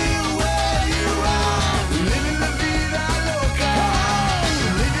 She will wear you out. Living la vida loca.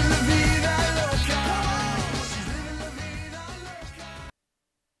 Living la vida loca. She's living la vida loca.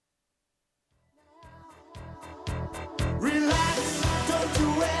 Relax, don't do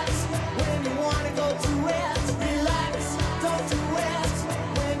it when you wanna go to it. Relax, don't do it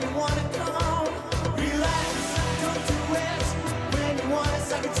when you wanna come. Relax, don't do it when you wanna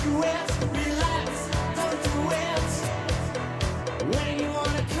suck it to it. Relax, don't do it when you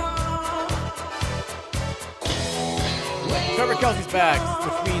wanna come. Trevor Kelsey's back,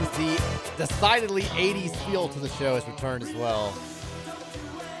 which means the decidedly 80s feel to the show has returned as well.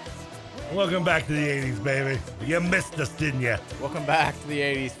 Welcome back to the 80s, baby. You missed us, didn't you? Welcome back to the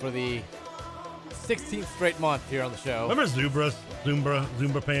 80s for the 16th straight month here on the show. Remember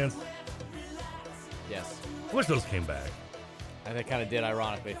Zumba pants? Yes. I wish those came back. And they kind of did,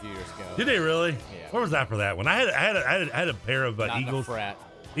 ironically, a few years ago. Did they really? Yeah. Where was that for that one? I had a pair of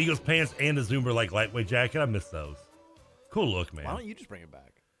Eagles pants and a Zumba lightweight jacket. I missed those. Cool look, man. Why don't you just bring it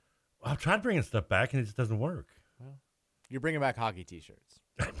back? I've tried bringing stuff back and it just doesn't work. Well, you're bringing back hockey T-shirts.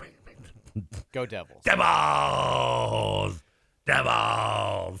 Go Devils. Devils!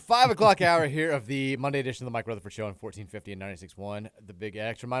 Devils. 5 o'clock hour here of the Monday edition of the Mike Rutherford Show on 1450 and 96.1. The Big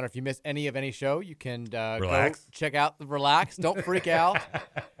X. Reminder, if you miss any of any show, you can go check out the Relax. Don't freak out.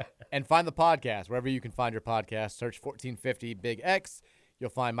 And find the podcast wherever you can find your podcast. Search 1450 Big X. You'll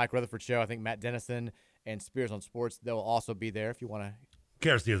find Mike Rutherford Show. I think Matt Dennison and Spears on Sports. They'll also be there if you want to.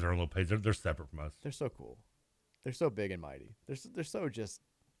 KRC has their own little page. They're separate from us. They're so cool. They're so big and mighty. They're so just.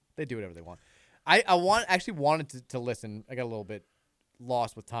 They do whatever they want. I actually wanted to listen. I got a little bit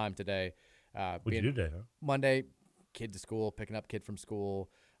lost with time today. What'd you do today, huh? Monday, kid to school, picking up kid from school,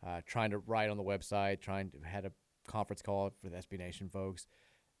 trying to write on the website, had a conference call for the SB Nation folks.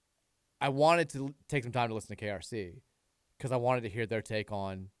 I wanted to take some time to listen to KRC because I wanted to hear their take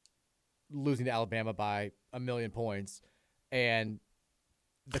on losing to Alabama by 1,000,000 points and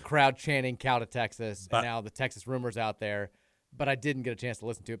the crowd chanting "Cal to Texas," and now the Texas rumors out there. But I didn't get a chance to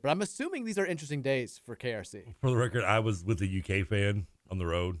listen to it. But I'm assuming these are interesting days for KRC. For the record, I was with a UK fan on the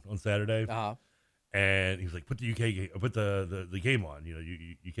road on Saturday. Uh-huh. And he was like, put the UK game, put the game on,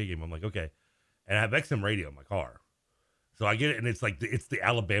 UK game. I'm like, okay. And I have XM radio in my car. So I get it, and it's like it's the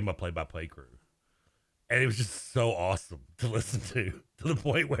Alabama play-by-play crew. And it was just so awesome to listen to the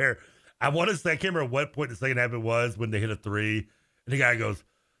point where I want to say, I can't remember what point in the second half it was when they hit a 3. And the guy goes,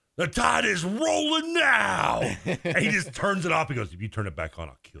 "The tide is rolling now." And he just turns it off. He goes, "If you turn it back on,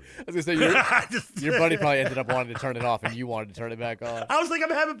 I'll kill you." I was going to say, your buddy probably ended up wanting to turn it off, and you wanted to turn it back on. I was like,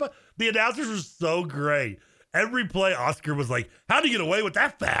 I'm having fun. The announcers were so great. Every play, Oscar was like, "How'd he get away with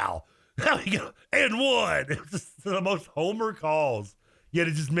that foul?" And one. It was just the most homer calls. Yet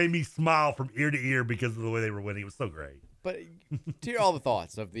it just made me smile from ear to ear because of the way they were winning. It was so great. But to hear all the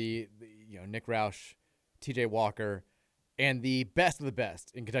thoughts of the Nick Roush, TJ Walker, and the best of the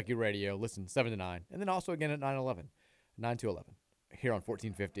best in Kentucky radio, listen 7 to 9, and then also again at 9 to 11, here on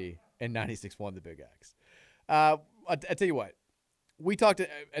 1450 and 96.1 The Big X. I tell you what, we talked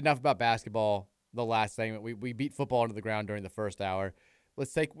enough about basketball the last segment. We beat football into the ground during the first hour.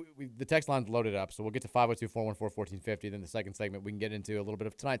 Let's take the text line's loaded up, so we'll get to 502-414-1450. Then the second segment, we can get into a little bit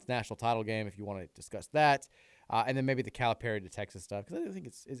of tonight's national title game if you want to discuss that, and then maybe the Calipari to Texas stuff because I think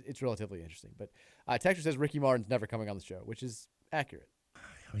it's relatively interesting. But Texas says Ricky Martin's never coming on the show, which is accurate.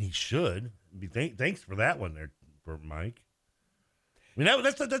 I mean, he should. Thanks for that one there, for Mike. I mean,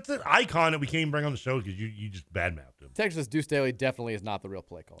 that's an icon that we can't even bring on the show because you just badmouthed him. Texas says Deuce Staley definitely is not the real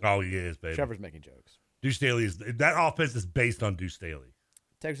play caller. Oh, he is, baby. Trevor's making jokes. Deuce Staley that offense is based on Deuce Staley.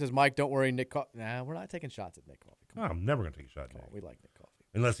 Texas says, Mike, don't worry, Nick Coffey. Nah, we're not taking shots at Nick Coffey. I'm never going to take a shot at Nick. We like Nick Coffey.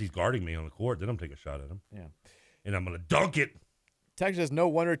 Unless he's guarding me on the court, then I'm taking a shot at him. Yeah. And I'm going to dunk it. Texas says, no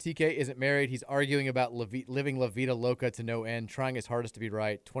wonder TK isn't married. He's arguing about living La Vida Loca to no end, trying his hardest to be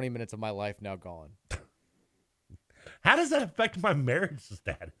right. 20 minutes of my life now gone. How does that affect my marriage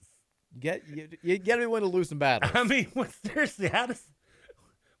status? You got to be willing to lose some battles. I mean, seriously, how does...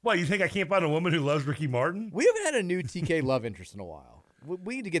 What, you think I can't find a woman who loves Ricky Martin? We haven't had a new TK love interest in a while.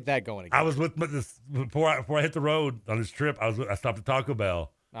 We need to get that going again. I was with before I hit the road on this trip. I stopped at Taco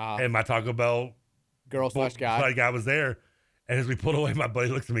Bell, and my Taco Bell guy was there. And as we pulled away, my buddy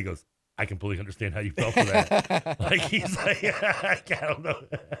looks at me and goes, "I completely understand how you felt for that." Like he's like, I don't know.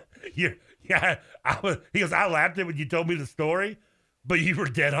 He goes, "I laughed at when you told me the story, but you were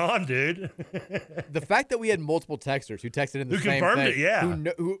dead on, dude." The fact that we had multiple texters who texted in the who same confirmed thing, it, yeah,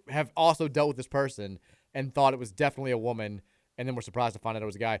 who have also dealt with this person and thought it was definitely a woman. And then we're surprised to find out it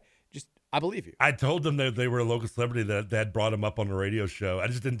was a guy. I believe you. I told them that they were a local celebrity that brought him up on the radio show. I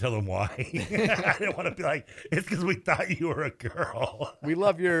just didn't tell them why. I didn't want to be like, it's because we thought you were a girl. We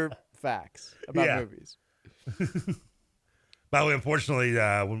love your facts about movies. By the way, unfortunately,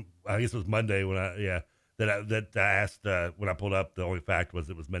 when, I guess it was Monday when I asked when I pulled up, the only fact was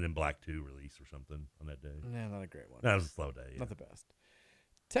it was Men in Black 2 release or something on that day. Yeah, not a great one. That was a slow day. Yeah. Not the best.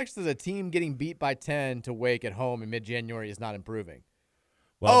 Texas says a team getting beat by 10 to Wake at home in mid-January is not improving.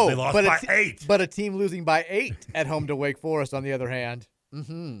 Well, they lost by 8. But a team losing by 8 at home to Wake Forest, on the other hand.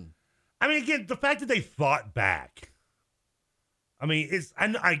 Mm-hmm. I mean, again, the fact that they fought back. I mean, it's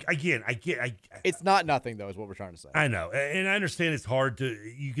it's not nothing, though, is what we're trying to say. I know. And I understand it's hard to,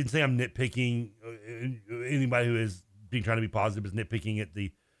 you can say I'm nitpicking. Anybody who is trying to be positive is nitpicking at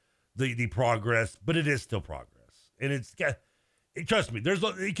the progress, but it is still progress. And it's got, trust me,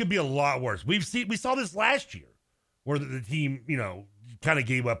 it could be a lot worse. We saw this last year where the team, kind of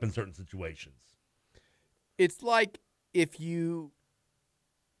gave up in certain situations. It's like if you're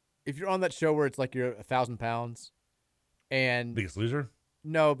on that show where it's like you're 1,000 pounds and Biggest Loser?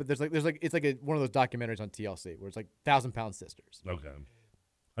 No, but it's like one of those documentaries on TLC where it's like 1,000-pound sisters. Okay.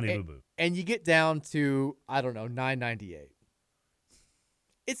 Honey Boo Boo. And you get down to, I don't know, 998.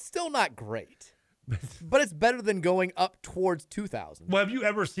 It's still not great. but it's better than going up towards 2,000. Well, have you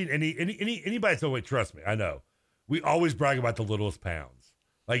ever seen anybody? So wait, trust me, I know. We always brag about the littlest pounds.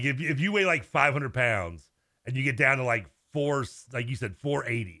 Like if you weigh like 500 pounds and you get down to like like you said,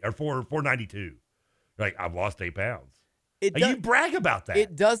 480 or 492, you're like, I've lost 8 pounds. You brag about that.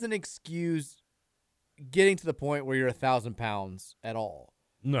 It doesn't excuse getting to the point where you're 1,000 pounds at all.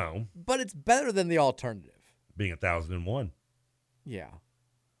 No, but it's better than the alternative. Being 1,001. Yeah,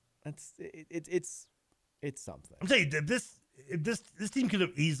 it's something. I'm saying if this team could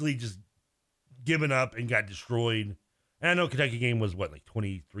have easily just given up and got destroyed. And I know Kentucky game was like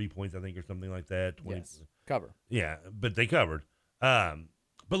 23 points, I think, or something like that. 20, yes, cover. Yeah, but they covered. But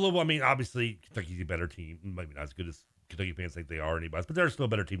Louisville, I mean, obviously Kentucky's a better team. Maybe not as good as Kentucky fans think they are, anybody, but they're still a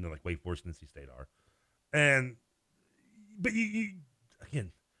better team than like Wake Forest and NC State are. But you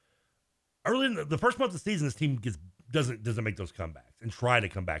again, early in the first month of the season, this team doesn't make those comebacks and try to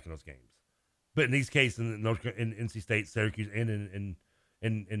come back in those games. But in these cases, in NC State, Syracuse, and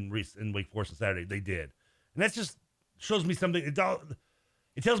in Wake Forest on Saturday, they did, and that just shows me something. It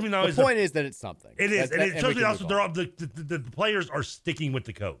tells me now. The point is that it's something. It is, and it shows me also the players are sticking with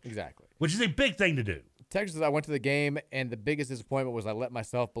the coach. Exactly, which is a big thing to do. Texas, I went to the game, and the biggest disappointment was I let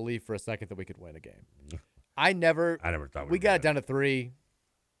myself believe for a second that we could win a game. I never thought we got it down to 3.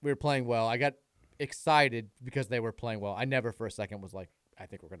 We were playing well. I got excited because they were playing well. I never for a second was like, I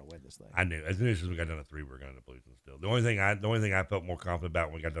think we're going to win this thing. I knew as soon as we got down to 3, we were going to lose still. The only thing I felt more confident about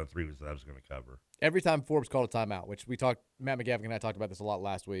when we got down to 3 was that I was going to cover. Every time Forbes called a timeout, which Matt McGavick and I talked about this a lot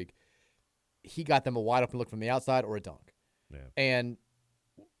last week, he got them a wide open look from the outside or a dunk. Yeah. And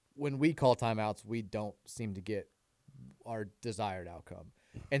when we call timeouts, we don't seem to get our desired outcome.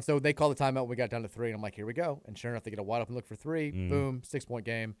 And so they called the timeout when we got down to 3, and I'm like, here we go. And sure enough, they get a wide open look for 3. Boom, 6-point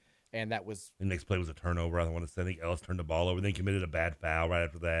game. And that was the next play was a turnover. I want to say, I think Ellis turned the ball over, then committed a bad foul right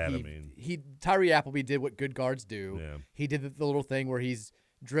after that. Tyree Appleby did what good guards do. Yeah. He did the little thing where he's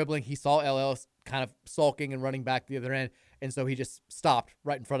dribbling. He saw Ellis kind of sulking and running back the other end, and so he just stopped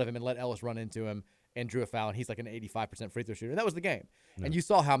right in front of him and let Ellis run into him and drew a foul. And he's like an 85% free throw shooter. And that was the game. Yeah. And you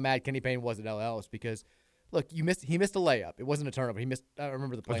saw how mad Kenny Payne was at Ellis because, look, he missed a layup. It wasn't a turnover. He missed. I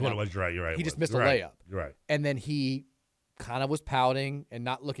remember the play. That's what it was. You're right. He just missed a layup. You're right. And then he kind of was pouting and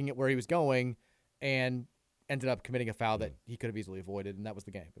not looking at where he was going, and ended up committing a foul that he could have easily avoided, and that was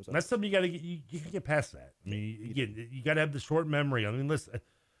the game. That's something you got to get. You can get past that. I mean, you got to have the short memory. I mean, listen,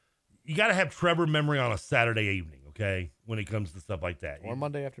 you got to have Trevor memory on a Saturday evening, okay? When it comes to stuff like that, or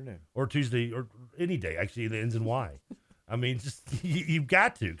Monday afternoon, or Tuesday, or any day. Actually, it ends in Y. I mean, just you've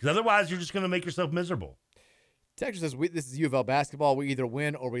got to, because otherwise you're just going to make yourself miserable. Texas says this is U of L basketball. We either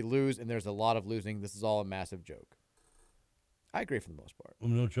win or we lose, and there's a lot of losing. This is all a massive joke. I agree for the most part. Well,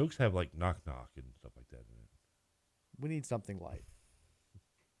 no, jokes have like knock knock and stuff like that in it. We need something light.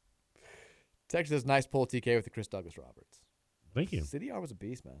 Texas says nice pull, TK, with the Chris Douglas Roberts. Thank you. CDR was a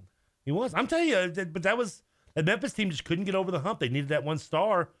beast, man. He was. I'm telling you, but that Memphis team just couldn't get over the hump. They needed that one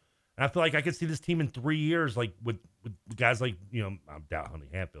star. And I feel like I could see this team in 3 years, like with guys like, I doubt Honey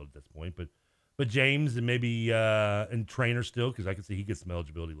Hatfield at this point, but James and maybe and Trainer still, because I could see he gets some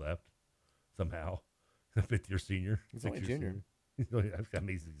eligibility left somehow. A 5th-year senior. He's only a junior. That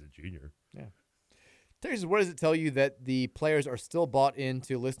means he's a junior. Yeah. Texas, what does it tell you that the players are still bought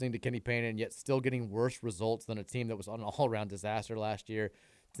into listening to Kenny Payne and yet still getting worse results than a team that was on an all-around disaster last year?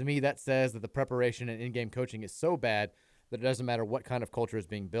 To me, that says that the preparation and in-game coaching is so bad that it doesn't matter what kind of culture is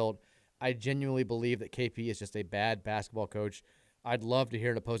being built. I genuinely believe that KP is just a bad basketball coach. I'd love to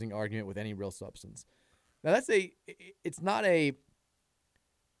hear an opposing argument with any real substance. Now, it's not a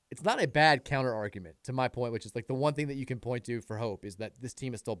bad counter argument to my point, which is like the one thing that you can point to for hope is that this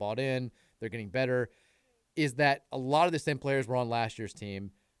team is still bought in. They're getting better. Is that a lot of the same players were on last year's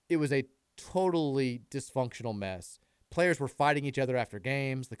team. It was a totally dysfunctional mess. Players were fighting each other after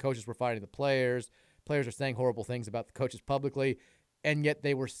games. The coaches were fighting the players. Players are saying horrible things about the coaches publicly, and yet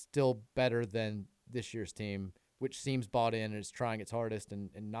they were still better than this year's team, which seems bought in and is trying its hardest and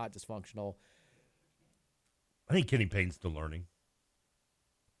not dysfunctional. I think Kenny Payne's still learning.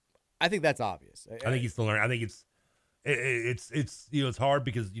 I think that's obvious. I think he's still learning. I think it's hard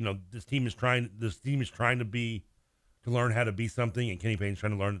because this team is trying to learn how to be something, and Kenny Payne's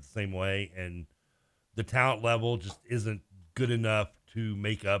trying to learn it the same way, and the talent level just isn't good enough to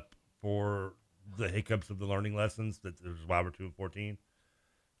make up for the hiccups of the learning lessons. That's why we're 2-14.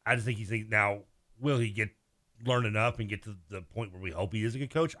 I just think he's thinking now, will he learn enough and get to the point where we hope he is a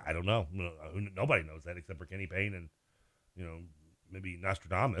good coach? I don't know. Nobody knows that except for Kenny Payne and maybe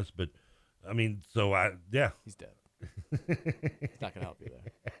Nostradamus, but I mean, he's dead. He's not gonna help you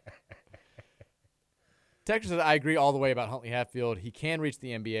there. Texas says, I agree all the way about Huntley Hatfield. He can reach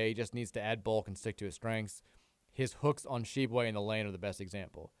the NBA. He just needs to add bulk and stick to his strengths. His hooks on Sheboy in the lane are the best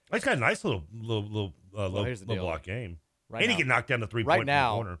example. He's got a nice little Here's the deal. block game. Right And now, he can knock down the right three-point from the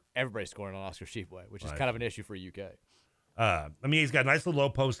now, corner. everybody's scoring on Oscar Sheboy, which is Right. kind of an issue for UK. I mean, he's got a nice little low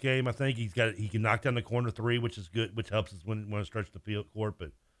post game. I think he can knock down the corner three, which is good, which helps us when it stretch the field court.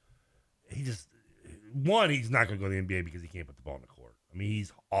 But he's not going to go to the NBA because he can't put the ball in the court. I mean,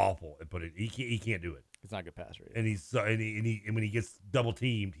 he's awful at putting. He can't do it. He's not a good passer. And and when he gets double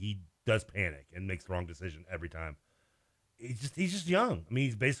teamed, he does panic and makes the wrong decision every time. He's just young. I mean,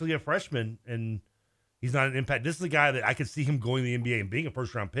 he's basically a freshman, and he's not an impact. This is a guy that I could see him going to the NBA and being a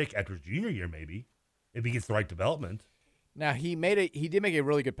first round pick after his junior year, maybe if he gets the right development. Now he did make a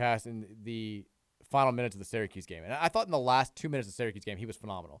really good pass in the final minutes of the Syracuse game, and I thought in the last 2 minutes of the Syracuse game he was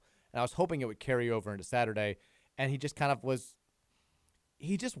phenomenal. And I was hoping it would carry over into Saturday, and he just kind of was.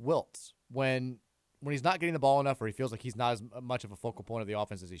 He just wilts when he's not getting the ball enough, or he feels like he's not as much of a focal point of the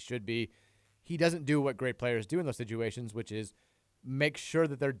offense as he should be. He doesn't do what great players do in those situations, which is make sure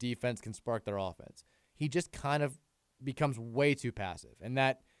that their defense can spark their offense. He just kind of becomes way too passive, and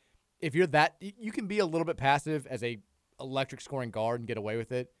that if you're that, you can be a little bit passive as a electric scoring guard and get away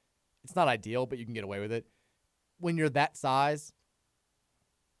with it. It's not ideal, but you can get away with it. When you're that size,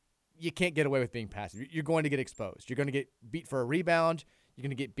 you can't get away with being passive. You're going to get exposed. You're going to get beat for a rebound. You're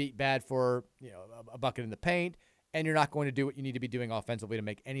going to get beat bad for a bucket in the paint, and you're not going to do what you need to be doing offensively to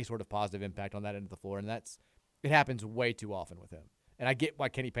make any sort of positive impact on that end of the floor. And it happens way too often with him. And I get why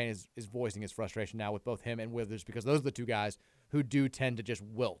Kenny Payne is voicing his frustration now with both him and Withers, because those are the two guys who do tend to just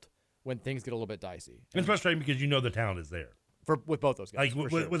wilt when things get a little bit dicey. It's frustrating because the talent is there. With both those guys.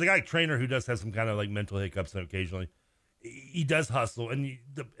 Like sure. with a guy Trainer who does have some kind of like mental hiccups occasionally, he does hustle, and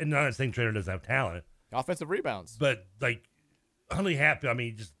not saying Trainer doesn't have talent, offensive rebounds, but like Huntley Hatfield, I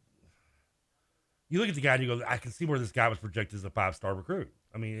mean, just you look at the guy and you go, I can see where this guy was projected as a 5-star recruit.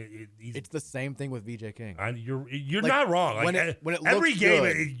 I mean, it's the same thing with VJ King. You're like, not wrong. Like, when it every looks game,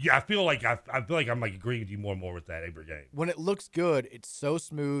 good, I feel like I'm like agreeing with you more and more with that every game. When it looks good, it's so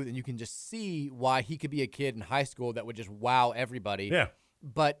smooth, and you can just see why he could be a kid in high school that would just wow everybody. Yeah,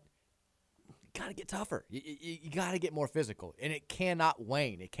 but you got to get tougher. You got to get more physical, and it cannot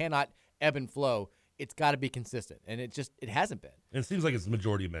wane. It cannot ebb and flow. It's got to be consistent, and it hasn't been. And it seems like it's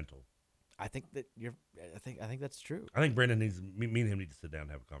majority mental. I think that's true. I think Brandon me and him need to sit down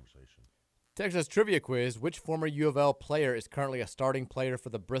and have a conversation. Texas trivia quiz: which former U of L player is currently a starting player for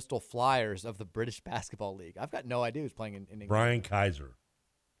the Bristol Flyers of the British Basketball League? I've got no idea who's playing in England. Brian Kaiser.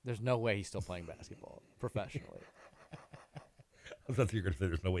 There's no way he's still playing basketball professionally. I thought you were going to say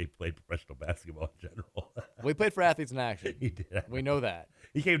there's no way he played professional basketball in general. Well, he played for Athletes in Action. He did. We know that.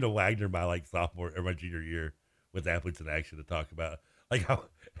 He came to Wagner my sophomore or my junior year with Athletes in Action to talk about how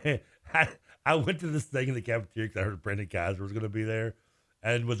I went to this thing in the cafeteria because I heard Brandon Kaiser was going to be there,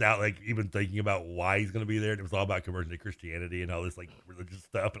 and without even thinking about why he's going to be there, and it was all about conversion to Christianity and all this religious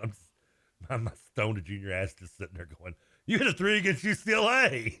stuff. And I'm my stoned junior ass just sitting there going, "You hit a 3 against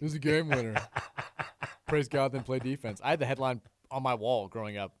UCLA. It was a game winner." Praise God, then play defense. I had the headline on my wall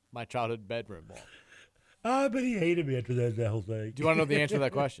growing up, my childhood bedroom wall. I bet he hated me after that whole thing. Do you want to know the answer to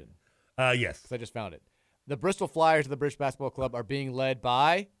that question? Yes. Because I just found it. The Bristol Flyers of the British Basketball Club are being led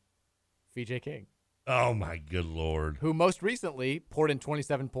by VJ King. Oh, my good Lord. Who most recently poured in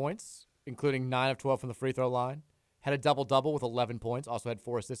 27 points, including 9 of 12 from the free throw line. Had a double-double with 11 points. Also had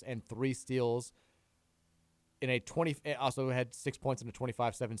 4 assists and 3 steals. Also had 6 points in a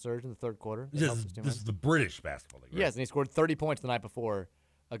 25-7 surge in the third quarter. This is the British Basketball League, right? Yes, and he scored 30 points the night before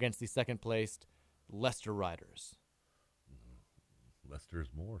against the second-placed Leicester Riders. Leicester is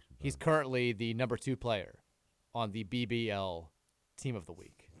more. Sometimes. He's currently the number 2 player on the BBL Team of the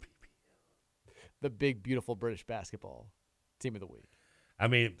Week. The big, beautiful British basketball Team of the Week. I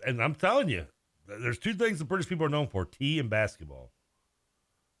mean, and I'm telling you, there's 2 things the British people are known for, tea and basketball.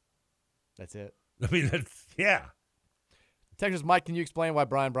 That's it. I mean, yeah. Texas Mike, can you explain why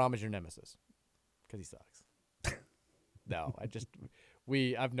Brian Brom is your nemesis? Because he sucks. No,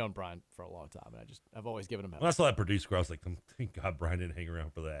 I've known Brian for a long time, and I've always given him help. When I saw that producer, I was like, thank God Brian didn't hang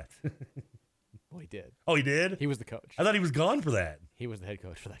around for that. Well, he did. Oh, he did? He was the coach. I thought he was gone for that. He was the head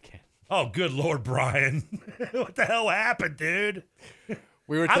coach for that game. Oh, good Lord, Brian. What the hell happened, dude?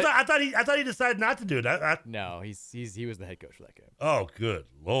 I thought he decided not to do it. No, he was the head coach for that game. Oh, good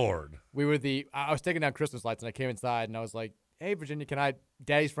Lord. I was taking down Christmas lights, and I came inside, and I was like, hey, Virginia,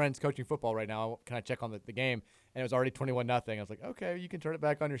 Daddy's friend's coaching football right now. Can I check on the game? And it was already 21-0. I was like, okay, you can turn it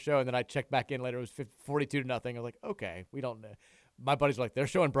back on your show. And then I checked back in later. It was 42-0. I was like, okay, we don't know. my buddies were like, they're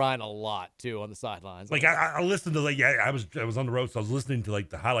showing Brian a lot too on the sidelines. Like I listened to I was on the road, so I was listening to like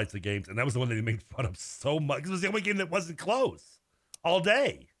the highlights of games, and that was the one that they made fun of so much. It was the only game that wasn't close all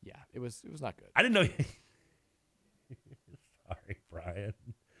day. Yeah, it was not good. I didn't know. Sorry, Brian.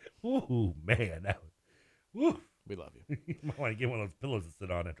 Ooh, man, woo. We love you. You might want to get one of those pillows to sit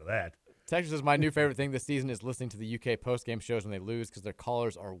on after that. Texas says, my new favorite thing this season is listening to the UK post-game shows when they lose because their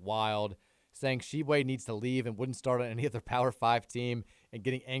callers are wild, saying Sheboy needs to leave and wouldn't start on any other Power 5 team, and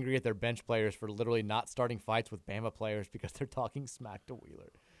getting angry at their bench players for literally not starting fights with Bama players because they're talking smack to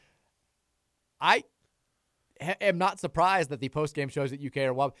Wheeler. I am not surprised that the post-game shows at UK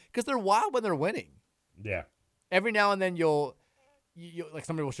are wild because they're wild when they're winning. Yeah. Every now and then you'll like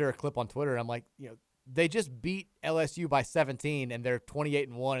somebody will share a clip on Twitter, and I'm like, they just beat LSU by 17 and they're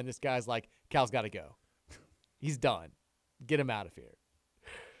 28-1, and this guy's like, Cal's got to go. He's done. Get him out of here.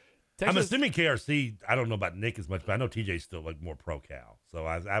 I'm assuming KRC, I don't know about Nick as much, but I know TJ's still like more pro Cal. So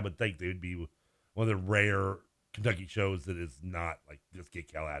I would think they would be one of the rare Kentucky shows that is not like, just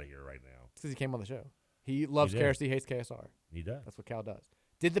get Cal out of here right now. Because he came on the show. He loves KRC, hates KSR. He does. That's what Cal does.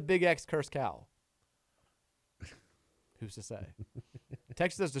 Did the Big X curse Cal? Who's to say?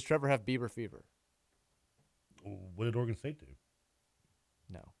 Texas says, does Trevor have Bieber fever? What did Oregon State do?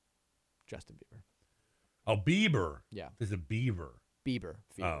 No. Justin Bieber. Oh, Bieber. Yeah. There's a Beaver. Bieber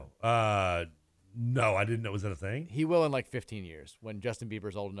fever. Oh. No, I didn't know. Was that a thing? He will in like 15 years when Justin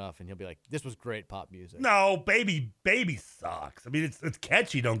Bieber's old enough, and he'll be like, this was great pop music. No, Baby sucks. I mean, it's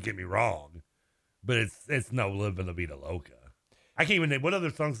catchy, don't get me wrong. But it's no Livin' La Vida Loca. I can't even name, what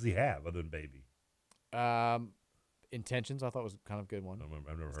other songs does he have other than Baby? Intentions, I thought was kind of a good one. I've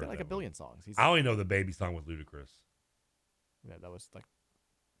never He's heard got like that a billion songs. I only know the Baby song with Ludacris. Yeah, that was like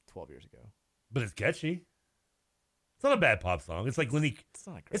 12 years ago. But it's catchy. It's not a bad pop song. It's like Lenny.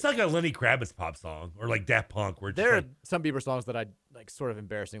 It's like a Lenny Kravitz pop song or like Daft Punk. Where there are some Bieber songs that I like, sort of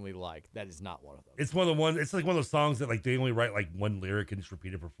embarrassingly like. That is not one of them. It's one of the ones. It's like one of those songs that like they only write like one lyric and just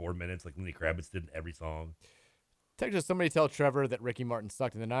repeat it for 4 minutes, like Lenny Kravitz did in every song. Texas, somebody tell Trevor that Ricky Martin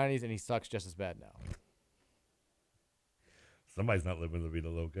sucked in the 90s and he sucks just as bad now. Somebody's not living La Vida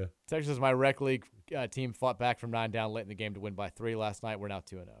Loca. Texas, my rec league team fought back from 9 down late in the game to win by 3 last night. We're now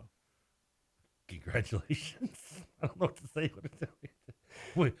 2-0. Congratulations. I don't know what to say.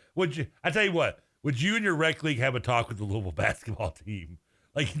 Would you? I tell you what. Would you and your rec league have a talk with the Louisville basketball team?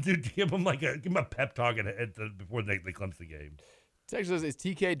 Like, dude, give them a pep talk before the Clemson game. Texas, is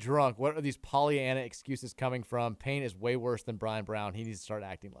TK drunk? What are these Pollyanna excuses coming from? Payne is way worse than Brian Brown. He needs to start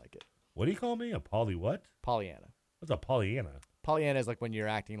acting like it. What do you call me? A poly what? Pollyanna. What's a Pollyanna? Pollyanna is like when you're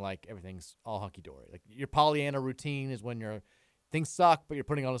acting like everything's all hunky-dory. Like your Pollyanna routine is when things suck, but you're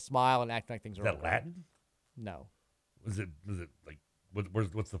putting on a smile and acting like things are Is that Latin? No. Was it like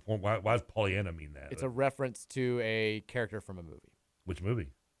what's the form? Why does Pollyanna mean that? It's a reference to a character from a movie. Which movie?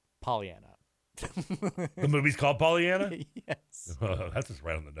 Pollyanna. The movie's called Pollyanna? Yes. That's just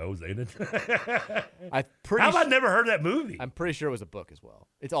right on the nose, ain't it? How have I never heard that movie? I'm pretty sure it was a book as well.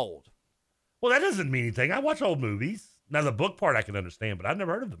 It's old. Well, that doesn't mean anything. I watch old movies. Now, the book part I can understand, but I've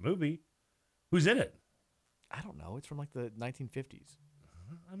never heard of the movie. Who's in it? I don't know. It's from like the 1950s.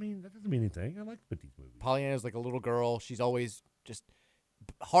 I mean, that doesn't mean anything. I like the 50s movies. Pollyanna is like a little girl. She's always just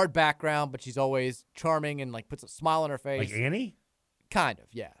hard background, but she's always charming and like puts a smile on her face. Like Annie? Kind of,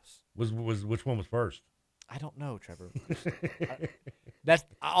 yes. Was which one was first? I don't know, Trevor. That's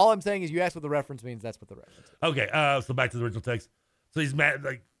all I'm saying is you asked what the reference means. That's what the reference is. Okay, so back to the original text. So he's mad.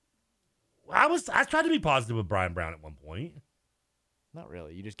 Like I tried to be positive with Brian Brown at one point. Not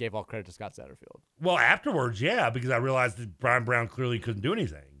really. You just gave all credit to Scott Satterfield. Well, afterwards, yeah, because I realized that Brian Brown clearly couldn't do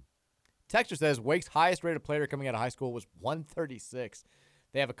anything. Texture says Wake's highest rated player coming out of high school was 136.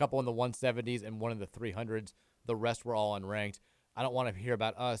 They have a couple in the 170s and one in the 300s. The rest were all unranked. I don't want to hear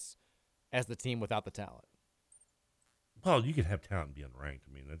about us as the team without the talent. Well, you can have talent and be unranked.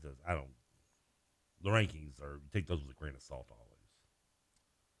 I mean, the rankings are, you take those with a grain of salt always.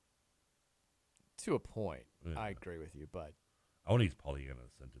 To a point. Yeah. I agree with you, but I want to use Pollyanna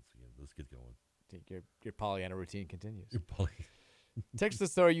sentence again. Let's get going. Your Pollyanna routine continues. Your Pollyanna.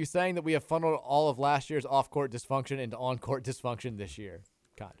 Texas, so are you saying that we have funneled all of last year's off-court dysfunction into on-court dysfunction this year?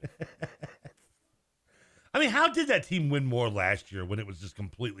 Kind of. I mean, how did that team win more last year when it was just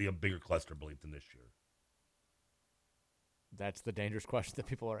completely a bigger cluster bleep than this year? That's the dangerous question that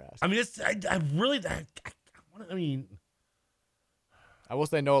people are asking. I mean, I will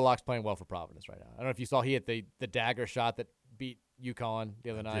say Noah Locke's playing well for Providence right now. I don't know if you saw he hit the dagger shot that beat UConn the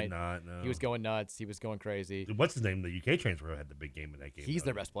other night. Did not, no. He was going nuts. He was going crazy. Dude, what's his name? The UK transfer had the big game in that game. He's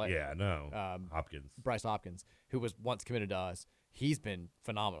their best player. Yeah, I know. Hopkins. Bryce Hopkins, who was once committed to us. he's been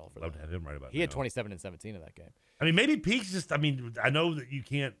phenomenal for Love them. to have him right about He had now. 27 and 17 in that game. I mean, maybe Peaks just, I mean, I know that you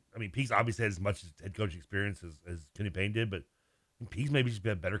can't, I mean, Peaks obviously had as much head coaching experience as Kenny Payne did, but Peaks maybe just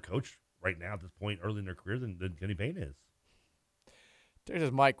be a better coach right now at this point early in their career than Kenny Payne is. There's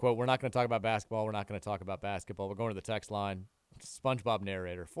this Mike quote, we're not going to talk about basketball. We're not going to talk about basketball. We're going to the text line. SpongeBob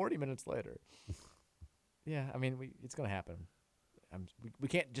narrator, 40 minutes later. Yeah, I mean, it's going to happen. We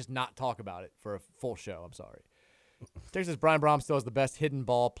can't just not talk about it for a full show. I'm sorry. There's this Brian Brom still has the best hidden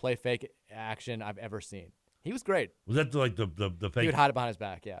ball play fake action I've ever seen. He was great. Was that like the fake? He would hide it behind his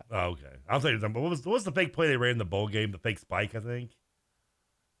back, yeah. Oh, okay. I'll tell you something. What was the fake play they ran in the bowl game? The fake spike, I think.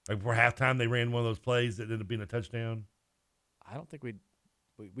 Like before halftime, they ran one of those plays that ended up being a touchdown. I don't think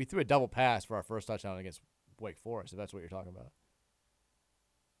we threw a double pass for our first touchdown against Wake Forest, if that's what you're talking about.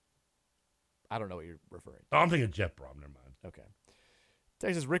 I don't know what you're referring to. Oh, I'm thinking Jeff Brom. Never mind. Okay.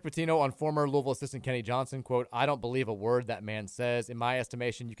 Texas Rick Pitino on former Louisville assistant Kenny Johnson, quote, I don't believe a word that man says. In my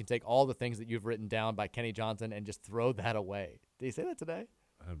estimation, you can take all the things that you've written down by Kenny Johnson and just throw that away. Did he say that today?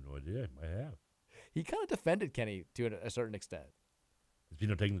 I have no idea. I might have. He kind of defended Kenny to a certain extent. Is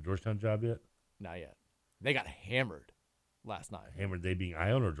Pino taking the Georgetown job yet? Not yet. They got hammered last night. Hammered, they being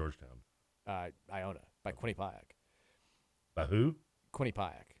Iona or Georgetown? Iona by Quinnipiac. By who?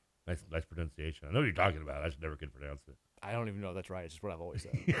 Quinnipiac. Nice pronunciation. I know what you're talking about. I just never could pronounce it. I don't even know if that's right. It's just what I've always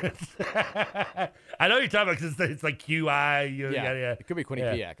said. I know what you're talking about because it's like QI. Yeah. It could be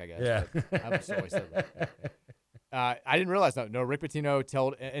Quinnipiac, I guess. Yeah. I've just always said that. I didn't realize that. No, Rick Pitino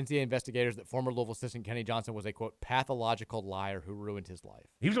told NCAA investigators that former Louisville assistant Kenny Johnson was a, quote, pathological liar who ruined his life.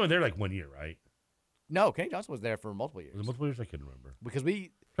 He was only there like 1 year, right? No, Kenny Johnson was there for multiple years. Was it multiple years? I couldn't remember. Because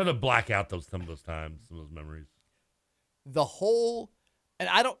trying to black out some of those times, some of those memories. And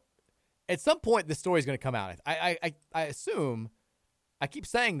I don't, at some point this story is going to come out. I assume, I keep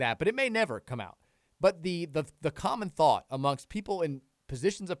saying that, but it may never come out. But the common thought amongst people in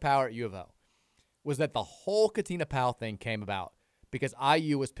positions of power at U of L was that the whole Katina Powell thing came about because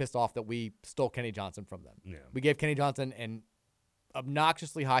IU was pissed off that we stole Kenny Johnson from them. Yeah. We gave Kenny Johnson an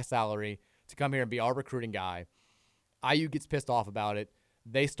obnoxiously high salary to come here and be our recruiting guy. IU gets pissed off about it.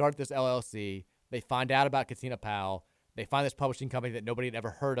 They start this LLC. They find out about Katina Powell. They find this publishing company that nobody had ever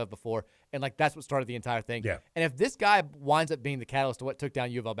heard of before. And, that's what started the entire thing. Yeah. And if this guy winds up being the catalyst to what took down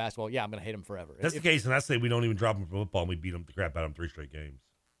U of L basketball, yeah, I'm going to hate him forever. That's the case, and I say we don't even drop him from football and we beat him the crap out of him 3 straight games.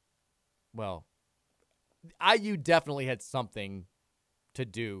 Well, IU definitely had something to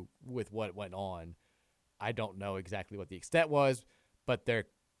do with what went on. I don't know exactly what the extent was, but there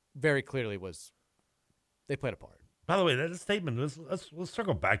very clearly was. They played a part. By the way, that statement, let's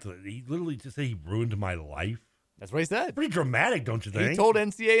circle back to that. He literally just said he ruined my life. That's what he said. Pretty dramatic, don't you think? He told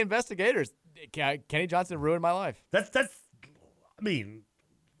NCAA investigators, Kenny Johnson ruined my life. That's I mean,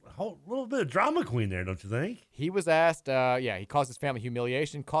 a little bit of drama queen there, don't you think? He was asked, he caused his family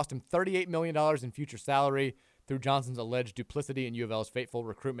humiliation, cost him $38 million in future salary through Johnson's alleged duplicity in U of L's fateful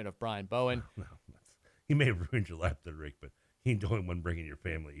recruitment of Brian Bowen. No, he may have ruined your life there, Rick, but he ain't the only one bringing your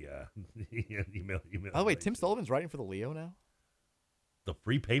family email. By the way, Tim Sullivan's writing for the Leo now? The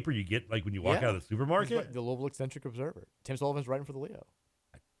free paper you get when you walk out of the supermarket? The Louisville Eccentric Observer. Tim Sullivan's writing for the Leo.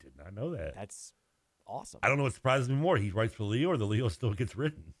 I did not know that. That's awesome. I don't know what surprises me more. He writes for the Leo or the Leo still gets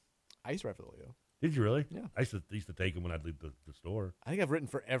written. I used to write for the Leo. Did you really? Yeah. I used to take him when I'd leave the store. I think I've written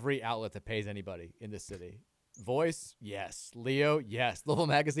for every outlet that pays anybody in this city. Voice, yes. Leo, yes. Louisville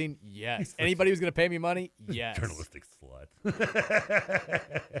Magazine, yes. Anybody who's going to pay me money, yes. Journalistic slut.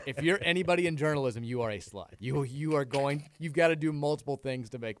 If you're anybody in journalism, you are a slut. You've got to do multiple things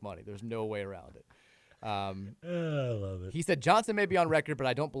to make money. There's no way around it. I love it. He said, Johnson may be on record, but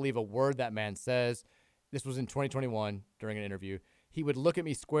I don't believe a word that man says. This was in 2021 during an interview. He would look at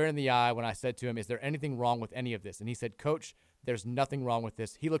me square in the eye when I said to him, is there anything wrong with any of this? And he said, Coach, there's nothing wrong with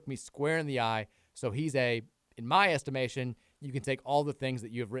this. He looked me square in the eye. So he's in my estimation, you can take all the things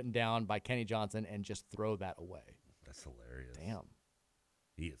that you have written down by Kenny Johnson and just throw that away. That's hilarious. Damn.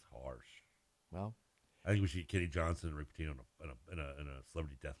 He is harsh. Well, I think we should get Kenny Johnson and Rick Pitino in a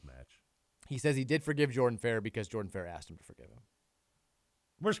celebrity death match. He says he did forgive Jordan Fair because Jordan Fair asked him to forgive him.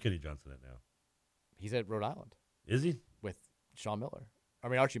 Where's Kenny Johnson at now? He's at Rhode Island. Is he? With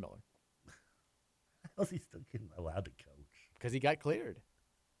Archie Miller. How's he still allowed to coach? Because he got cleared.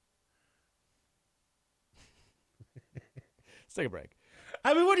 Let's take a break.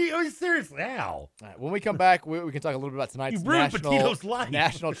 I mean, what are you seriously? How? All right, when we come back, we can talk a little bit about tonight's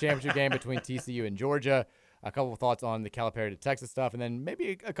national championship game between TCU and Georgia. A couple of thoughts on the Calipari to Texas stuff, and then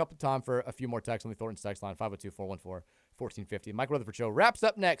maybe a couple of time for a few more texts on the Thornton's text line, 502-414-1450. Mike Rutherford Show wraps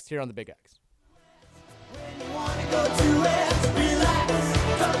up next here on the Big X. When you wanna go to it, relax,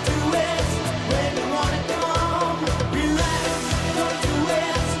 come to it. When you wanna come home, relax,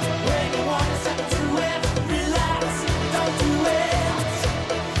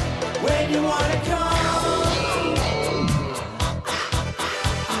 You wanna come?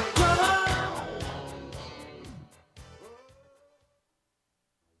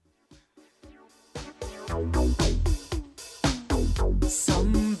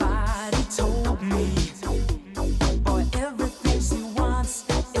 Somebody told me, boy, everything she wants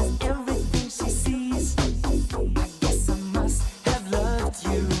is everything she sees. I guess I must have loved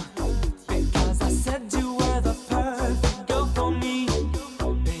you, because I said you were the perfect girl for me,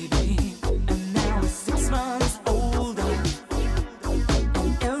 baby. And now we're 6 months older,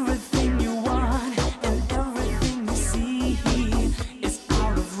 and everything you want and everything you see is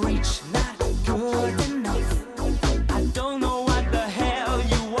out of reach, not good enough. I don't know what the hell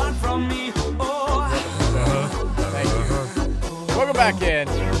you want from me. Oh. Thank you. Welcome back in.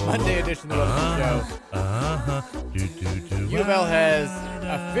 Monday edition of the show. U of L has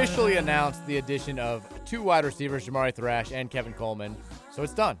officially announced the addition of 2 wide receivers, Jamari Thrash and Kevin Coleman. So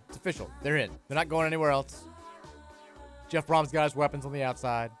it's done. It's official. They're in. They're not going anywhere else. Jeff Brom's got his weapons on the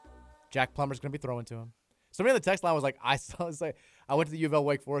outside. Jack Plummer's going to be throwing to him. Somebody on the text line was like, I went to the U of L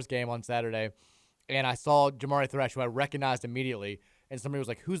Wake Forest game on Saturday, and I saw Jamari Thrash, who I recognized immediately, and somebody was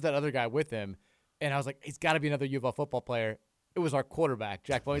like, who's that other guy with him? And I was like, he's got to be another U of L football player. It was our quarterback,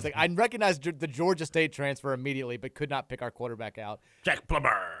 Jack Plummer. He's like, I recognized the Georgia State transfer immediately, but could not pick our quarterback out. Jack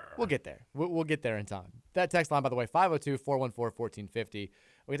Plummer. We'll get there. We'll get there in time. That text line, by the way, 502-414-1450. We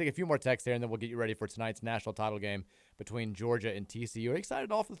can take a few more texts here, and then we'll get you ready for tonight's national title game between Georgia and TCU. Are you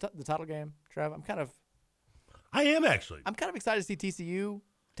excited at all for the title game, Trev? I am, actually. I'm kind of excited to see TCU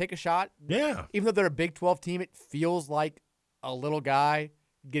take a shot. Yeah. Even though they're a Big 12 team, it feels like a little guy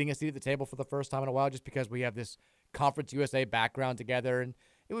getting a seat at the table for the first time in a while, just because we have this Conference USA background together, and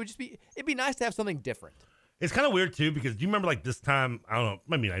it'd be nice to have something different. It's kind of weird too, because do you remember like this time? I don't know.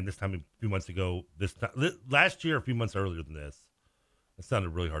 Maybe like this time a few months ago. Last year, a few months earlier than this. It sounded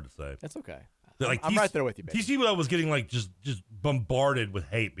really hard to say. That's okay. Like I'm right there with you, baby. TCU was getting like just bombarded with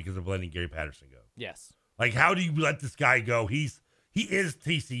hate because of letting Gary Patterson go. Yes. Like, how do you let this guy go? He is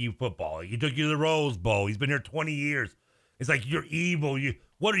TCU football. He took you to the Rose Bowl. He's been here 20 years. It's like, you're evil.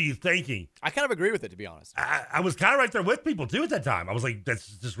 What are you thinking? I kind of agree with it, to be honest. I was kind of right there with people, too, at that time. I was like, that's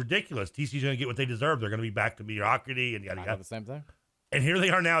just ridiculous. TCU's going to get what they deserve. They're going to be back to mediocrity and yada, yada. The same thing. And here they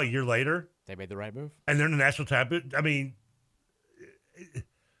are now, a year later. They made the right move. And they're in the national championship. I mean,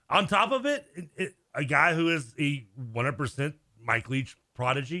 on top of it, a guy who is a 100% Mike Leach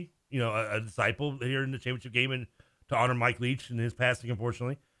prodigy, a disciple here in the championship game, and to honor Mike Leach and his passing,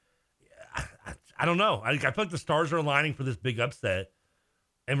 unfortunately. I don't know. I feel like the stars are aligning for this big upset,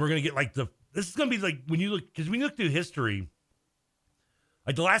 and we're going to get this is going to be like when you look through history,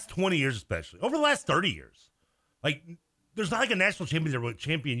 like the last 20 years, especially over the last 30 years, like there's not like a national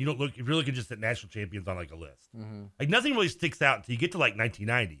champion. You don't look, if you're looking just at national champions on like a list, like nothing really sticks out until you get to like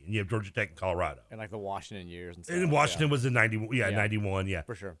 1990 and you have Georgia Tech and Colorado. And like the Washington years and stuff. And Washington was in 91. Yeah.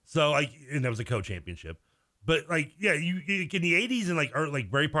 For sure. So and that was a co-championship. But you in the 80s and like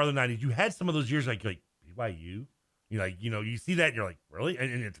very part of the 90s, you had some of those years like BYU. You see that and you're like, really?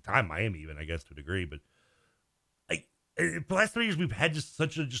 And at the time, Miami even, I guess, to a degree. But for the last 3 years, we've had just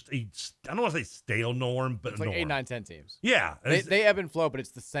such a I don't want to say stale norm, but it's like 8, 9, 10 teams. Yeah. They ebb and flow, but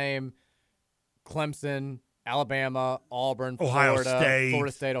it's the same Clemson, Alabama, Auburn, Ohio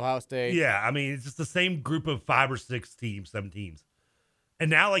Florida State, Ohio State. Yeah, I mean, it's just the same group of 5 or 6 teams, 7 teams. And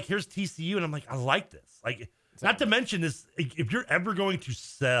now, here's TCU, and I'm like, I like this. Not to mention this, if you're ever going to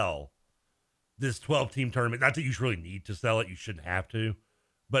sell this 12-team tournament, not that you really need to sell it, you shouldn't have to,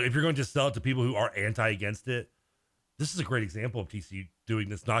 but if you're going to sell it to people who are against it, this is a great example of TCU doing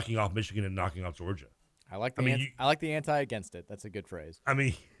this, knocking off Michigan and knocking off Georgia. I like the anti-against it. That's a good phrase. I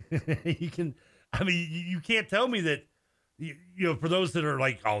mean, you can't tell me that, for those that are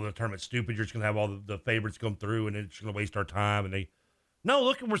like, oh, the tournament's stupid, you're just going to have all the favorites come through and it's going to waste our time, and no,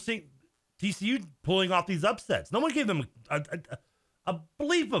 look, we're seeing TCU pulling off these upsets. No one gave them a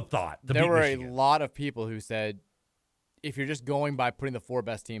belief of thought. There were a lot of people who said, if you're just going by putting the 4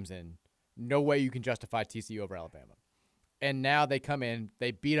 best teams in, no way you can justify TCU over Alabama. And now they come in, they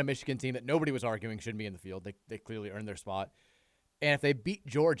beat a Michigan team that nobody was arguing shouldn't be in the field. They clearly earned their spot. And if they beat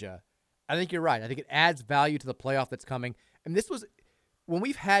Georgia, I think you're right. I think it adds value to the playoff that's coming. And this was when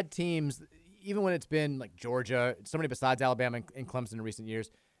we've had teams, even when it's been like Georgia, somebody besides Alabama and Clemson in recent years,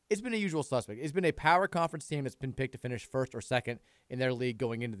 it's been a usual suspect. It's been a power conference team that's been picked to finish first or second in their league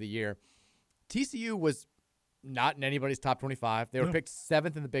going into the year. TCU was not in anybody's top 25. They were picked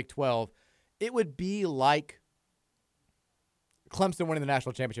 7th in the Big 12. It would be like Clemson winning the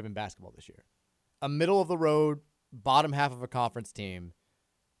national championship in basketball this year. A middle-of-the-road, bottom half of a conference team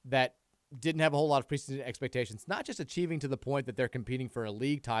that didn't have a whole lot of preseason expectations, not just achieving to the point that they're competing for a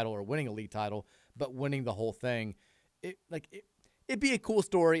league title or winning a league title, but winning the whole thing. It'd be a cool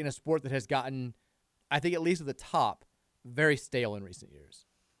story in a sport that has gotten, I think at least at the top, very stale in recent years.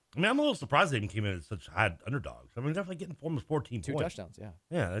 I mean, I'm a little surprised they even came in as such high underdogs. I mean, definitely getting almost 14 2 points. touchdowns, yeah.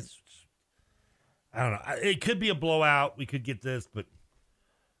 Yeah, that's. I don't know. It could be a blowout. We could get this, but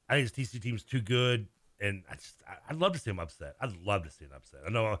I think this TCU team's too good, and I'd love to see them upset. I'd love to see an upset.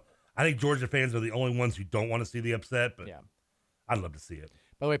 I think Georgia fans are the only ones who don't want to see the upset, but I'd love to see it.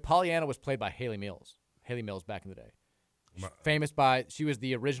 By the way, Pollyanna was played by Haley Mills. Haley Mills back in the day. She was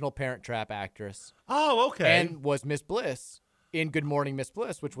the original Parent Trap actress. Oh, okay. And was Miss Bliss in Good Morning Miss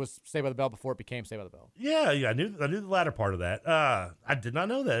Bliss, which was Saved by the Bell before it became Saved by the Bell. Yeah, I knew the latter part of that. I did not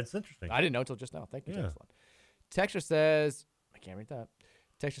know that. It's interesting. I didn't know until just now. Thank you, Yeah. Texture says, I can't read that.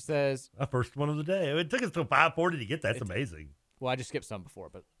 Texture says, a first one of the day. It took us till 5:40 to get that. That's amazing. Well, I just skipped some before,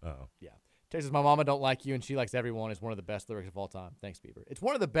 but yeah. Texture says, my mama don't like you and she likes everyone is one of the best lyrics of all time. Thanks, Bieber. It's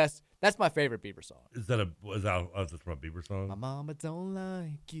one of the best. That's my favorite Bieber song. Is that from a Bieber song? My mama don't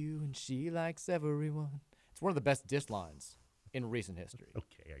like you and she likes everyone. It's one of the best diss lines in recent history.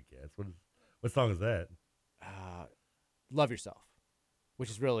 Okay, I guess. What song is that? Love Yourself, which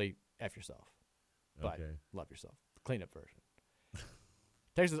is really F yourself. But Okay. Love Yourself. The cleanup version.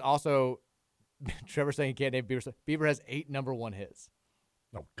 Texas also, Trevor saying he can't name Bieber. Bieber has 8 number 1 hits.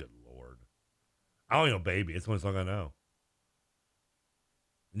 Oh, good Lord. I only know Baby. It's the only song I know.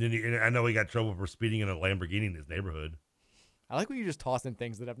 And then I know he got in trouble for speeding in a Lamborghini in his neighborhood. I like when you just toss in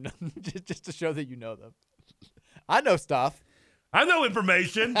things that have none, just to show that you know them. I know stuff. I know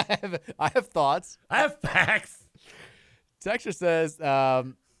information. I have thoughts. I have facts. Texture says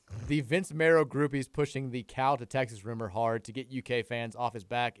the Vince Marrow groupies pushing the Cal to Texas rumor hard to get UK fans off his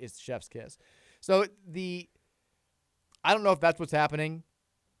back is chef's kiss. So I don't know if that's what's happening,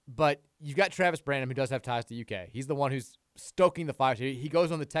 but you've got Travis Branham who does have ties to UK. He's the one who's stoking the fire. He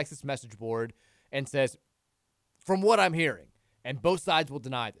goes on the Texas message board and says, from what I'm hearing, and both sides will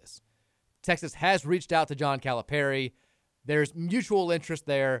deny this, Texas has reached out to John Calipari. There's mutual interest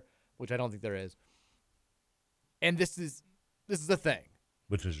there, which I don't think there is. And this is a thing.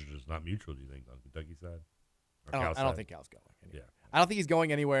 Which is just not mutual, do you think, on Kentucky side? I don't think Cal's going anywhere. Yeah. I don't think he's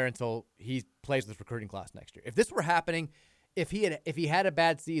going anywhere until he plays this recruiting class next year. If this were happening, if he had a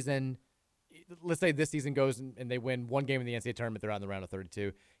bad season, let's say this season goes and they win one game in the NCAA tournament, they're out in the round of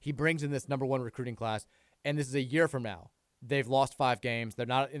 32. He brings in this number 1 recruiting class, and this is a year from now. They've lost 5 games. They're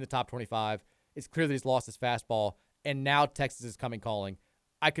not in the top 25. It's clear that he's lost his fastball, and now Texas is coming calling.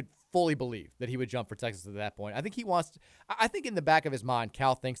 I could fully believe that he would jump for Texas at that point. I think he wants to, I think in the back of his mind,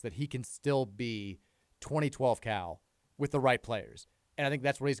 Cal thinks that he can still be 2012 Cal with the right players. And I think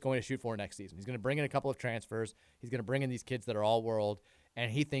that's what he's going to shoot for next season. He's going to bring in a couple of transfers. He's going to bring in these kids that are all world.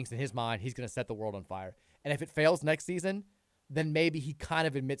 And he thinks in his mind he's going to set the world on fire. And if it fails next season, then maybe he kind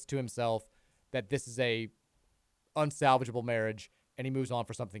of admits to himself that this is a unsalvageable marriage and he moves on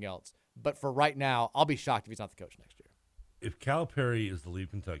for something else. But for right now, I'll be shocked if he's not the coach next year. If Calipari is to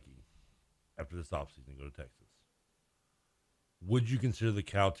leave Kentucky after this offseason and go to Texas, would you consider the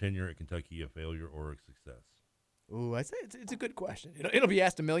Cal tenure at Kentucky a failure or a success? Ooh, I say it's a good question. It'll be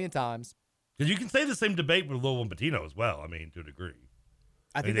asked a million times. Because you can say the same debate with Louisville and Pitino as well. I mean, to a degree.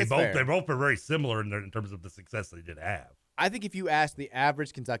 I think they fair. both are very similar in terms of the success they did have. I think if you ask the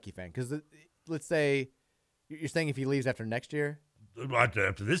average Kentucky fan, because let's say you're saying if he leaves after next year,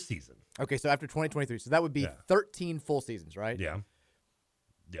 after this season. Okay, so after 2023, so that would be 13 full seasons, right? Yeah.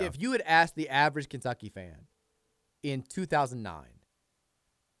 If you had asked the average Kentucky fan in 2009,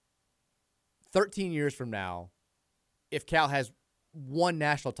 13 years from now, if Cal has one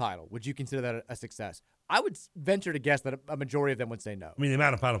national title, would you consider that a success? I would venture to guess that a majority of them would say no. I mean, the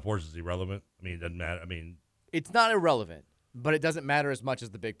amount of Final Fours is irrelevant. I mean, it doesn't matter. I mean, it's not irrelevant, but it doesn't matter as much as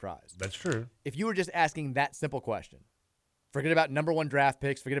the big prize. That's true. If you were just asking that simple question, forget about number 1 draft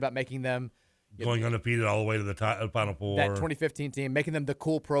picks, forget about making them going undefeated all the way to the Final Four. That 2015 team, making them the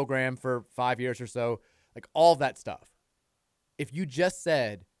cool program for 5 years or so, like all that stuff. If you just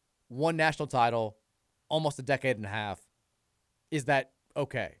said one national title, almost a decade and a half, is that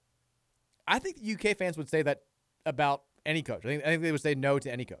okay? I think the UK fans would say that about any coach. I think they would say no to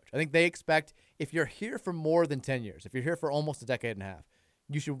any coach. I think they expect if you're here for more than 10 years, if you're here for almost a decade and a half,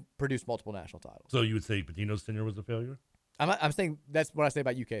 you should produce multiple national titles. So you would say Patino's tenure was a failure? I'm saying that's what I say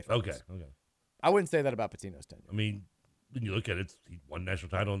about UK fans. Okay. I wouldn't say that about Patino's tenure. I mean, when you look at it, he won national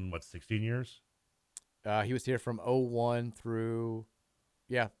title in, 16 years? He was here from 01 through,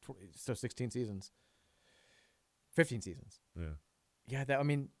 so 16 seasons. 15 seasons. Yeah. I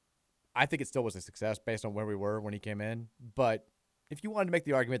mean, I think it still was a success based on where we were when he came in. But If you wanted to make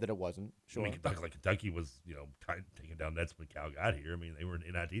the argument that it wasn't, sure. I mean, Kentucky was, taking down Nets when Cal got here. I mean, they were in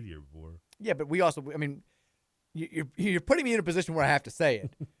NIT the year before. Yeah, but we also, I mean, you're putting me in a position where I have to say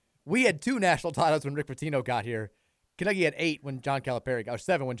it. We had 2 national titles when Rick Pitino got here. Kentucky had 8 when John Calipari got, or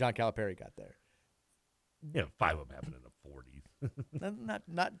 7 when John Calipari got there. Yeah, 5 of them happened in the 40s.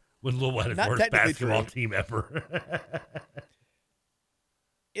 not when Louisville had its not worst technically basketball true. team ever.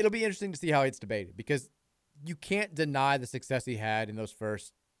 It'll be interesting to see how it's debated because you can't deny the success he had in those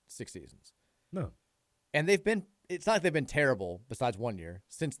first 6 seasons. No. And it's not like they've been terrible besides 1 year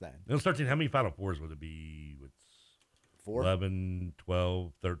since then. It'll start seeing how many Final Fours would it be? 4? 11,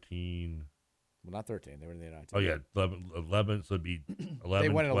 12, 13. Well, not 13. They were in the NIT. Oh, yeah. 11, so it'd be 11,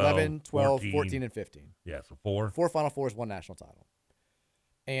 They went in 12, 11, 12, 14, 14, and 15. Yeah, so 4. 4 Final Fours, 1 national title.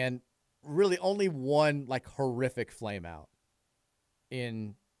 And really only 1 horrific flame out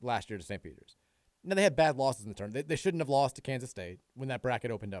in last year to St. Peter's. Now, they had bad losses in the tournament. They shouldn't have lost to Kansas State when that bracket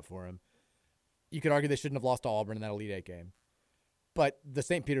opened up for them. You could argue they shouldn't have lost to Auburn in that Elite Eight game. But the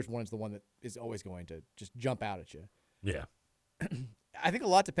St. Peter's one is the one that is always going to just jump out at you. Yeah. I think a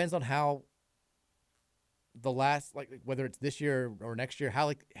lot depends on how the last, whether it's this year or next year,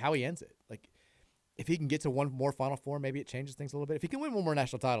 how he ends it. If he can get to 1 more Final Four, maybe it changes things a little bit. If he can win 1 more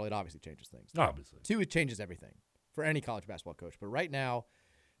national title, it obviously changes things. Obviously. 2, it changes everything for any college basketball coach. But right now,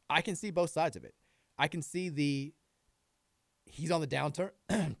 I can see both sides of it. I can see he's on the downturn.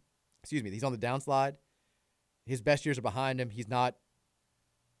 Excuse me. He's on the downslide. His best years are behind him. He's not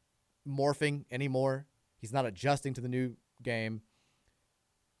morphing anymore. He's not adjusting to the new game.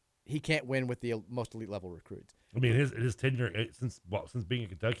 He can't win with the most elite level recruits. I mean, his tenure since being in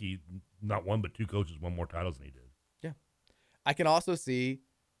Kentucky, not 1 but 2 coaches won more titles than he did. Yeah, I can also see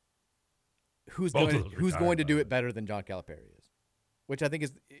who's going to do it better than John Calipari is, which I think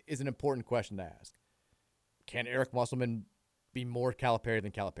is an important question to ask. Can Eric Musselman be more Calipari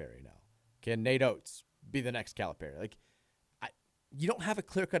than Calipari now? Can Nate Oates be the next Calipari? You don't have a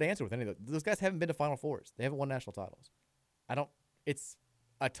clear-cut answer with any of those. Those guys haven't been to Final Fours. They haven't won national titles. It's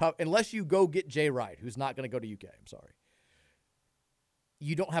a tough, unless you go get Jay Wright, who's not going to go to UK. I'm sorry.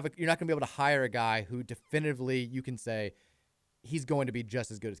 You're not going to be able to hire a guy who definitively you can say he's going to be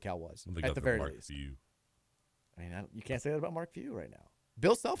just as good as Cal was at the very least. Few. I mean, you can't say that about Mark Few right now.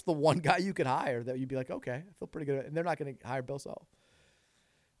 Bill Self's the one guy you could hire that you'd be like, okay, I feel pretty good. And they're not going to hire Bill Self.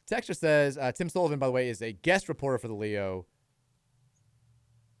 Texture says, Tim Sullivan, by the way, is a guest reporter for the Leo.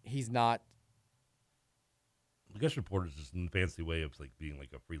 He's not. The guest reporter is just a fancy way of being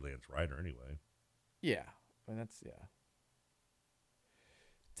a freelance writer anyway. Yeah. I mean,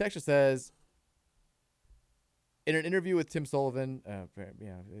 Texture says, in an interview with Tim Sullivan, we've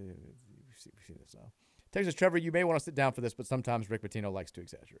seen this now. Texas Trevor, you may want to sit down for this, but sometimes Rick Pitino likes to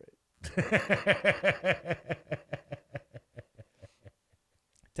exaggerate.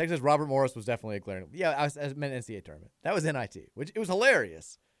 Texas Robert Morris was definitely a glaring. Yeah, I meant NCAA tournament. That was NIT, which it was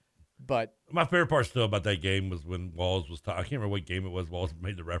hilarious. But my favorite part still about that game was when Walls was I can't remember what game it was. Walls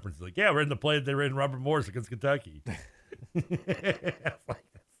made the reference yeah, we're in the play that they were in Robert Morris against Kentucky.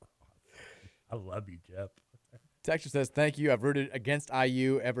 I love you, Jeff. Texture says, thank you. I've rooted against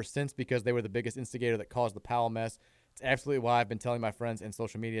IU ever since because they were the biggest instigator that caused the Powell mess. It's absolutely why I've been telling my friends in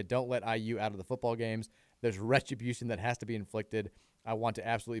social media, don't let IU out of the football games. There's retribution that has to be inflicted. I want to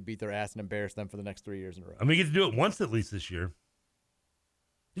absolutely beat their ass and embarrass them for the next 3 years in a row. I mean, you get to do it once at least this year.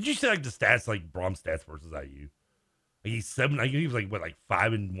 Did you say the stats Brom stats versus IU? He's 7. He was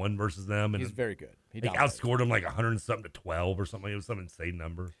 5-1 versus them, and he's very good. He outscored them 100 to 12 or something. It was some insane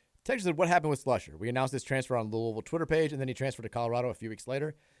number. Texas said, what happened with Slusher? We announced his transfer on the Louisville Twitter page, and then he transferred to Colorado a few weeks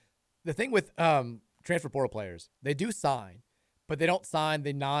later. The thing with transfer portal players, they do sign, but they don't sign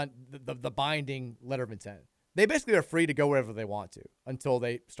the binding letter of intent. They basically are free to go wherever they want to until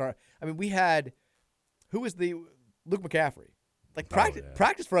they start. I mean, we had Luke McCaffrey.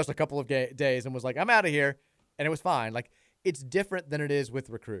 Practiced for us a couple of days and was like, I'm out of here, and it was fine. It's different than it is with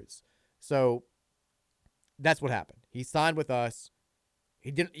recruits. So that's what happened. He signed with us.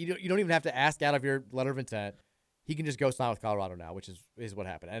 He didn't. You don't even have to ask out of your letter of intent. He can just go sign with Colorado now, which is what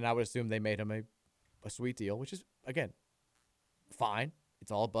happened. And I would assume they made him a sweet deal, which is again fine.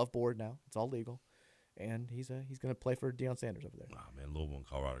 It's all above board now. It's all legal, and he's going to play for Deion Sanders over there. Oh man, Louisville and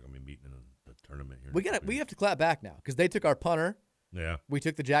Colorado are going to be meeting in the tournament here. We have to clap back now because they took our punter. Yeah, we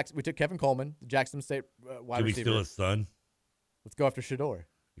took Kevin Coleman, the Jackson State wide receiver. Can we steal his son? Let's go after Shador.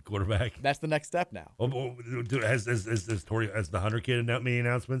 The quarterback. That's the next step now. Has the Hunter kid made any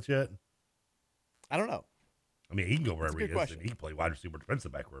announcements yet? I don't know. I mean, he can go wherever he is. And he can play wide receiver,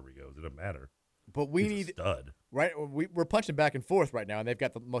 defensive back wherever he goes. It doesn't matter. But we He's a stud. Right? We're punching back and forth right now, and they've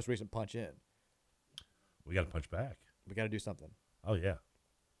got the most recent punch in. We got to punch back. We got to do something. Oh, yeah.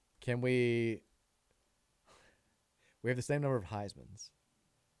 Can we have the same number of Heismans.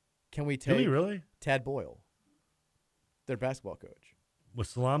 Can we take Do we really? Tad Boyle, their basketball coach? Was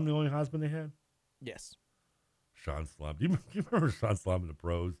Salam the only Heisman they had? Yes. Sean Salam. Do you remember Sean Salam in the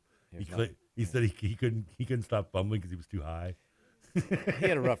pros? He said he couldn't stop fumbling because he was too high. He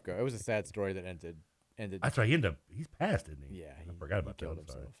had a rough go. It was a sad story that ended. That's right. He's passed, didn't he? Yeah, I forgot about he killed that. I'm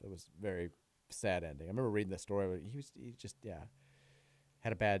sorry. himself. It was a very sad ending. I remember reading the story. But he just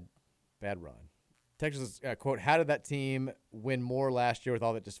had a bad run. Texas quote: "How did that team win more last year with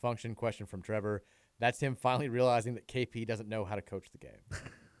all that dysfunction?" Question from Trevor. That's him finally realizing that KP doesn't know how to coach the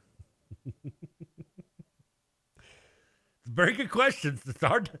game. Very good questions.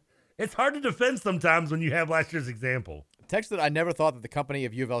 It's hard to defend sometimes when you have last year's example. Text that I never thought that the company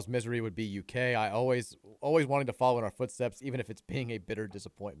of U of L's misery would be UK. I always wanting to follow in our footsteps, even if it's being a bitter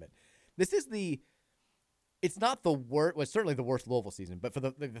disappointment. This is it's not the worst, well, it's certainly the worst Louisville season, but for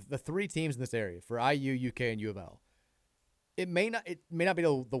the three teams in this area, for IU, UK, and U of L, it may not be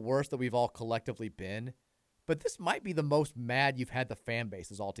the worst that we've all collectively been, but this might be the most mad you've had the fan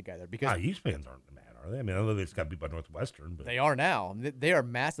bases all together. Because IU fans aren't mad, are they? I mean, I know they just got beat by Northwestern, but they are now. They are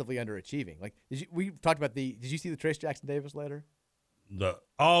massively underachieving. Like we talked about did you see the Trace Jackson Davis letter? you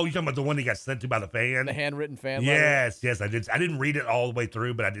talking about the one he got sent to by the fan? The handwritten fan letter? Yes, I did. I didn't read it all the way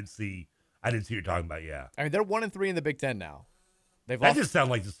through, but I did see what you're talking about, yeah. I mean, they're 1-3 in the Big Ten now. That just sounds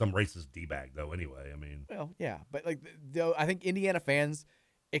like just some racist D-bag, though, anyway. I mean. Well, yeah. But, I think Indiana fans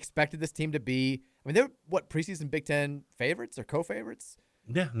expected this team to be – I mean, they're, preseason Big Ten favorites or co-favorites?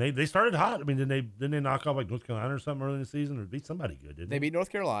 Yeah, they started hot. I mean, didn't they knock off, North Carolina or something early in the season or beat somebody good, didn't they? They beat North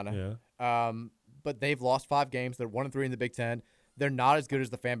Carolina. Yeah. But they've lost 5 games. They're 1-3 in the Big Ten. They're not as good as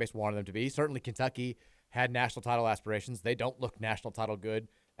the fan base wanted them to be. Certainly Kentucky had national title aspirations. They don't look national title good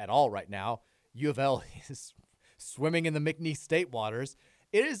at all right now. U of L is swimming in the McNeese State waters.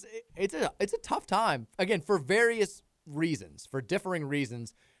 It's a tough time, again, for various reasons, for differing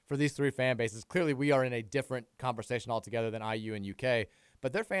reasons for these three fan bases. Clearly, we are in a different conversation altogether than IU and UK,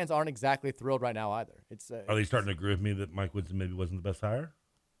 but their fans aren't exactly thrilled right now either. Are they starting to agree with me that Mike Woodson maybe wasn't the best hire?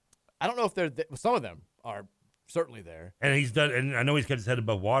 I don't know if they're some of them are certainly there. And he's done, and I know he's kept his head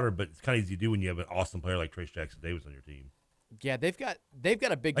above water, but it's kind of easy to do when you have an awesome player like Trace Jackson Davis on your team. Yeah, they've got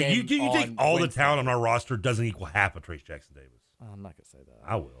a big game. You think all Wednesday. the talent on our roster doesn't equal half of Trace Jackson Davis? I'm not gonna say that.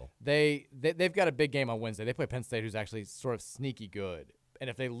 I will. They've got a big game on Wednesday. They play Penn State, who's actually sort of sneaky good. And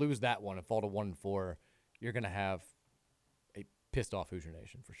if they lose that one and fall to 1-4, you're gonna have a pissed off Hoosier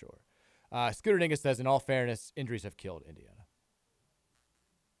Nation for sure. Scooter Dingus says, in all fairness, injuries have killed Indiana.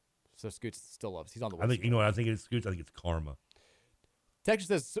 So Scoots still loves. He's on the way. I think I think it's Scoots. I think it's karma. Texas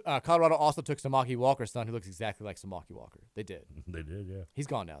says Colorado also took Samaki Walker's son, who looks exactly like Samaki Walker. They did. They did, yeah. He's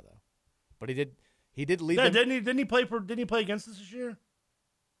gone now though, but he did lead. Yeah, them. didn't he play against us this year?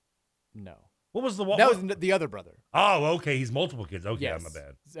 No. What was the That was the other brother. Oh, okay. He's multiple kids. Okay, yes. my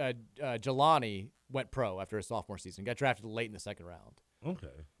bad. Jelani went pro after his sophomore season. Got drafted late in the second round.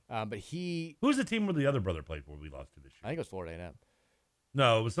 Okay. But who's the team where the other brother played for? We lost to this year. I think it was Florida A&M.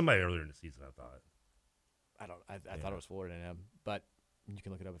 No, it was somebody earlier in the season. I thought. I thought it was Florida A&M, but you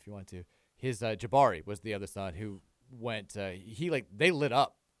can look it up if you want to. His Jabari was the other son who went. They lit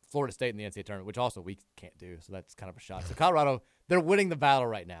up Florida State in the NCAA tournament, which also we can't do. So that's kind of a shot. So Colorado, they're winning the battle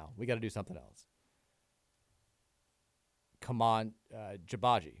right now. We got to do something else. Come on,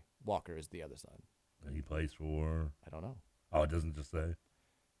 Jabaji Walker is the other son. And he plays for. I don't know. Oh, it doesn't just say.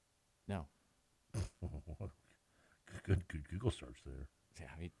 No. Good Google search there.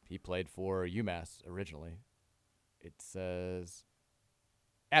 Yeah, he played for UMass originally. It says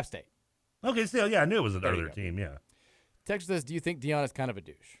App State. Okay, still, yeah, I knew it was an There you earlier go. team, yeah. Texas says, do you think Deion is kind of a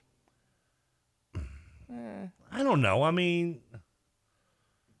douche? I don't know. I mean,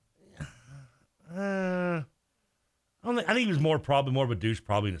 I think he was probably more of a douche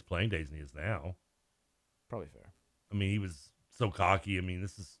probably in his playing days than he is now. Probably fair. I mean, he was so cocky. I mean,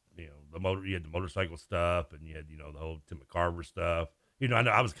 this is, you had the motorcycle stuff and you had, the whole Tim McCarver stuff. I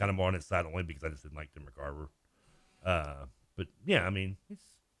know I was kind of more on his side only because I just didn't like Tim McCarver. But yeah, I mean,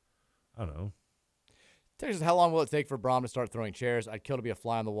 I don't know. Texas, how long will it take for Braum to start throwing chairs? I'd kill to be a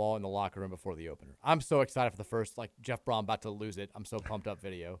fly on the wall in the locker room before the opener. I'm so excited for the first, Jeff Braum about to lose it. I'm so pumped up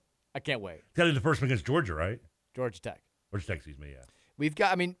video. I can't wait. Got to do the first one against Georgia, right? Georgia Tech. Georgia Tech, excuse me, yeah. We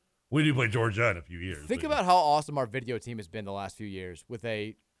do play Georgia in a few years. Think about how awesome our video team has been the last few years with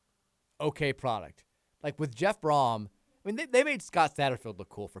a okay product. Like with Jeff Braum, I mean, they made Scott Satterfield look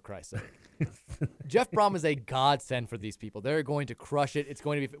cool, for Christ's sake. Jeff Braum is a godsend for these people. They're going to crush it.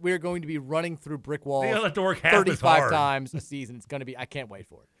 We're going to be running through brick walls. They don't have to work half as 35 hard. times a season. It's going to be, I can't wait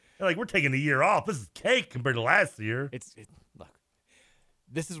for it. We're taking a year off. This is cake compared to last year. Look,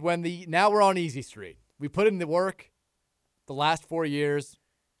 This is when now we're on easy street. We put in the work the last 4 years.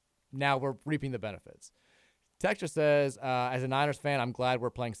 Now we're reaping the benefits. Texture says, as a Niners fan, I'm glad we're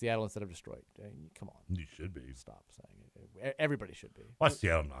playing Seattle instead of Detroit. Come on. You should be. Stop saying it. Everybody should be. Why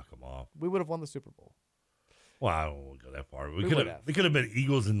Seattle knock them off? We would have won the Super Bowl. Well, I don't want to go that far. We We could have been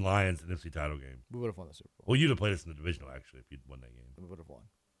Eagles and Lions in the NFC title game. We would have won the Super Bowl. Well, you'd have played us in the divisional, actually, if you'd won that game. We would have won.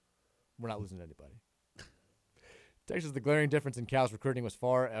 We're not losing to anybody. Texas, the glaring difference in Cal's recruiting was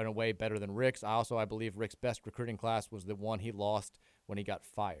far and away better than Rick's. I believe Rick's best recruiting class was the one he lost when he got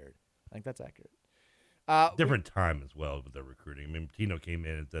fired. I think that's accurate. Different time as well with their recruiting. I mean, Tino came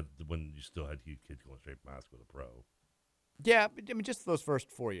in when you still had kids going straight from high school to pro. Yeah, I mean, just those first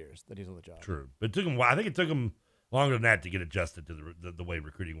 4 years that he's on the job. True, but it took him. I think it took him longer than that to get adjusted to the way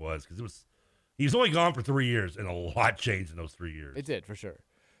recruiting was, because he was only gone for 3 years, and a lot changed in those 3 years. It did, for sure.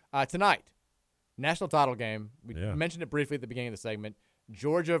 Tonight, national title game. We mentioned it briefly at the beginning of the segment.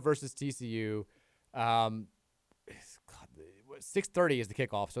 Georgia versus TCU. 6:30 is the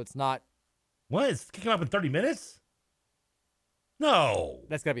kickoff, so it's not. What? It's kicking off in 30 minutes? No.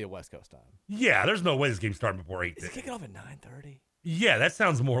 That's got to be the West Coast time. Yeah, there's no way this game's starting before 8. Is it kicking off at 9:30? Yeah, that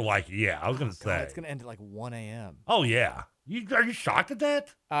sounds more like it. Yeah, I was going to say. It's going to end at like 1 a.m. Oh, yeah. Are you shocked at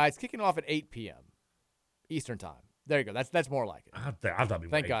that? It's kicking off at 8 p.m. Eastern time. There you go. That's more like it. I thought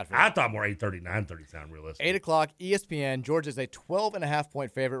Thank God for I that. thought more 8:30, 9:30 sound realistic. 8 o'clock, ESPN. Georgia's a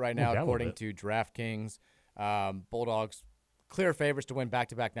 12.5-point favorite right now, down a little according to DraftKings. Bulldogs, clear favorites to win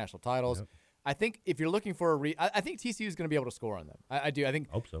back-to-back national titles. Yep. I think if you're looking for I think TCU is going to be able to score on them. I do. I think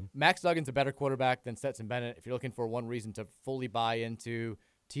Hope so. Max Duggan's a better quarterback than Stetson Bennett. If you're looking for one reason to fully buy into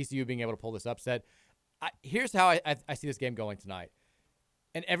TCU being able to pull this upset, here's how I see this game going tonight.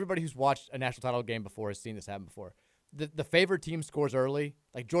 And everybody who's watched a national title game before has seen this happen before. The favored team scores early.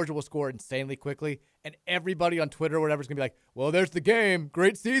 Like, Georgia will score insanely quickly, and everybody on Twitter or whatever is going to be like, well, there's the game.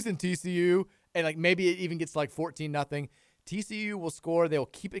 Great season, TCU. And, like, maybe it even gets to, like, 14-0. TCU will score. They will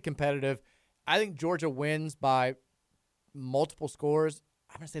keep it competitive. I think Georgia wins by multiple scores.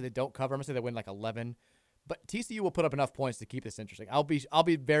 I'm going to say they don't cover. I'm going to say they win, like, 11. But TCU will put up enough points to keep this interesting. I'll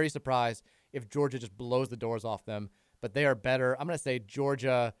be very surprised if Georgia just blows the doors off them. But they are better. I'm going to say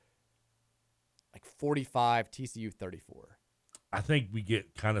Georgia – like 45, TCU 34. I think we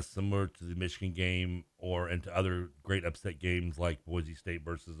get kind of similar to the Michigan game or into other great upset games like Boise State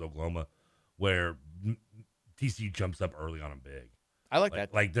versus Oklahoma, where TCU jumps up early on them big. I like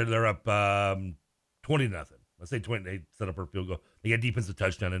that. Like they're up 20-0. Let's say 20. They set up a field goal. They get defensive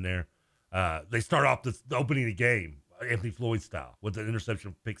touchdown in there. They start off the opening of the game, Anthony Floyd style, with an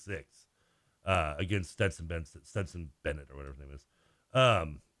interception pick 6 against Stetson Bennett or whatever his name is.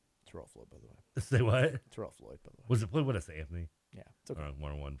 Terrell Floyd, by the way. Say what? Terrell Floyd, by the way. Was it Floyd? What did I say, Anthony? Yeah, it's okay.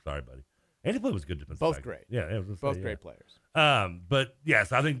 1-1. Sorry, buddy. Anthony Floyd was good defensive. Both back. great. Yeah, both great players. But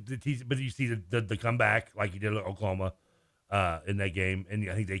yes, I think but you see the comeback like you did at Oklahoma in that game, and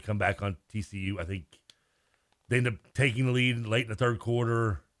I think they come back on TCU. I think they end up taking the lead late in the third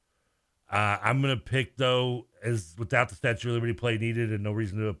quarter. I'm gonna pick though, as without the Statue of Liberty play needed and no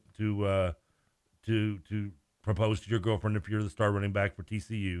reason to propose to your girlfriend if you're the star running back for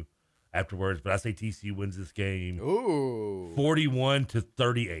TCU afterwards. But I say TCU wins this game. Ooh.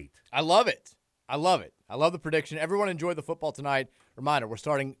 41-38. I love it. I love the prediction. Everyone enjoy the football tonight. Reminder, we're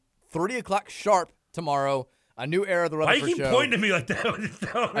starting 3 o'clock sharp tomorrow. A new era of the Rutherford Show. Why you keep pointing at me like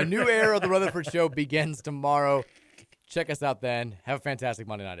that? A new era of the Rutherford Show begins tomorrow. Check us out then. Have a fantastic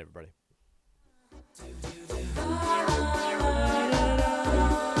Monday night, everybody.